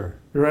 Sure.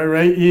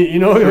 Right.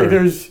 Sure.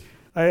 There's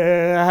I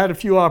had a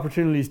few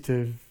opportunities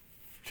to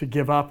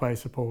give up, I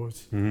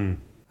suppose. And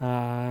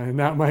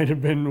that might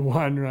have been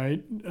one,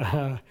 right?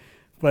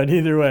 But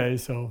either way,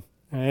 so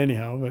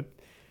anyhow,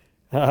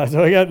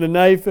 so I got the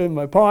knife in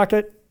my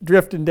pocket,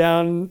 drifting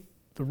down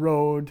the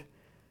road,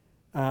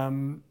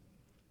 and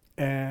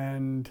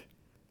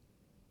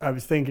I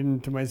was thinking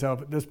to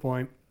myself at this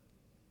point,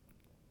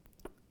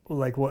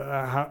 like,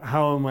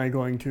 how am I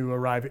going to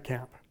arrive at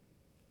camp?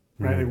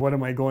 Right? Like, what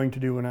am I going to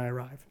do when I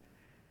arrive?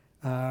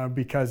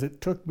 Because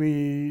it took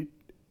me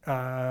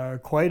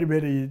quite a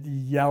bit of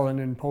yelling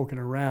and poking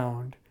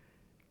around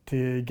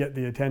to get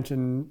the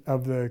attention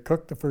of the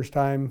cook the first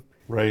time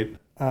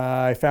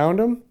I found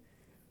him.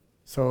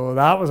 So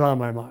that was on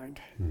my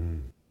mind.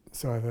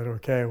 So I thought,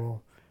 okay,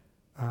 well,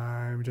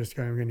 I'm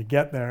going to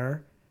get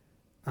there.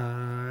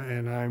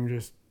 and I'm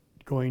just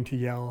going to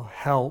yell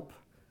help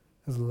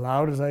as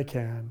loud as I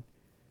can,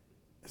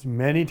 as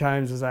many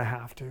times as I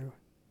have to,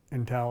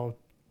 until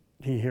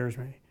he hears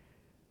me.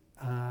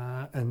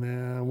 And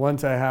then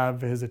once I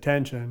have his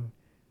attention,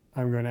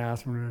 I'm going to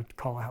ask him to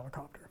call a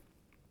helicopter.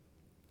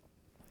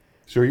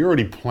 So you're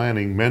already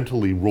planning,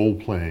 mentally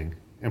role-playing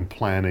and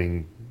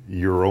planning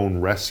your own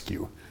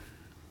rescue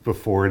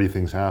before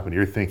anything's happened.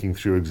 You're thinking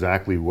through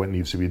exactly what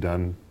needs to be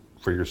done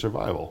for your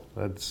survival.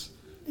 That's...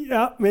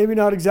 Yeah, maybe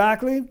not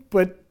exactly,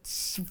 but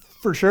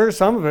for sure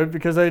some of it,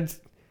 because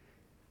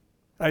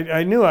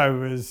I knew I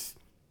was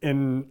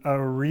in a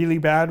really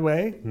bad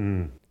way.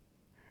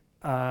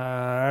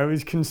 I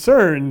was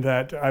concerned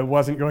that I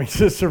wasn't going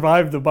to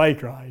survive the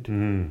bike ride.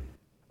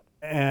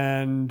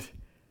 And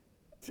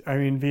I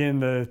mean, being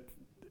the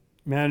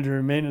manager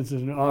of maintenance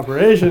and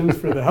operations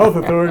for the health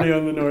authority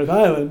on the North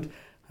Island,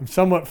 I'm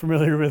somewhat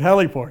familiar with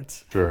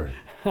heliports. Sure.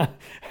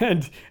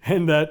 and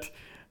that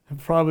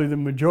probably the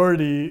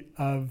majority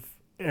of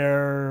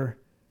air,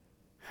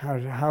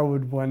 how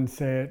would one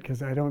say it?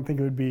 Because I don't think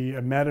it would be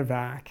a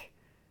medevac,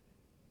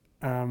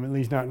 at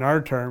least not in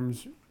our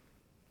terms,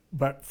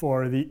 but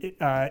for the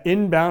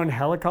inbound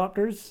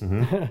helicopters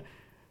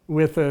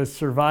with a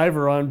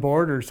survivor on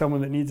board or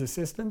someone that needs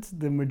assistance,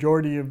 the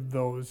majority of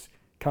those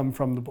come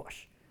from the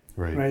bush.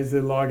 Right. Right, it's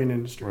the logging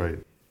industry. Right.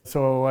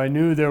 So I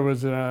knew there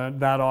was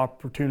that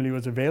opportunity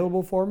was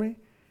available for me,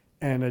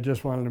 and I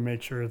just wanted to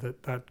make sure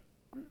that that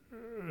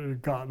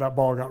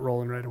ball got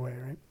rolling right away.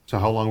 Right. So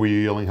how long were you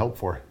yelling help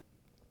for?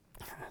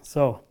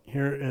 So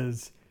here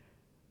is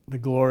the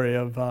glory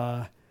of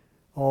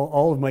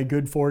all of my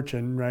good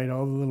fortune, right?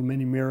 All the little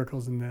mini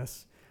miracles in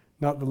this,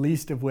 not the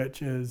least of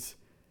which is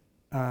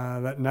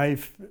that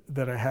knife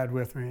that I had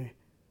with me.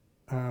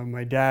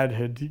 My dad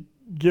had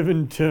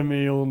given to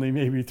me only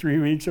maybe 3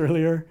 weeks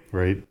earlier,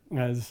 Right.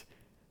 as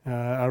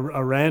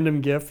a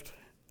random gift,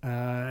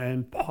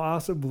 and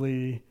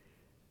possibly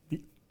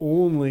the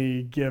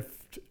only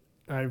gift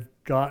I've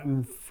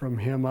gotten from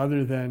him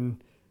other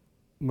than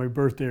my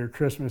birthday or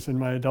Christmas in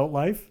my adult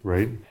life.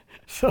 Right.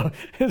 So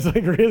it's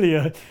like really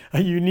a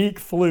unique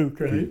fluke,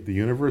 right? The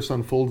universe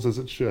unfolds as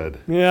it should.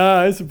 Yeah,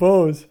 I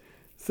suppose.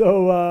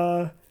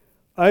 So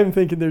I'm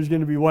thinking there's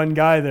going to be one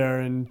guy there,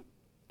 and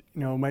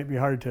it might be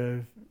hard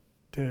to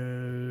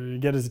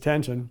get his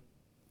attention.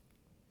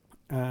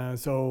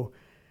 So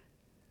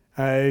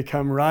I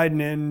come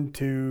riding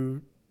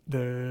into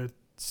the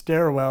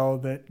stairwell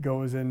that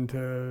goes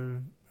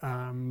into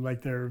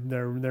like their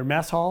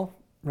mess hall,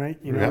 right?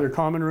 Yep. Their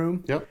common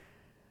room. Yep.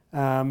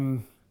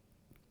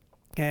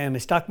 And I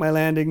stuck my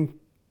landing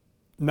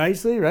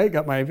nicely, right?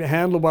 Got my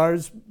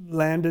handlebars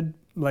landed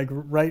like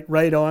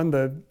right on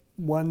the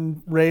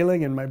one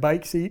railing in my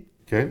bike seat.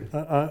 Okay.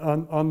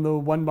 On the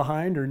one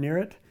behind or near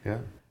it. Yeah.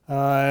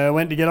 I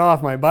went to get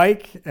off my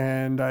bike,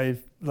 and I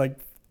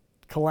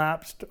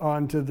collapsed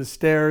onto the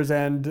stairs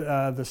and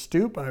the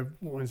stoop.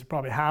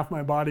 Probably half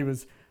my body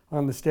was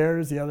on the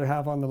stairs, the other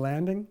half on the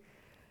landing.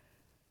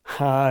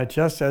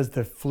 Just as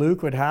the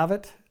fluke would have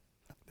it,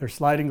 their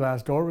sliding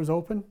glass door was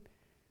open.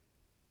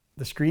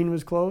 The screen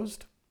was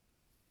closed.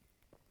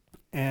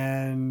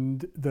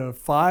 And the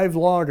 5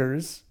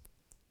 loggers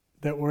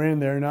that were in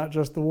there, not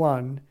just the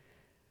one,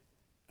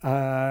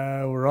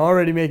 were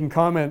already making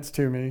comments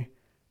to me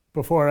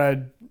before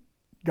I'd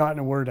gotten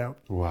a word out.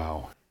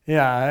 Wow.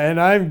 Yeah,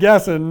 and I'm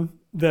guessing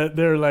that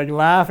they're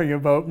laughing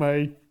about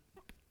my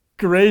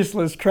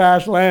graceless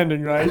crash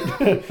landing, right?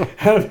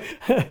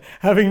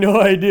 Having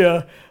no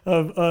idea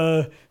of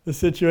the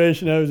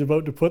situation I was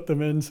about to put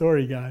them in.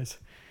 Sorry, guys.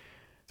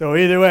 So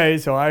either way,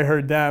 so I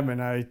heard them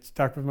and I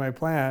stuck with my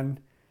plan.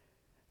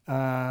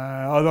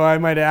 Although I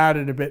might have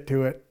added a bit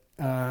to it.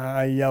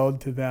 I yelled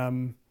to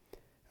them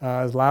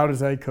as loud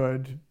as I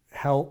could,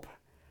 help.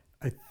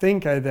 I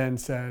think I then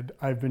said,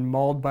 I've been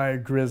mauled by a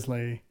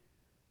grizzly.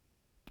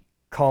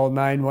 Call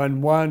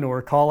 911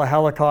 or call a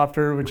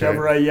helicopter,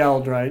 whichever I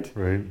yelled, right?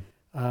 Right.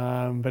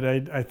 But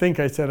I think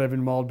I said I've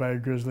been mauled by a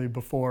grizzly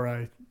before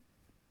I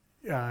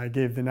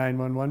gave the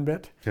 911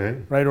 bit,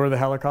 Okay. right, or the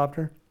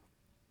helicopter.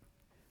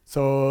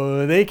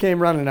 So they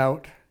came running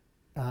out.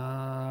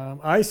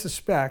 I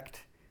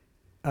suspect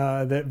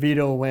that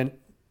Vito went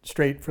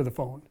straight for the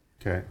phone.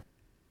 Okay.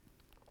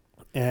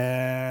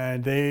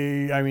 And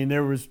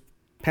there was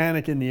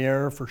panic in the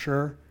air for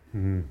sure.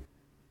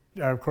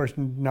 Mm-hmm. Of course,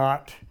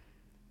 not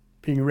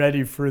being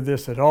ready for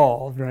this at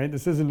all, right?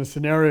 This isn't a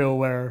scenario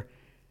where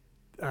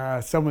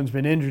someone's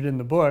been injured in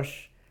the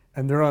bush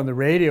and they're on the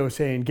radio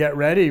saying, get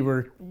ready,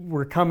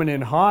 we're coming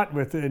in hot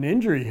with an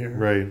injury here.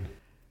 Right.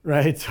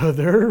 Right, so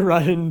they're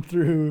running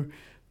through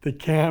the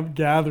camp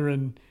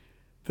gathering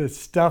the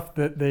stuff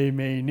that they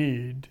may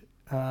need.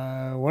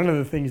 One of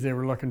the things they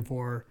were looking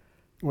for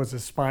was a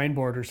spine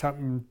board or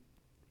something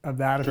of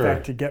that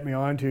effect to get me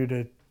onto,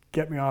 to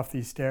get me off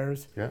these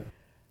stairs. Yeah.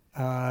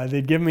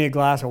 They'd give me a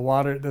glass of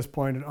water at this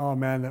point, and oh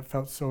man, that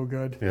felt so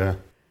good. Yeah.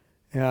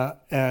 Yeah,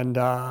 and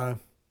I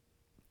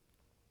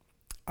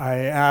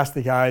asked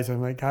the guys,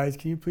 I'm like, guys,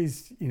 can you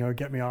please,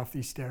 get me off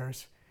these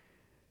stairs?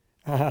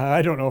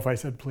 I don't know if I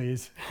said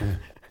please.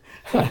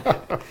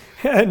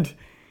 and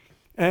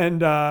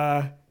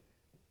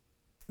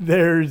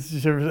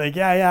there's like,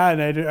 yeah,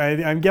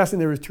 and I'm guessing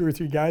there was 2 or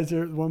 3 guys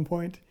there at one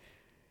point.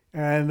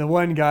 And the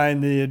one guy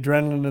in the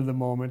adrenaline of the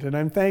moment, and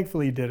I'm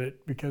thankfully did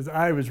it because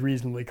I was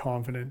reasonably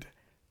confident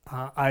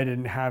I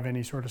didn't have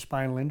any sort of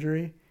spinal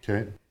injury.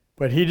 Okay.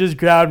 But he just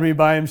grabbed me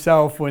by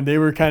himself when they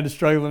were kind of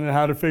struggling on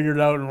how to figure it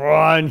out,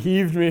 and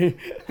heaved me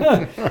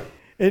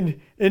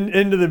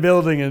into the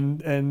building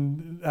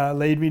and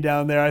laid me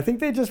down there. I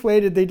think they just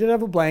waited. They did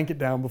have a blanket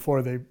down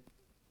before they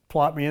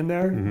plopped me in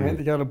there. Mm-hmm. Right?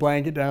 They got a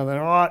blanket down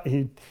there.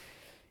 He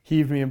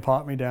heaved me and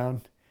popped me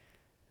down.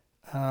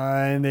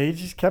 And they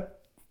just kept,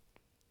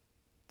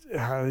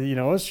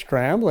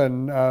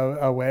 scrambling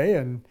away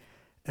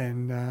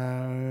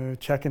and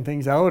checking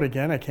things out.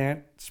 Again, I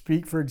can't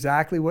speak for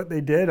exactly what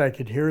they did. I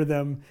could hear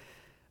them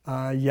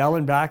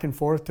yelling back and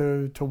forth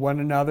to one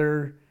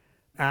another,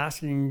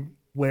 asking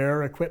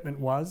where equipment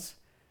was.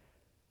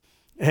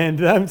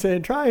 And I'm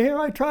saying, try here,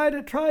 I tried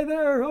it, try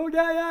there, oh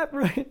yeah,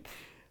 right.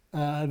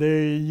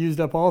 They used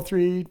up all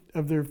 3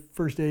 of their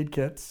first aid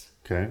kits.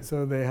 Okay.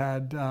 So they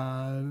had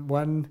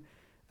one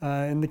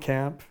in the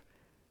camp,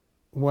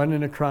 one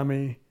in a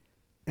crummy,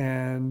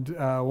 and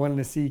one in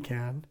a sea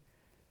can.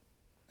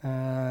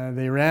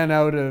 They ran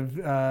out of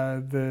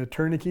the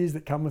tourniquets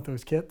that come with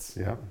those kits.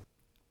 Yeah.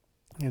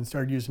 And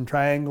started using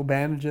triangle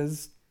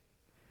bandages.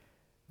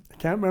 I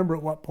can't remember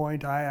at what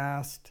point I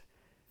asked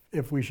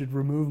if we should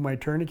remove my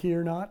tourniquet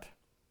or not.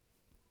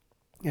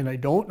 And I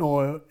don't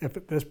know if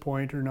at this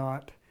point or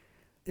not,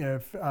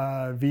 if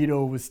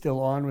Vito was still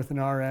on with an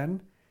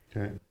RN.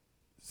 Okay.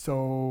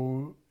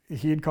 So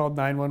he had called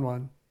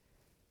 911.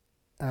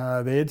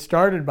 They had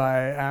started by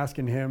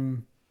asking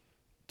him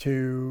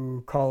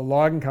to call a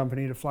logging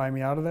company to fly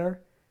me out of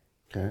there.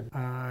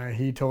 Okay.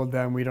 He told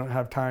them, we don't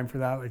have time for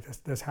that. Like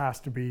this has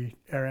to be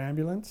air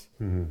ambulance.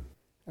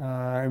 Mm-hmm.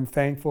 I'm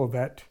thankful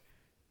that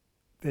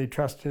they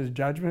trust his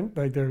judgment.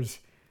 Like there's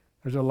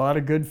a lot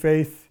of good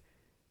faith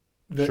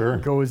that Sure.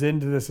 goes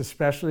into this,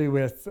 especially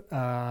with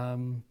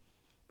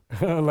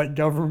like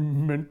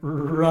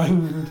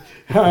government-run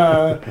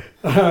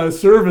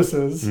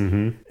services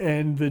Mm-hmm.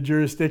 and the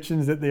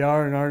jurisdictions that they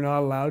are and are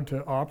not allowed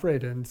to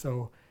operate in.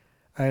 So,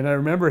 and I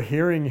remember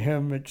hearing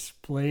him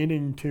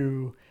explaining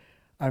to,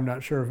 I'm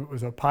not sure if it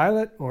was a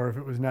pilot or if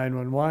it was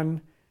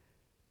 911,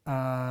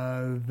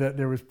 that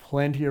there was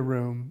plenty of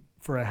room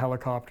for a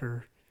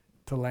helicopter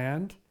to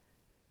land.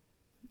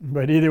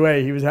 But either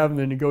way, he was having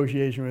the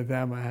negotiation with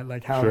them,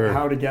 like Sure.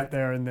 how to get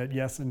there, and that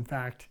yes, in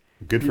fact,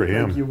 Good for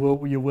him. you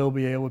will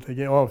be able to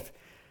get. Oh,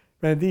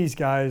 man, these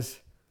guys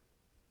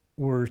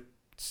were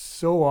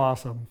so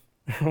awesome,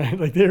 right?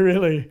 Like they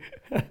really.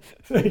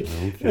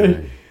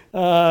 Okay.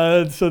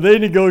 So they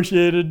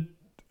negotiated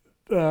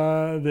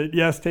that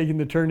yes, taking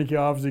the tourniquet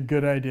off is a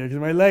good idea because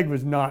my leg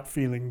was not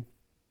feeling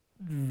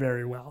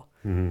very well,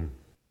 Mm-hmm.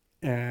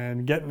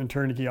 and getting the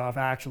tourniquet off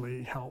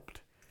actually helped.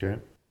 Okay.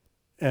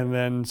 And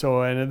then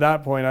and at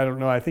that point, I don't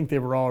know. I think they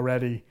were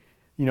already,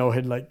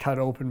 had like cut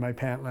open my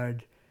pant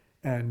leg,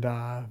 and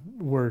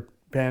were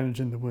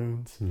bandaging the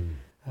wounds.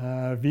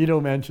 Mm.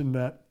 Vito mentioned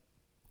that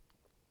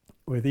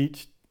with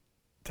each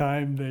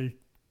time they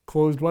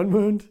closed one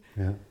wound,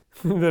 Yeah.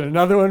 that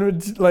another one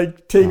would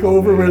like take Oh,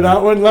 over where man.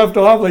 that one left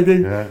off. Like they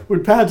Yeah.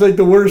 would patch like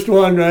the worst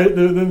one, right?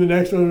 Then the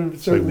next one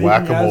would start like leaking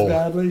as whack-a-mole.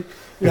 badly.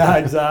 Yeah,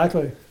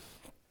 exactly.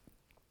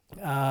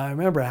 I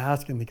remember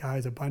asking the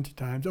guys a bunch of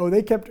times. Oh,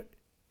 they kept,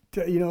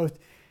 doing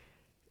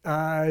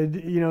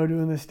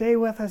the stay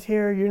with us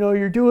here.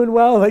 You're doing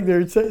well. Like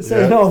they're saying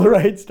Yeah. all the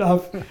right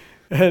stuff.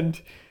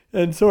 And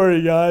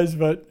sorry guys,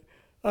 but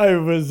I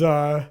was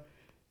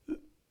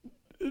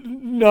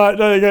not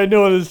like I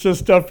know it's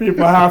just stuff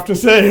people have to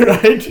say,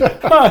 right?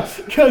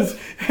 Because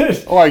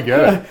Oh, I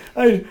get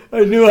it.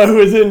 I knew I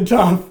was in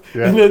tough,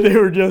 Yeah. and that they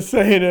were just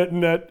saying it,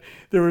 and that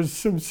there was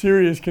some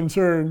serious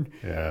concern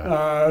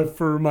Yeah.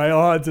 for my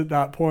odds at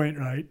that point,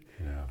 right?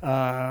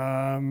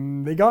 Yeah.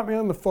 They got me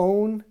on the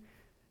phone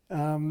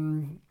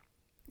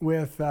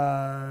with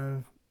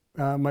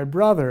my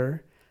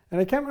brother, and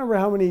I can't remember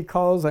how many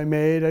calls I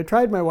made. I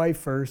tried my wife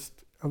first,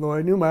 although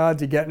I knew my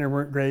odds of getting her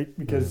weren't great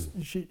because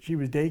she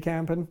was day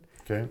camping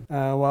Okay.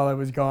 while I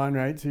was gone,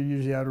 right? So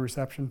usually out of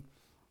reception.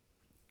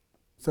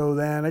 So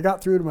then I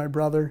got through to my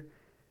brother,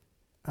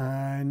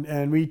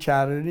 and we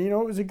chatted. And, it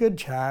was a good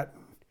chat.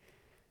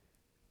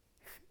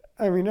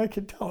 I mean, I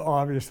could tell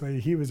obviously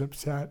he was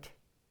upset.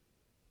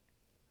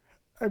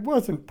 I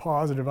wasn't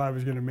positive I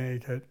was going to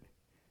make it.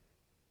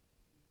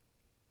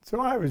 So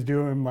I was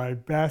doing my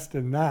best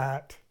in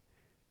that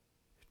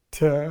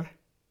to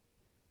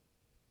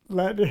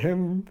let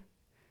him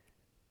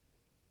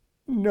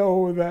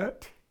know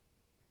that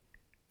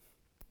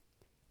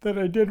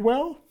I did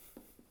well,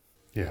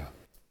 Yeah.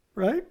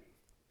 right?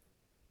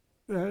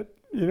 That,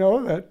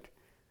 that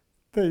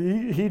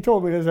he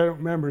told me this, I don't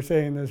remember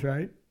saying this,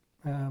 right?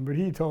 But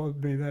he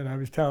told me that I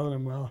was telling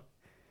him, well,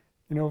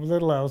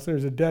 little else,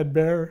 there's a dead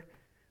bear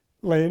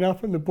laying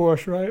up in the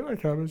bush, right?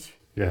 Like I was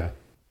Yeah.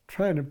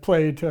 trying to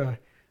play to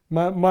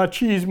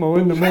machismo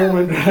in the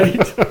moment,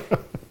 right?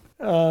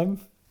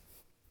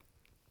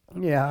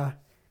 Yeah.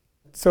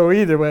 So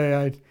either way,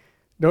 I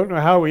don't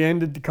know how we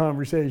ended the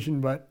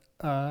conversation, but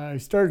I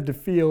started to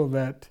feel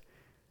that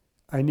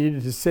I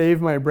needed to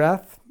save my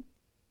breath,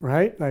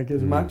 right? Like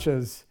as much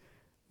as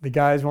the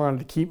guys wanted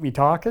to keep me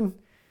talking.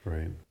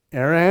 Right.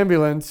 Air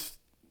ambulance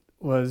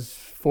was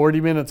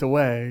 40 minutes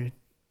away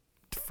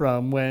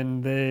from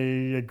when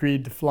they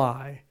agreed to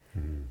fly.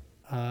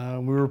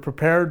 We were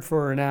prepared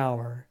for an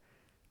hour.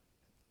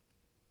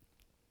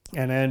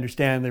 And I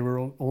understand they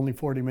were only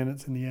 40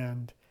 minutes in the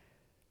end.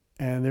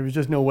 And there was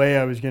just no way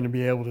I was going to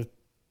be able to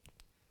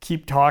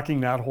keep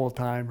talking that whole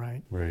time,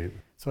 right? Right.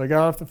 So I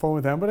got off the phone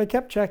with them, but I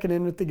kept checking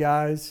in with the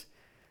guys.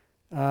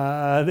 They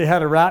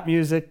had a rap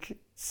music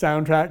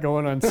soundtrack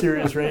going on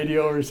Sirius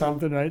Radio or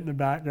something right in the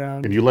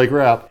background. And you like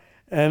rap.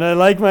 And I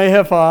like my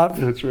hip hop.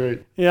 That's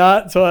right.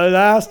 Yeah, so I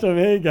asked them,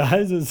 hey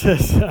guys, is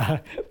this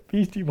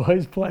Beastie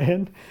Boys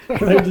playing?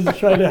 And I just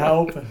tried to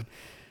help. And,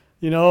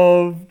 you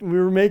know, we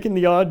were making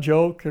the odd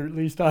joke, or at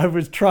least I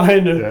was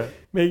trying to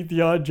make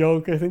the odd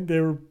joke. I think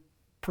they were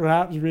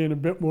perhaps being a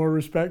bit more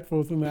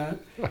respectful than that.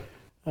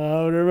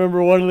 I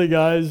remember one of the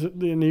guys,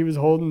 and he was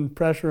holding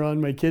pressure on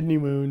my kidney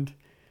wound,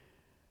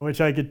 which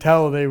I could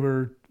tell they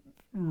were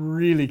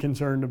really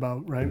concerned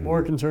about, right?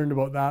 More concerned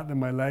about that than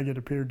my leg, it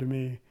appeared to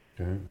me.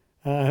 Okay.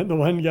 And the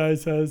one guy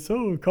says,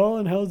 so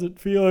Colin, how's it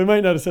feel? He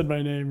might not have said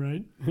my name,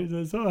 right? He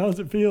says, so how's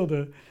it feel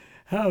to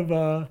have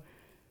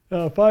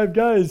 5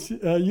 guys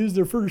use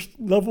their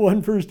level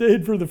 1 first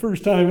aid for the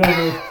first time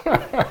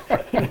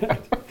ever?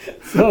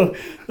 So,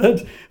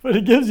 but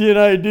it gives you an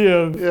idea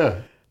of,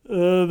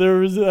 there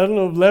was, I don't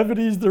know if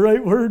levity's the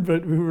right word,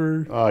 but we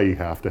were... Oh, you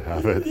have to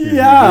have it.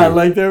 Yeah,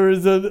 like there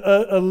was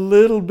a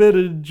little bit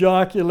of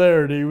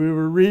jocularity. We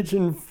were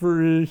reaching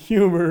for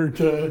humor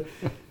to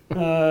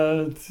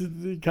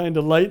kind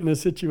of lighten the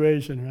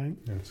situation, right?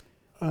 Yes.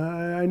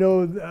 I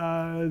know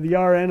the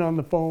RN on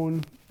the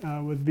phone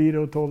with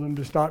Vito told him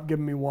to stop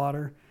giving me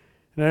water.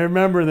 And I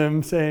remember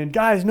them saying,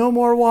 guys, no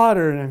more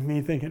water. And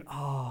me thinking,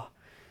 oh,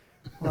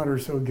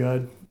 water's so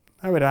good.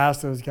 I would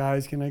ask those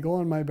guys, can I go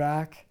on my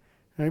back?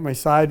 Right? My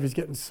side was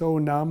getting so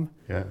numb.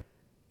 Yeah.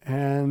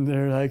 And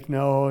they're like,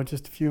 no,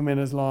 just a few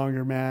minutes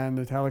longer, man.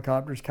 The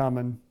helicopter's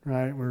coming,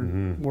 right?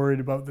 We're worried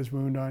about this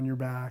wound on your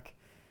back.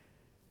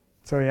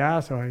 So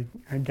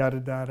I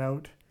gutted that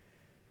out.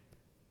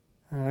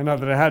 Not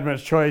that I had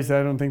much choice.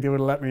 I don't think they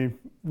would have let me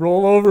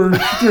roll over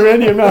through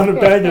any amount of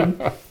begging.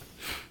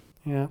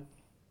 Yeah.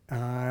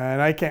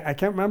 And I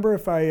can't remember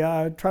if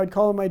I tried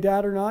calling my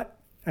dad or not.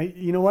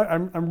 You know what?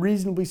 I'm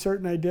reasonably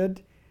certain I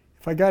did.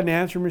 If I got an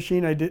answer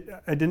machine, I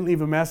didn't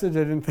leave a message.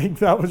 I didn't think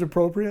that was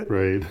appropriate.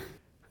 Right.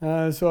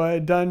 So I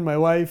had done my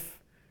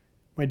wife,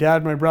 my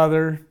dad, my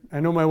brother.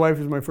 I know my wife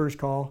was my first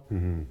call,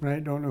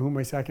 right? Don't know who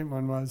my second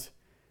one was.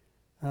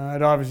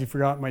 I'd obviously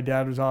forgotten my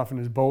dad was off in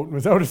his boat and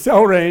was out of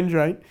cell range,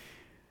 right?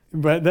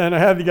 But then I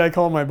had the guy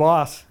call my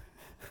boss.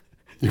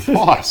 Your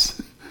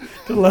boss?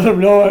 To let him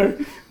know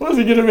I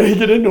wasn't going to make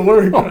it into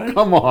work, Oh, right?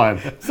 come on.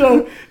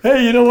 So,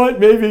 hey, you know what?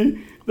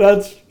 Maybe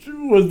that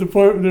was the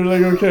point where they're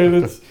like, okay,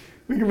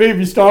 we can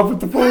maybe stop with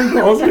the phone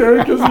calls here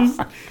because he's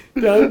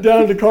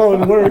down to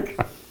calling work.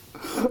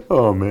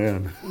 Oh,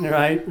 man.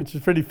 Right, which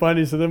is pretty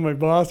funny. So then my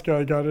boss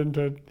guy got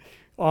into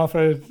off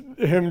of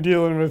him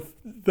dealing with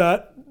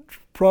that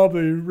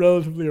probably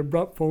relatively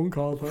abrupt phone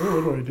call. Like, oh,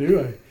 what do I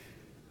do?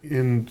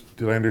 And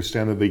did I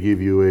understand that they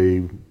gave you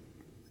a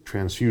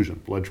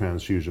blood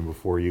transfusion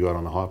before you got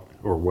on the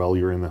or while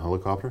you were in the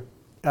helicopter?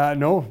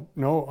 No,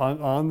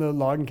 on the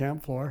logging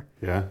camp floor.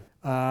 Yeah.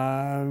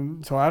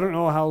 So I don't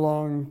know how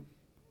long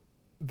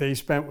they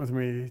spent with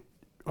me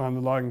on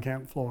the logging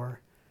camp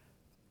floor,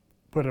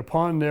 but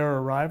upon their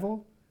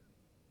arrival,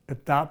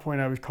 at that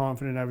point I was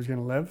confident I was going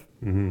to live.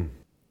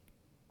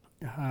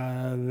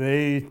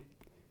 They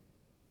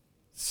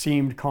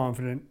seemed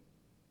confident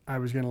I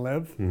was going to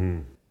live.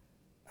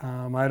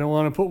 I don't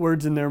want to put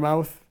words in their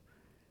mouth,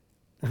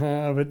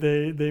 but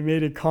they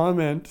made a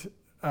comment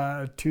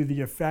to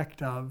the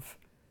effect of,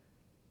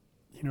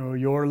 you know,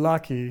 you're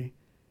lucky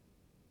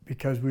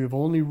because we've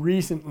only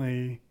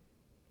recently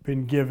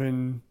been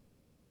given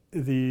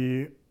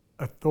the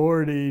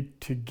authority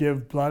to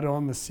give blood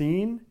on the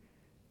scene.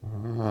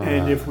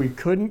 And if we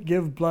couldn't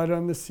give blood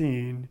on the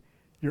scene,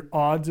 your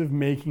odds of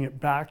making it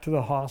back to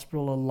the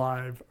hospital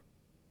alive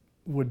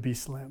would be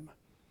slim.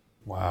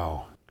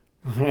 Wow.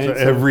 Right, So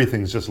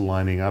everything's just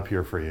lining up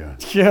here for you.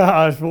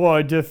 Yeah,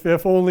 boy, just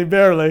if only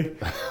barely,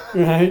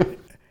 right?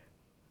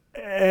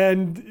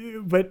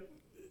 But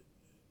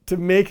to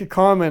make a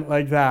comment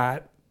like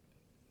that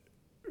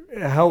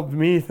helped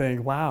me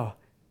think, wow,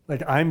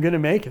 like I'm gonna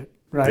make it,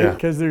 right?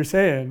 Because they're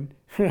saying,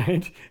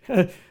 right,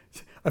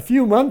 a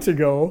few months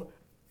ago,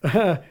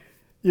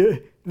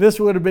 this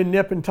would have been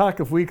nip and tuck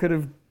if we could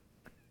have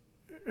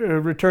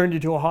returned you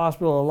to a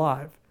hospital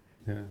alive.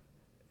 Yeah.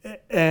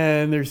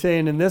 And they're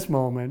saying in this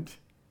moment,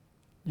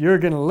 you're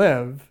going to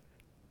live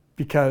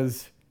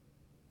because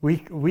we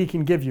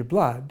can give you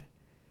blood.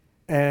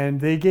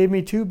 And they gave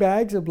me 2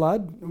 bags of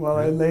blood while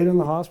I laid on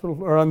the hospital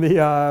or on the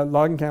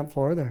logging camp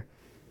floor there.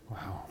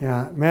 Wow.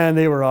 Yeah, man,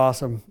 they were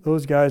awesome.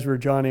 Those guys were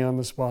Johnny on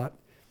the spot.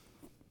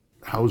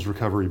 How's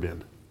recovery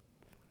been?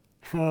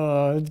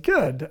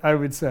 Good, I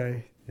would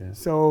say. Yeah.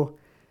 So,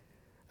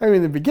 I mean,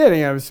 in the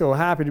beginning, I was so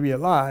happy to be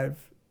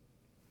alive.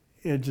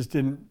 It just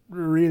didn't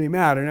really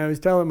matter. And I was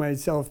telling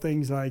myself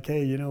things like,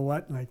 hey, you know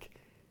what? Like,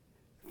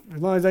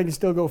 as long as I can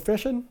still go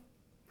fishing,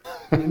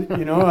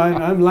 you know,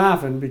 I'm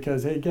laughing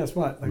because, hey, guess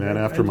what? Like, Man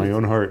after my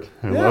own heart.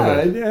 I love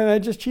yeah, it. and I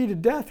just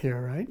cheated death here,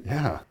 right?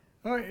 Yeah.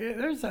 Oh,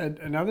 there's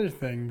another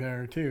thing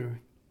there, too.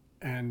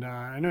 And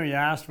I know you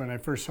asked when I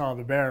first saw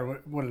the bear,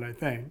 what did I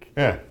think?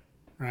 Yeah.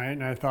 Right?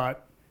 And I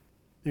thought,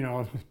 you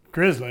know,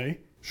 grizzly.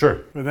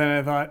 Sure. But then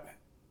I thought,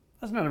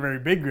 that's not a very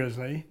big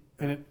grizzly,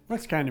 and it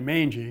looks kind of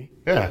mangy.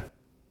 Yeah.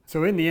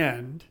 So in the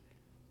end,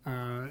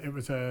 it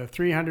was a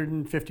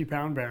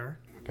 350-pound bear,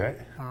 Okay.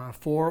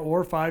 4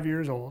 or 5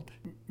 years old,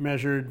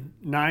 measured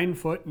 9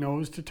 foot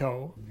nose to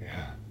toe,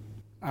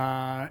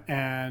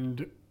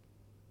 and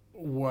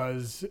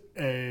was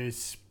a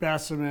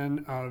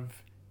specimen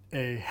of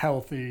a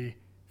healthy,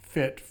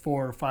 fit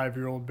 4 or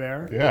 5-year-old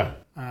bear. Yeah.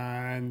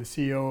 And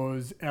the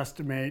COs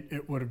estimate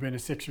it would have been a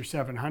 600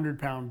 or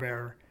 700-pound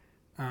bear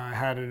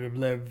had it have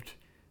lived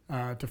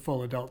to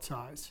full adult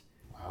size.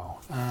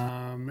 Wow.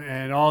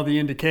 And all the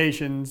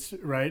indications,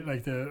 right,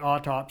 like the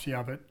autopsy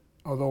of it,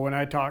 although when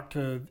I talked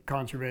to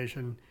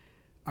conservation,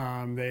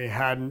 they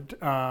hadn't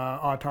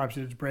autopsied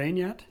its brain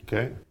yet,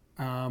 Okay.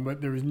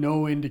 but there was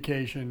no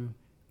indication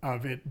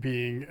of it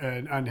being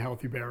an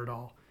unhealthy bear at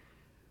all.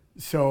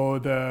 So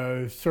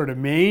the sort of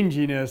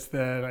manginess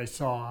that I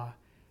saw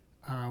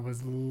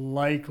was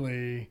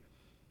likely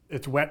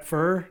its wet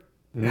fur,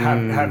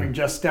 having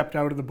just stepped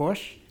out of the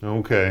bush.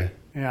 Okay.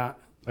 Yeah.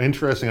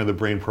 Interesting how the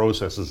brain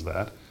processes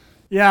that.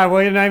 Yeah, well,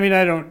 and I mean,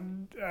 I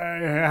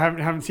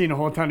haven't seen a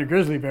whole ton of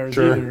grizzly bears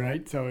Sure. either,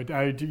 right? So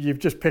you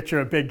just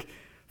picture a big,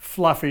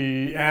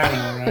 fluffy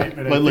animal, right?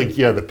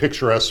 But The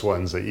picturesque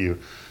ones that you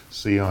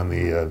see on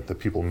the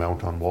people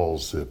mount on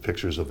walls,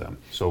 pictures of them.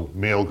 So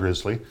male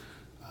grizzly,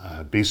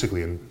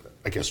 basically,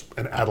 I guess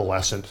an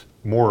adolescent,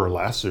 more or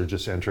less. They're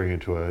just entering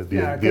into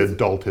the 'cause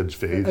adulthood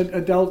phase.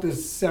 Adult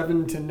is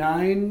 7 to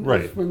 9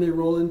 Right. is when they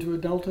roll into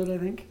adulthood, I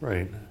think.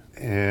 Right.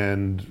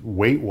 And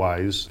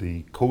weight-wise,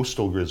 the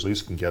coastal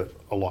grizzlies can get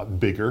a lot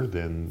bigger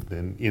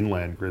than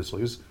inland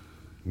grizzlies.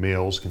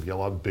 Males can get a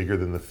lot bigger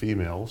than the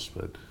females,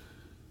 but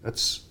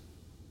it's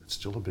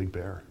still a big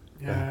bear.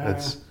 Yeah.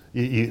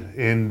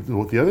 And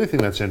the other thing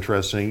that's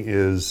interesting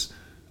is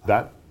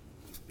that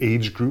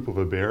age group of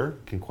a bear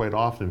can quite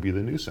often be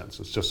the nuisance.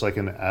 It's just like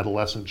an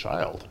adolescent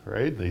child,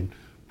 right? They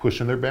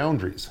pushing their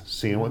boundaries,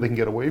 seeing what they can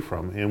get away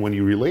from. And when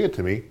you relay it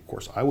to me, of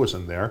course, I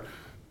wasn't there,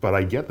 but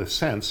I get the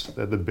sense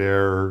that the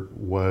bear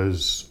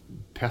was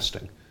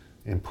testing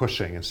and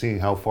pushing and seeing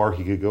how far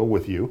he could go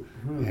with you.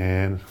 Mm-hmm.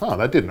 And,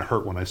 that didn't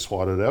hurt when I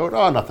swatted out.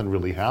 Nothing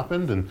really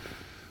happened. And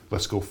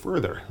let's go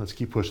further. Let's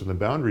keep pushing the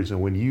boundaries.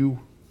 And when you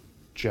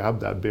jab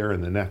that bear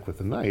in the neck with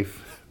a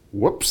knife,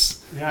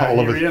 whoops. Yeah,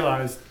 you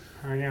realized,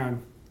 hang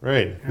on.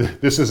 Right. Yeah.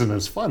 This isn't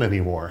as fun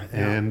anymore.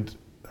 Yeah. And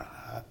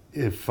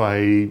if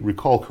I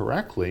recall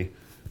correctly,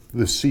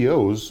 the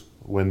COs,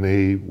 when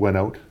they went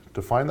out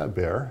to find that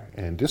bear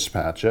and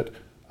dispatch it,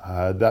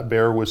 that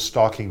bear was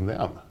stalking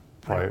them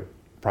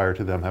prior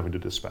to them having to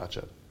dispatch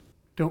it.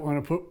 Don't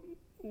want to put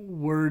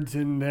words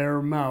in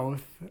their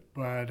mouth,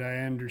 but I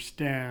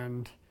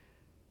understand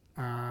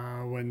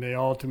when they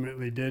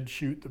ultimately did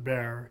shoot the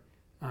bear,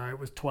 it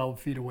was 12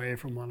 feet away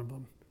from one of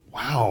them.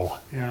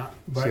 Wow. Yeah,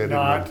 but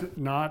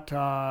not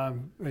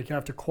like you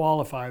have to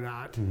qualify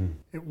that. Mm-hmm.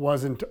 It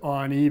wasn't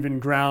on even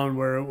ground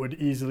where it would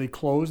easily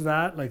close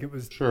that. Like it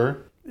was, sure,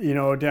 you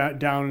know,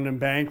 down an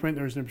embankment,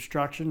 there was an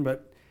obstruction,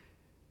 but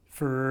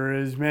for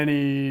as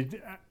many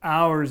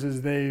hours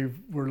as they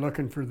were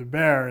looking for the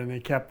bear and they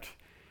kept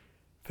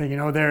thinking,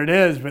 oh, there it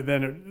is, but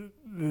then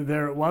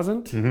there it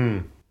wasn't,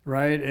 mm-hmm.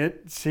 right?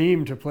 It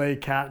seemed to play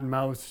cat and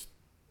mouse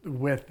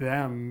with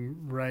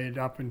them right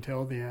up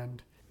until the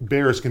end.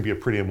 Bears can be a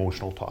pretty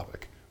emotional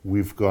topic.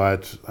 We've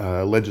got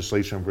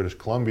legislation in British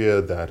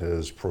Columbia that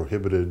has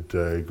prohibited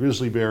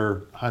grizzly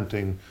bear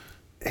hunting,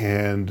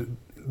 and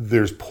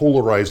there's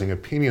polarizing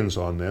opinions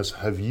on this.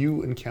 Have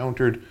you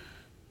encountered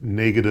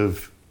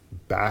negative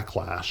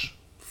backlash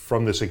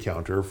from this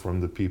encounter,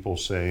 from the people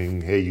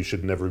saying, hey, you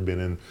should never have been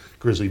in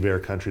grizzly bear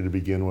country to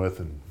begin with,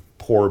 and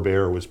poor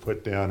bear was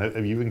put down?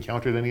 Have you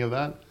encountered any of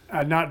that?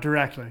 Not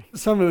directly.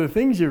 Some of the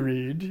things you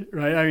read,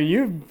 right? I mean,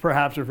 you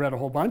perhaps have read a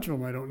whole bunch of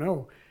them, I don't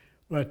know.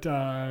 But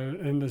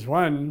in this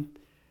one,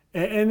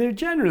 and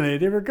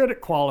they were good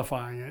at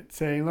qualifying it,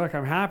 saying, look,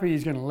 I'm happy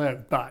he's going to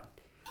live, but.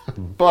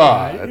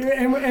 But.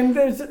 And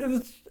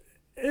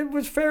it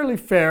was fairly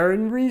fair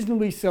and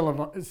reasonably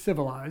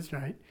civilized,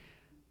 right?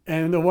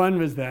 And the one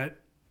was that,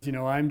 you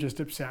know, I'm just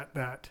upset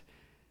that,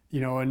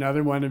 you know,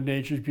 another one of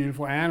nature's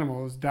beautiful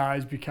animals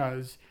dies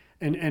because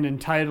an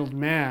entitled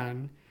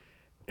man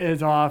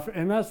is off.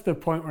 And that's the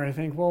point where I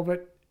think, well,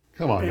 but.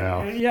 Come on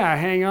now. Yeah,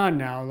 hang on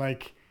now.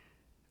 Like,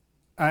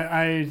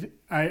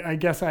 I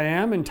guess I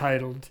am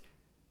entitled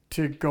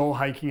to go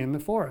hiking in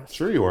the forest.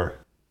 Sure you are.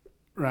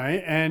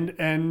 Right?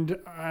 And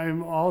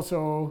I'm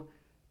also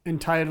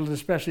entitled,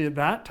 especially at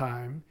that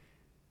time,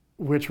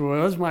 which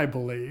was my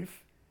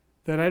belief,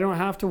 that I don't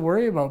have to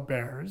worry about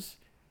bears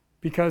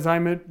because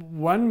I'm at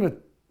one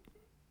with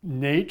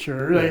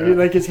nature.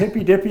 Like as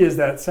hippy dippy as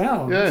that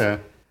sounds. Yeah.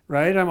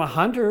 Right? I'm a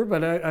hunter,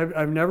 but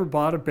I've never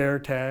bought a bear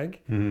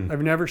tag. Mm-hmm.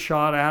 I've never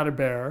shot at a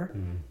bear.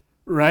 Mm-hmm.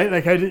 Right?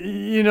 Like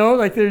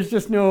like there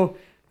was no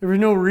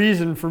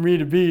reason for me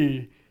to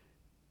be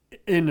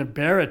in a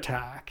bear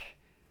attack.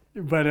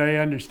 But I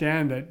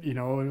understand that,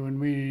 when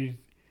we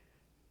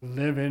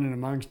live in and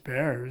amongst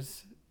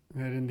bears,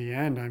 that in the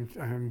end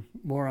I'm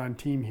more on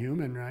team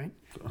human, right?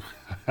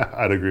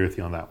 I'd agree with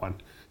you on that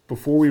one.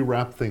 Before we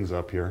wrap things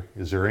up here,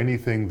 is there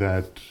anything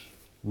that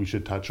we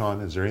should touch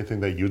on? Is there anything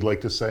that you'd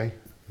like to say?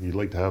 You'd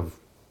like to have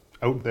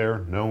out there,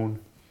 known?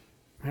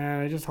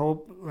 And I just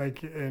hope,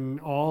 in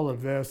all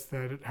of this,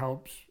 that it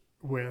helps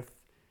with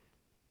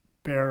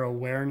bear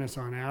awareness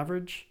on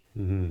average.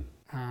 Mm-hmm.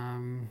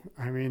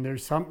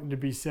 There's something to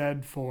be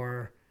said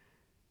for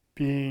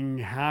being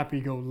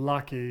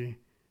happy-go-lucky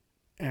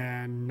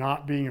and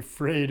not being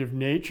afraid of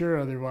nature.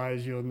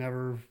 Otherwise, you'll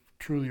never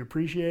truly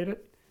appreciate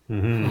it.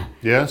 Mm-hmm.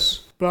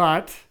 Yes.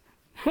 But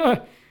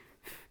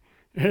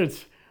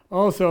it's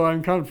also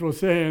uncomfortable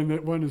saying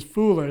that one is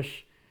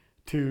foolish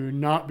to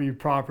not be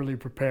properly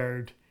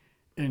prepared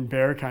in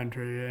bear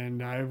country,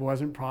 and I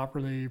wasn't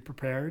properly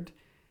prepared,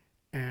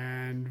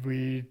 and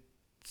we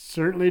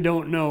certainly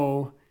don't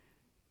know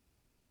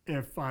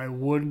if I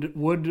would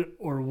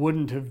or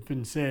wouldn't have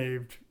been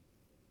saved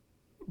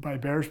by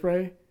bear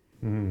spray.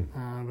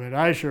 Mm-hmm. But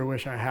I sure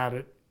wish I had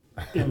it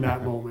in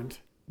that moment,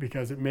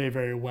 because it may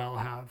very well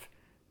have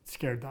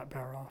scared that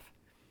bear off.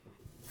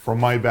 From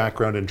my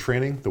background in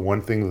training, the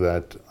one thing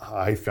that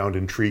I found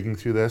intriguing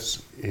through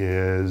this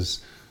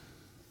is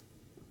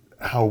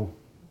how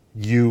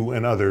you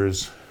and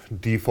others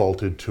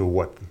defaulted to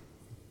what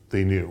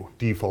they knew,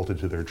 defaulted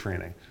to their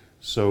training.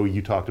 So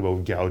you talked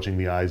about gouging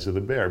the eyes of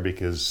the bear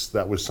because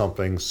that was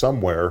something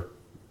somewhere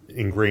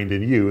ingrained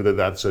in you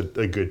that's a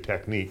good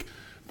technique.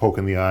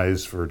 Poking the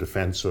eyes for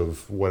defense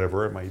of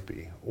whatever it might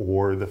be,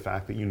 or the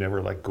fact that you never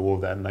let go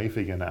of that knife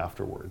again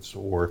afterwards,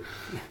 or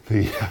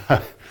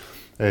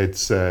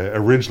it's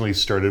originally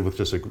started with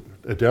just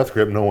a death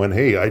grip, knowing,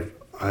 hey,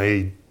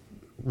 I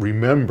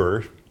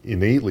remember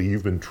innately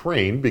you've been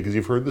trained because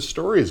you've heard the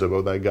stories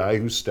about that guy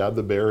who stabbed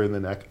the bear in the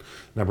neck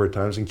a number of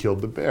times and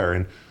killed the bear,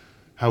 and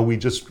how we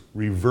just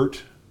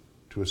revert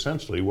to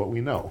essentially what we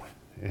know.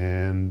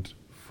 And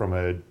from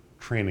a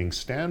training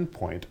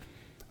standpoint,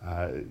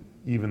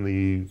 even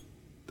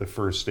the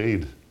first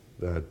aid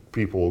that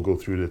people will go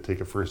through to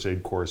take a first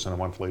aid course and a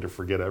month later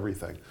forget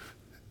everything.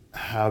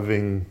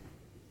 Having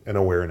an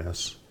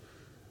awareness,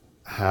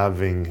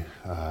 having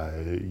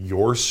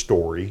your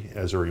story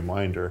as a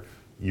reminder,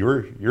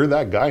 you're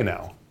that guy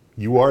now.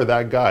 You are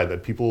that guy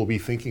that people will be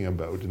thinking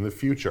about in the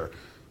future.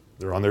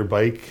 They're on their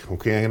bike.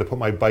 Okay, I'm going to put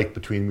my bike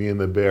between me and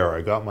the bear.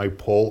 I got my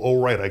pole.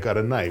 Oh, right, I got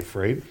a knife,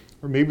 right?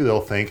 Or maybe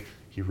they'll think,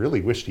 he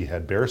really wished he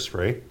had bear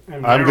spray.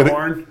 And an air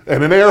horn.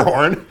 And an air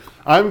horn.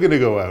 I'm going to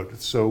go out.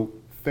 So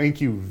thank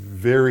you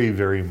very,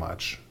 very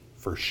much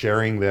for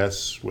sharing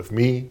this with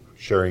me,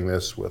 sharing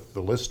this with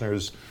the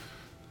listeners.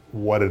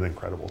 What an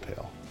incredible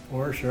tale.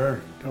 For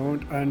sure.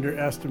 Don't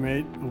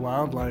underestimate the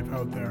wildlife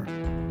out there.